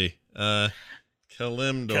is she?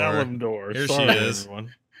 Kalimdor. Here she is.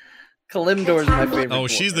 Everyone. Kalimdor is my favorite. Oh,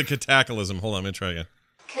 she's the Cataclysm. Hold on, let me try again.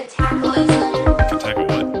 Cataclysm.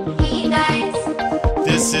 what? Hey, guys.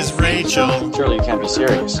 This is Rachel. Surely you can't be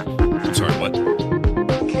serious. I'm sorry, what?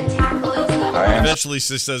 Cataclysm. Eventually,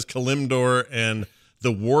 she says Kalimdor and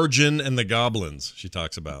The Wargen and the Goblins, she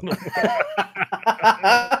talks about. The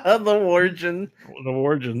Wargen. The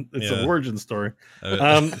origin. It's Yeah. a origin story.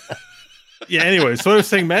 Uh, Yeah. Anyway, so I was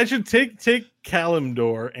saying, imagine take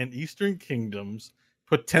Kalimdor and Eastern Kingdoms,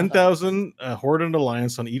 put 10,000 Horde and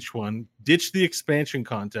Alliance on each one, ditch the expansion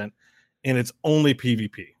content, and it's only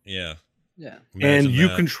PvP. yeah. Yeah. Imagine and you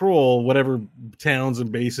that. control whatever towns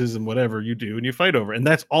and bases and whatever you do, and you fight over. And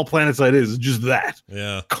that's all PlanetSide is just that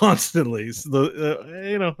Yeah. constantly. So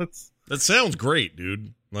it's That sounds great,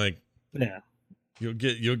 dude. Like, yeah. you'll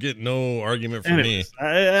get no argument from me. Anyways,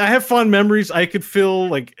 I have fond memories. I could fill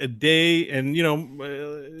like a day, and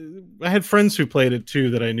I had friends who played it too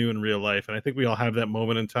that I knew in real life, and I think we all have that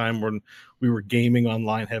moment in time when we were gaming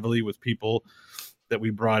online heavily with people that we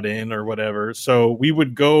brought in or whatever. So we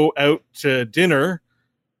would go out to dinner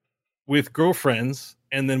with girlfriends,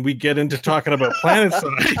 and then we get into talking about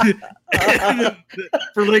PlanetSide.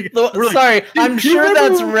 Sorry, I'm "Do you sure remember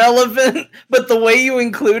that's when-" relevant, but the way you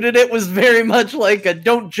included it was very much like a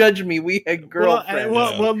 "don't judge me." We had girlfriends.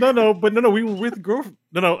 No, we were with girlfriends.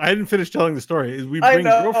 No, I didn't finish telling the story. We I bring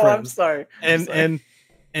know. I'm girlfriends, sorry. I'm sorry.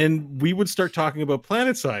 and we would start talking about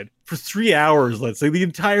PlanetSide for 3 hours, let's say, the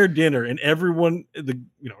entire dinner, and everyone,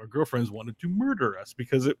 our girlfriends wanted to murder us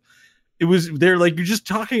because it was they're like, you're just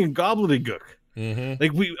talking in gobbledygook. Mm-hmm.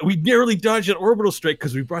 Like we narrowly dodged an orbital strike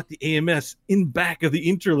because we brought the AMS in back of the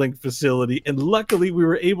Interlink facility, and luckily we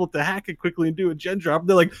were able to hack it quickly and do a gen drop. And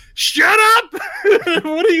they're like, "Shut up!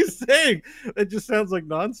 What are you saying? That just sounds like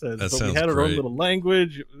nonsense." That but sounds we had our great. own little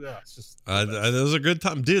language. It's just That was a good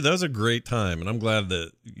time, dude. That was a great time, and I'm glad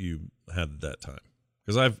that you had that time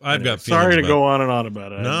because I've got feelings sorry to about go on and on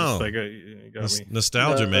about it. No. You got me.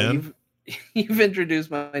 nostalgia, man. You've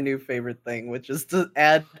introduced my new favorite thing, which is to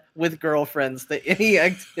add with girlfriends to any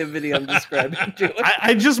activity I'm describing to it.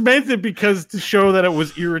 I just meant it because to show that it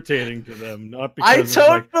was irritating to them, not because I it's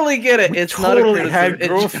like, totally get it. we It's totally not a had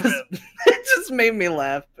criticism. It just made me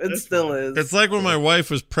laugh. It That's still fine. is. It's like when my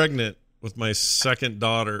wife was pregnant with my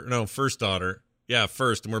first daughter. Yeah,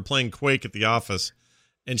 first, and we're playing Quake at the office,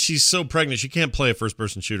 and she's so pregnant she can't play a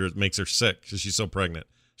first-person shooter. It makes her sick because she's so pregnant.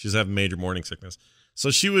 She's having major morning sickness. So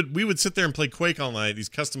we would sit there and play Quake all night, these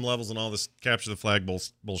custom levels and all this capture the flag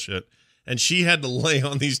bullshit. And she had to lay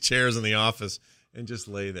on these chairs in the office and just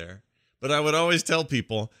lay there. But I would always tell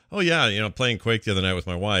people, "Oh yeah, playing Quake the other night with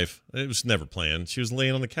my wife. It was never playing. She was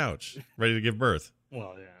laying on the couch, ready to give birth."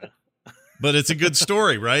 well, yeah. But it's a good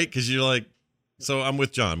story, right? Because you're like, so I'm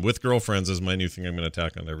with John. With girlfriends is my new thing. I'm going to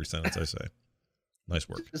tack on every sentence I say. Nice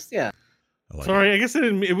work. Just, yeah. I like Sorry, I guess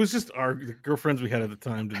it was just the girlfriends we had at the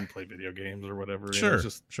time didn't play video games or whatever. it. and it was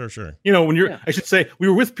Sure, just, sure. when you're, Yeah. I should say, we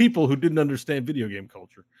were with people who didn't understand video game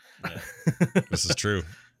culture. This is true.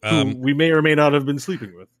 Who we may or may not have been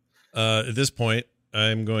sleeping with. At this point,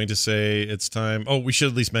 I'm going to say it's time. Oh, we should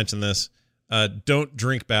at least mention this. Don't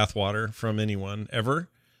drink bathwater from anyone ever.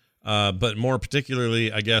 But more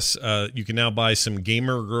particularly, I guess you can now buy some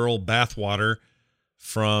Gamer Girl bathwater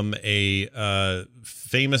from a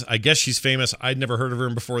famous. I guess she's famous. I'd never heard of her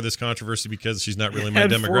before this controversy because she's not really my Had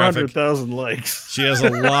demographic. 400,000 likes. She has a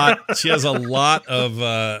lot. She has a lot of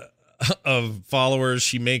followers.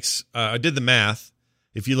 She makes. I did the math.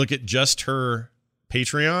 If you look at just her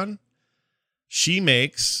Patreon, she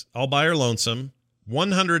makes all by her lonesome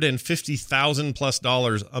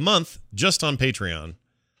 $150,000+ a month just on Patreon.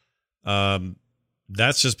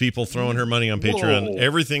 That's just people throwing her money on Patreon. Whoa.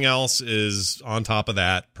 Everything else is on top of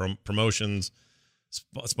that. Promotions,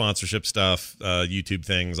 sponsorship stuff, YouTube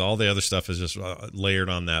things, all the other stuff is just layered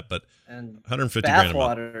on that. But And 150 grand a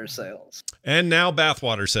month. bathwater sales. And now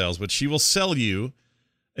bathwater sales, which she will sell you.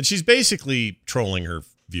 And she's basically trolling her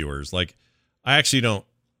viewers. Like, I actually don't.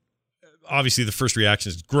 Obviously, the first reaction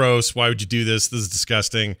is gross. Why would you do this? This is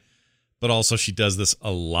disgusting. But also, she does this a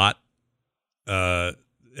lot.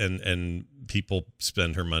 And people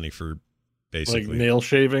spend her money for basically Like nail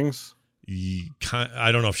shavings. I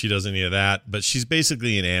don't know if she does any of that, but she's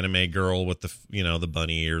basically an anime girl with the the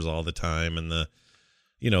bunny ears all the time and the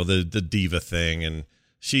the diva thing, and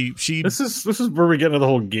she This is where we get into the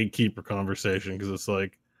whole gatekeeper conversation, because it's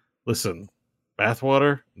like, listen,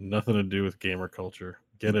 bathwater, nothing to do with gamer culture.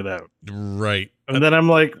 Get it out. right. And then I'm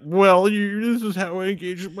like, well, this is how I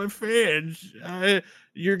engage with my fans.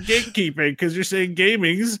 You're gatekeeping because you're saying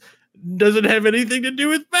gaming's doesn't have anything to do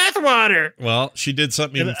with bathwater. Well, she did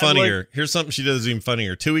something even And I'm funnier. like- Here's something she does even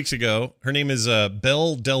funnier. 2 weeks ago, her name is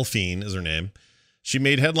Belle Delphine is her name. She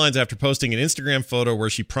made headlines after posting an Instagram photo where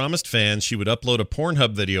she promised fans she would upload a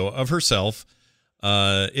Pornhub video of herself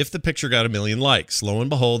if the picture got 1 million likes. Lo and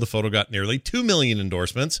behold, the photo got nearly 2 million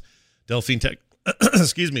endorsements. Delphine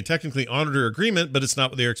technically honored her agreement, but it's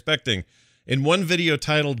not what they were expecting. In one video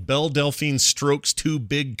titled "Belle Delphine strokes two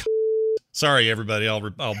big," sorry everybody, I'll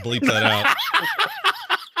bleep that out.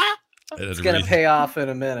 It's gonna pay off in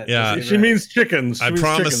a minute. Yeah, She means chickens. I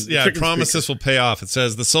promise. Yeah, I promise this will pay off. It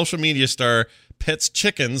says the social media star pets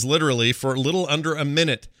chickens literally for a little under a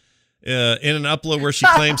minute in an upload where she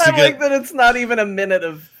claims to I like that it's not even a minute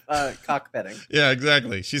of cock petting. Yeah,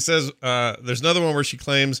 exactly. She says there's another one where she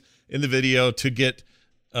claims in the video to get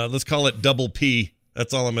let's call it double P.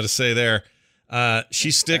 That's all I'm going to say there.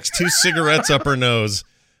 She sticks 2 cigarettes up her nose.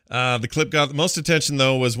 The clip got the most attention,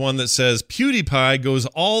 though, was one that says PewDiePie goes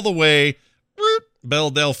all the way, Belle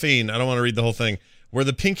Delphine. I don't want to read the whole thing. Where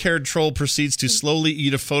the pink-haired troll proceeds to slowly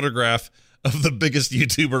eat a photograph of the biggest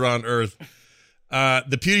YouTuber on Earth.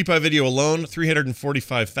 The PewDiePie video alone,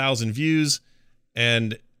 345,000 views.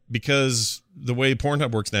 And because the way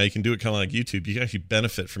Pornhub works now, you can do it kind of like YouTube. You can actually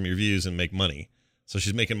benefit from your views and make money. So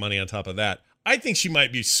she's making money on top of that. I think she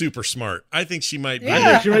might be super smart. I think she might be.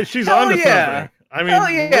 Yeah. She's on to something. I mean, hell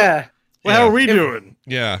yeah. How are we doing?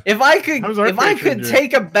 Yeah. If I could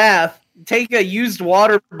take a bath, take a used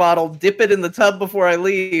water bottle, dip it in the tub before I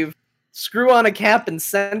leave, screw on a cap and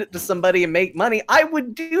send it to somebody and make money, I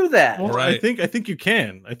would do that. Well, right. I think you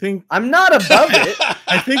can. I'm not above it.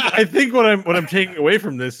 I think what I'm taking away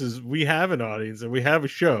from this is we have an audience and we have a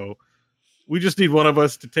show. We just need one of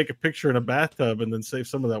us to take a picture in a bathtub and then save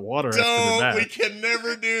some of that water after the bath. We can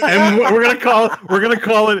never do that. And we're gonna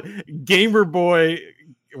call it Gamer Boy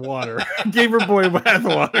water, Gamer Boy bath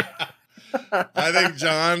water. I think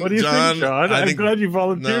John. What do you think, John? I'm glad you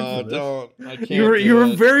volunteered for this. Don't. I can't. You were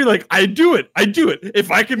very like, I do it.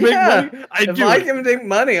 If I can make money, if I can make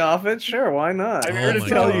money off it, sure, why not? I'm here to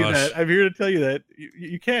tell you that. I'm here to tell you that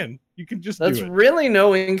you can. You can just. That's do it. really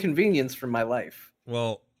no inconvenience for my life.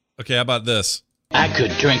 Well, okay. How about this? I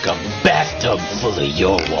could drink a bathtub full of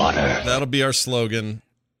your water. That'll be our slogan.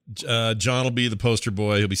 John will be the poster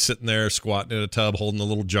boy. He'll be sitting there squatting in a tub, holding a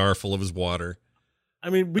little jar full of his water. I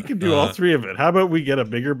mean, we can do all three of it. How about we get a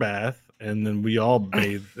bigger bath and then we all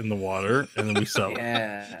bathe in the water and then we sell it?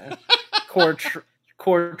 Yeah. Core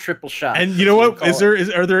triple shot. And you know what?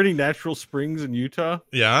 Are there any natural springs in Utah?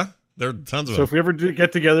 Yeah, there are tons of So them. if we ever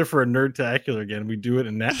get together for a Nerdtacular again, we do it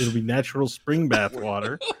in it'll be natural spring bath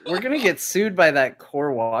water. We're gonna get sued by that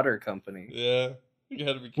Core Water company. Yeah. You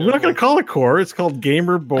gotta be careful. We're not going to call it Core. It's called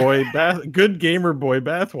Gamer Boy Good Gamer Boy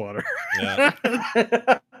bath water. Yeah.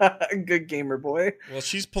 Good Gamer Boy. Well,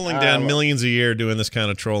 she's pulling down millions a year doing this kind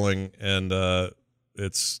of trolling, and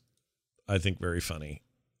it's, I think, very funny.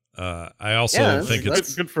 I also think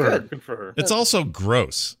it's good for her. Good for her. It's also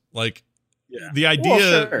gross. Like the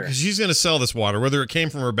idea, because she's going to sell this water, whether it came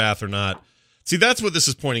from her bath or not. See, that's what this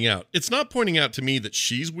is pointing out. It's not pointing out to me that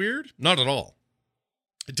she's weird. Not at all.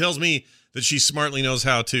 It tells me that she smartly knows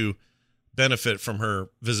how to benefit from her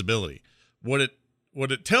visibility. What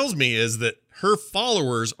it tells me is that her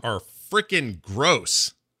followers are freaking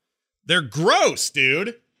gross. They're gross,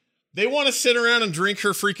 dude. They want to sit around and drink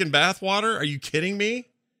her freaking bath water. Are you kidding me?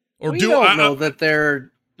 Or we don't know that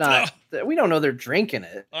they're not. We don't know they're drinking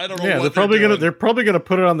it. I don't know. Yeah, what they're probably gonna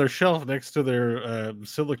put it on their shelf next to their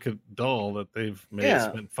silicate doll that they've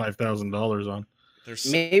spent $5,000 on.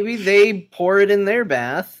 Maybe they pour it in their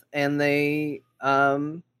bath and they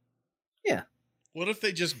What if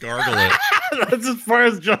they just gargle it? That's as far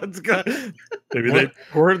as John's got. Maybe they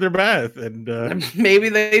pour it in their bath and maybe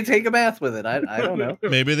they take a bath with it. I don't know.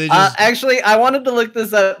 Maybe they just actually I wanted to look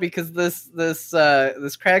this up because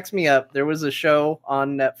this cracks me up. There was a show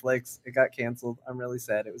on Netflix. It got canceled. I'm really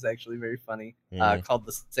sad. It was actually very funny. Called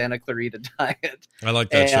the Santa Clarita Diet. I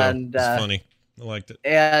like that show. It's funny. I liked it.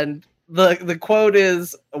 And the quote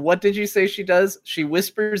is, what did you say she does? She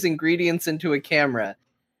whispers ingredients into a camera.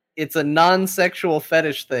 It's a non-sexual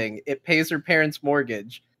fetish thing. It pays her parents'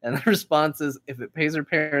 mortgage. And the response is, if it pays her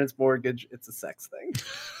parents' mortgage, it's a sex thing.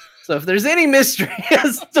 So if there's any mystery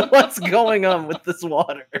as to what's going on with this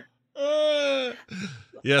water,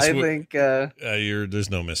 yes, I think there's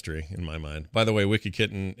no mystery in my mind. By the way, Wiki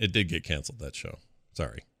Kitten, it did get canceled, that show.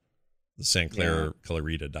 Sorry. The Santa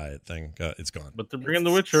Clarita Diet thing, it's gone. But they're bringing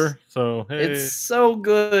The Witcher, so hey. It's so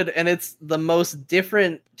good, and it's the most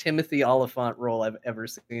different Timothy Oliphant role I've ever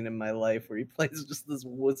seen in my life, where he plays just this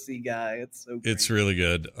wussy guy. It's so great. It's really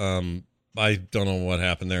good. I don't know what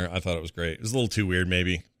happened there. I thought it was great. It was a little too weird,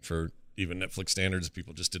 maybe, for even Netflix standards.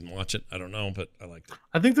 People just didn't watch it. I don't know, but I liked it.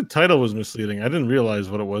 I think the title was misleading. I didn't realize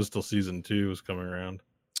what it was till season 2 was coming around.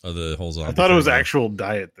 Oh, the whole zombie. I thought it was actual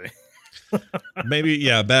diet thing. Maybe,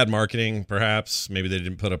 yeah, bad marketing, perhaps. Maybe they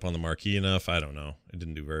didn't put up on the marquee enough. I don't know. It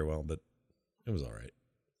didn't do very well, but it was all right.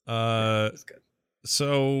 It's good.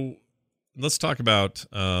 So let's talk about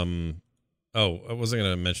Oh, I wasn't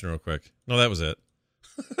going to mention real quick. No, that was it.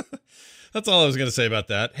 That's all I was going to say about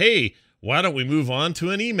that. Hey, why don't we move on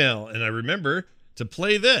to an email? And I remember to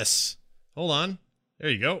play this. Hold on. There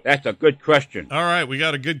you go. That's a good question. All right, we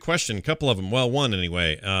got a good question. A couple of them. Well, one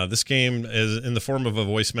anyway. This game is in the form of a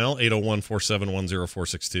voicemail.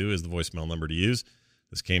 801-471-0462 is the voicemail number to use.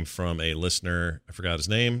 This came from a listener. I forgot his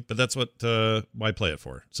name, but that's what I play it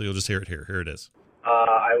for. So you'll just hear it here. Here it is.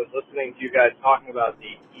 I was listening to you guys talking about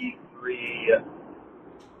the E3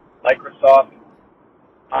 Microsoft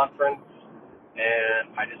conference,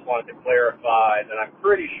 and I just wanted to clarify that I'm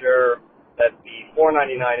pretty sure that the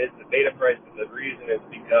 $4.99 is the beta price, and the reason is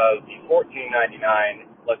because the $14.99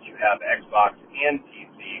 lets you have Xbox and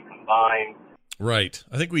PC combined. Right.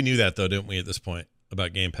 I think we knew that, though, didn't we, at this point,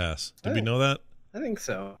 about Game Pass? Did we know that? I think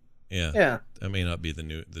so. Yeah. Yeah. That may not be the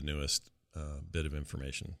newest bit of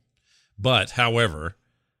information. But, however,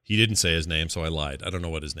 he didn't say his name, so I lied. I don't know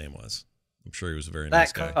what his name was. I'm sure he was a very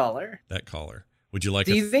nice guy. That caller. Would you like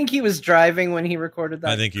Do you think he was driving when he recorded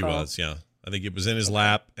that? I think he call? was, yeah. I think it was in his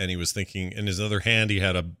lap, and he was thinking, in his other hand, he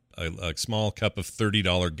had a small cup of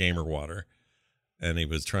 $30 gamer water, and he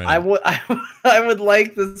was trying to... I would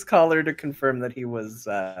like this caller to confirm that he was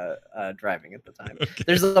driving at the time. Okay.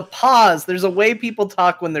 There's a pause. There's a way people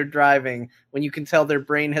talk when they're driving, when you can tell their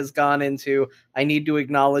brain has gone into, I need to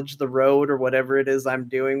acknowledge the road or whatever it is I'm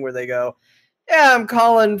doing, where they go, yeah, I'm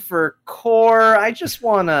calling for Core. I just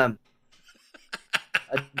want to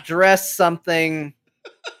address something...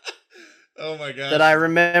 Oh my god! That I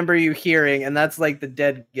remember you hearing, and that's like the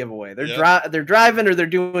dead giveaway. They're driving or they're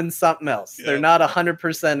doing something else. Yep. They're not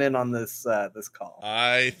 100% in on this this call.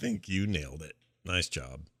 I think you nailed it. Nice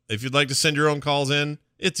job. If you'd like to send your own calls in,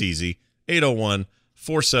 it's easy.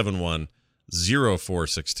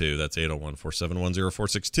 801-471-0462. That's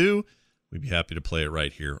 801-471-0462. We'd be happy to play it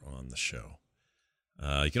right here on the show.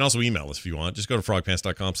 You can also email us if you want. Just go to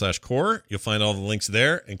frogpants.com/core. You'll find all the links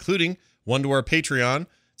there, including one to our Patreon.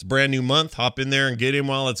 It's a brand new month. Hop in there and get in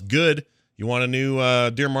while it's good. You want a new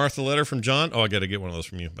Dear Martha letter from John? Oh, I got to get one of those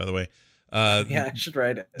from you, by the way. Yeah, I should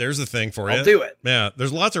write it. There's the thing for you. I'll do it. Yeah,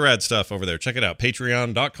 there's lots of rad stuff over there. Check it out.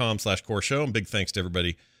 Patreon.com/core show. And big thanks to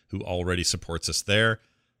everybody who already supports us there.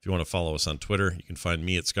 If you want to follow us on Twitter, you can find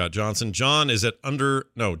me at Scott Johnson. John is at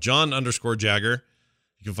John_Jagger.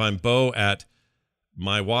 You can find Bo at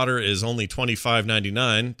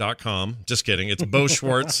mywaterisonly$25.99.com. Just kidding. It's Bo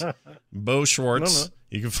Schwartz. Bo Schwartz. No.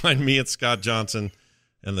 You can find me at Scott Johnson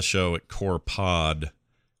and the show at Core Pod.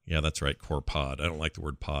 Yeah, that's right. Core Pod. I don't like the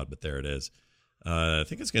word pod, but there it is. I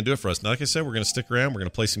think it's going to do it for us. Now, like I said, we're going to stick around. We're going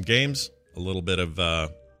to play some games. A little bit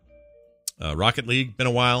of Rocket League. Been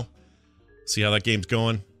a while. See how that game's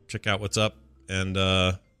going. Check out what's up. And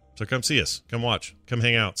so come see us. Come watch. Come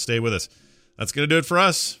hang out. Stay with us. That's going to do it for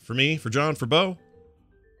us. For me, for John, for Bo.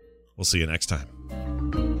 We'll see you next time.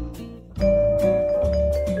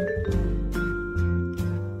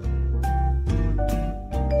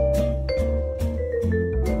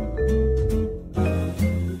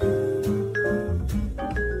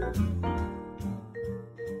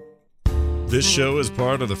 This show is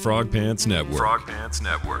part of the Frog Pants Network. Frog Pants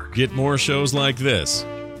Network. Get more shows like this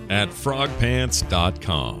at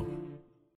frogpants.com.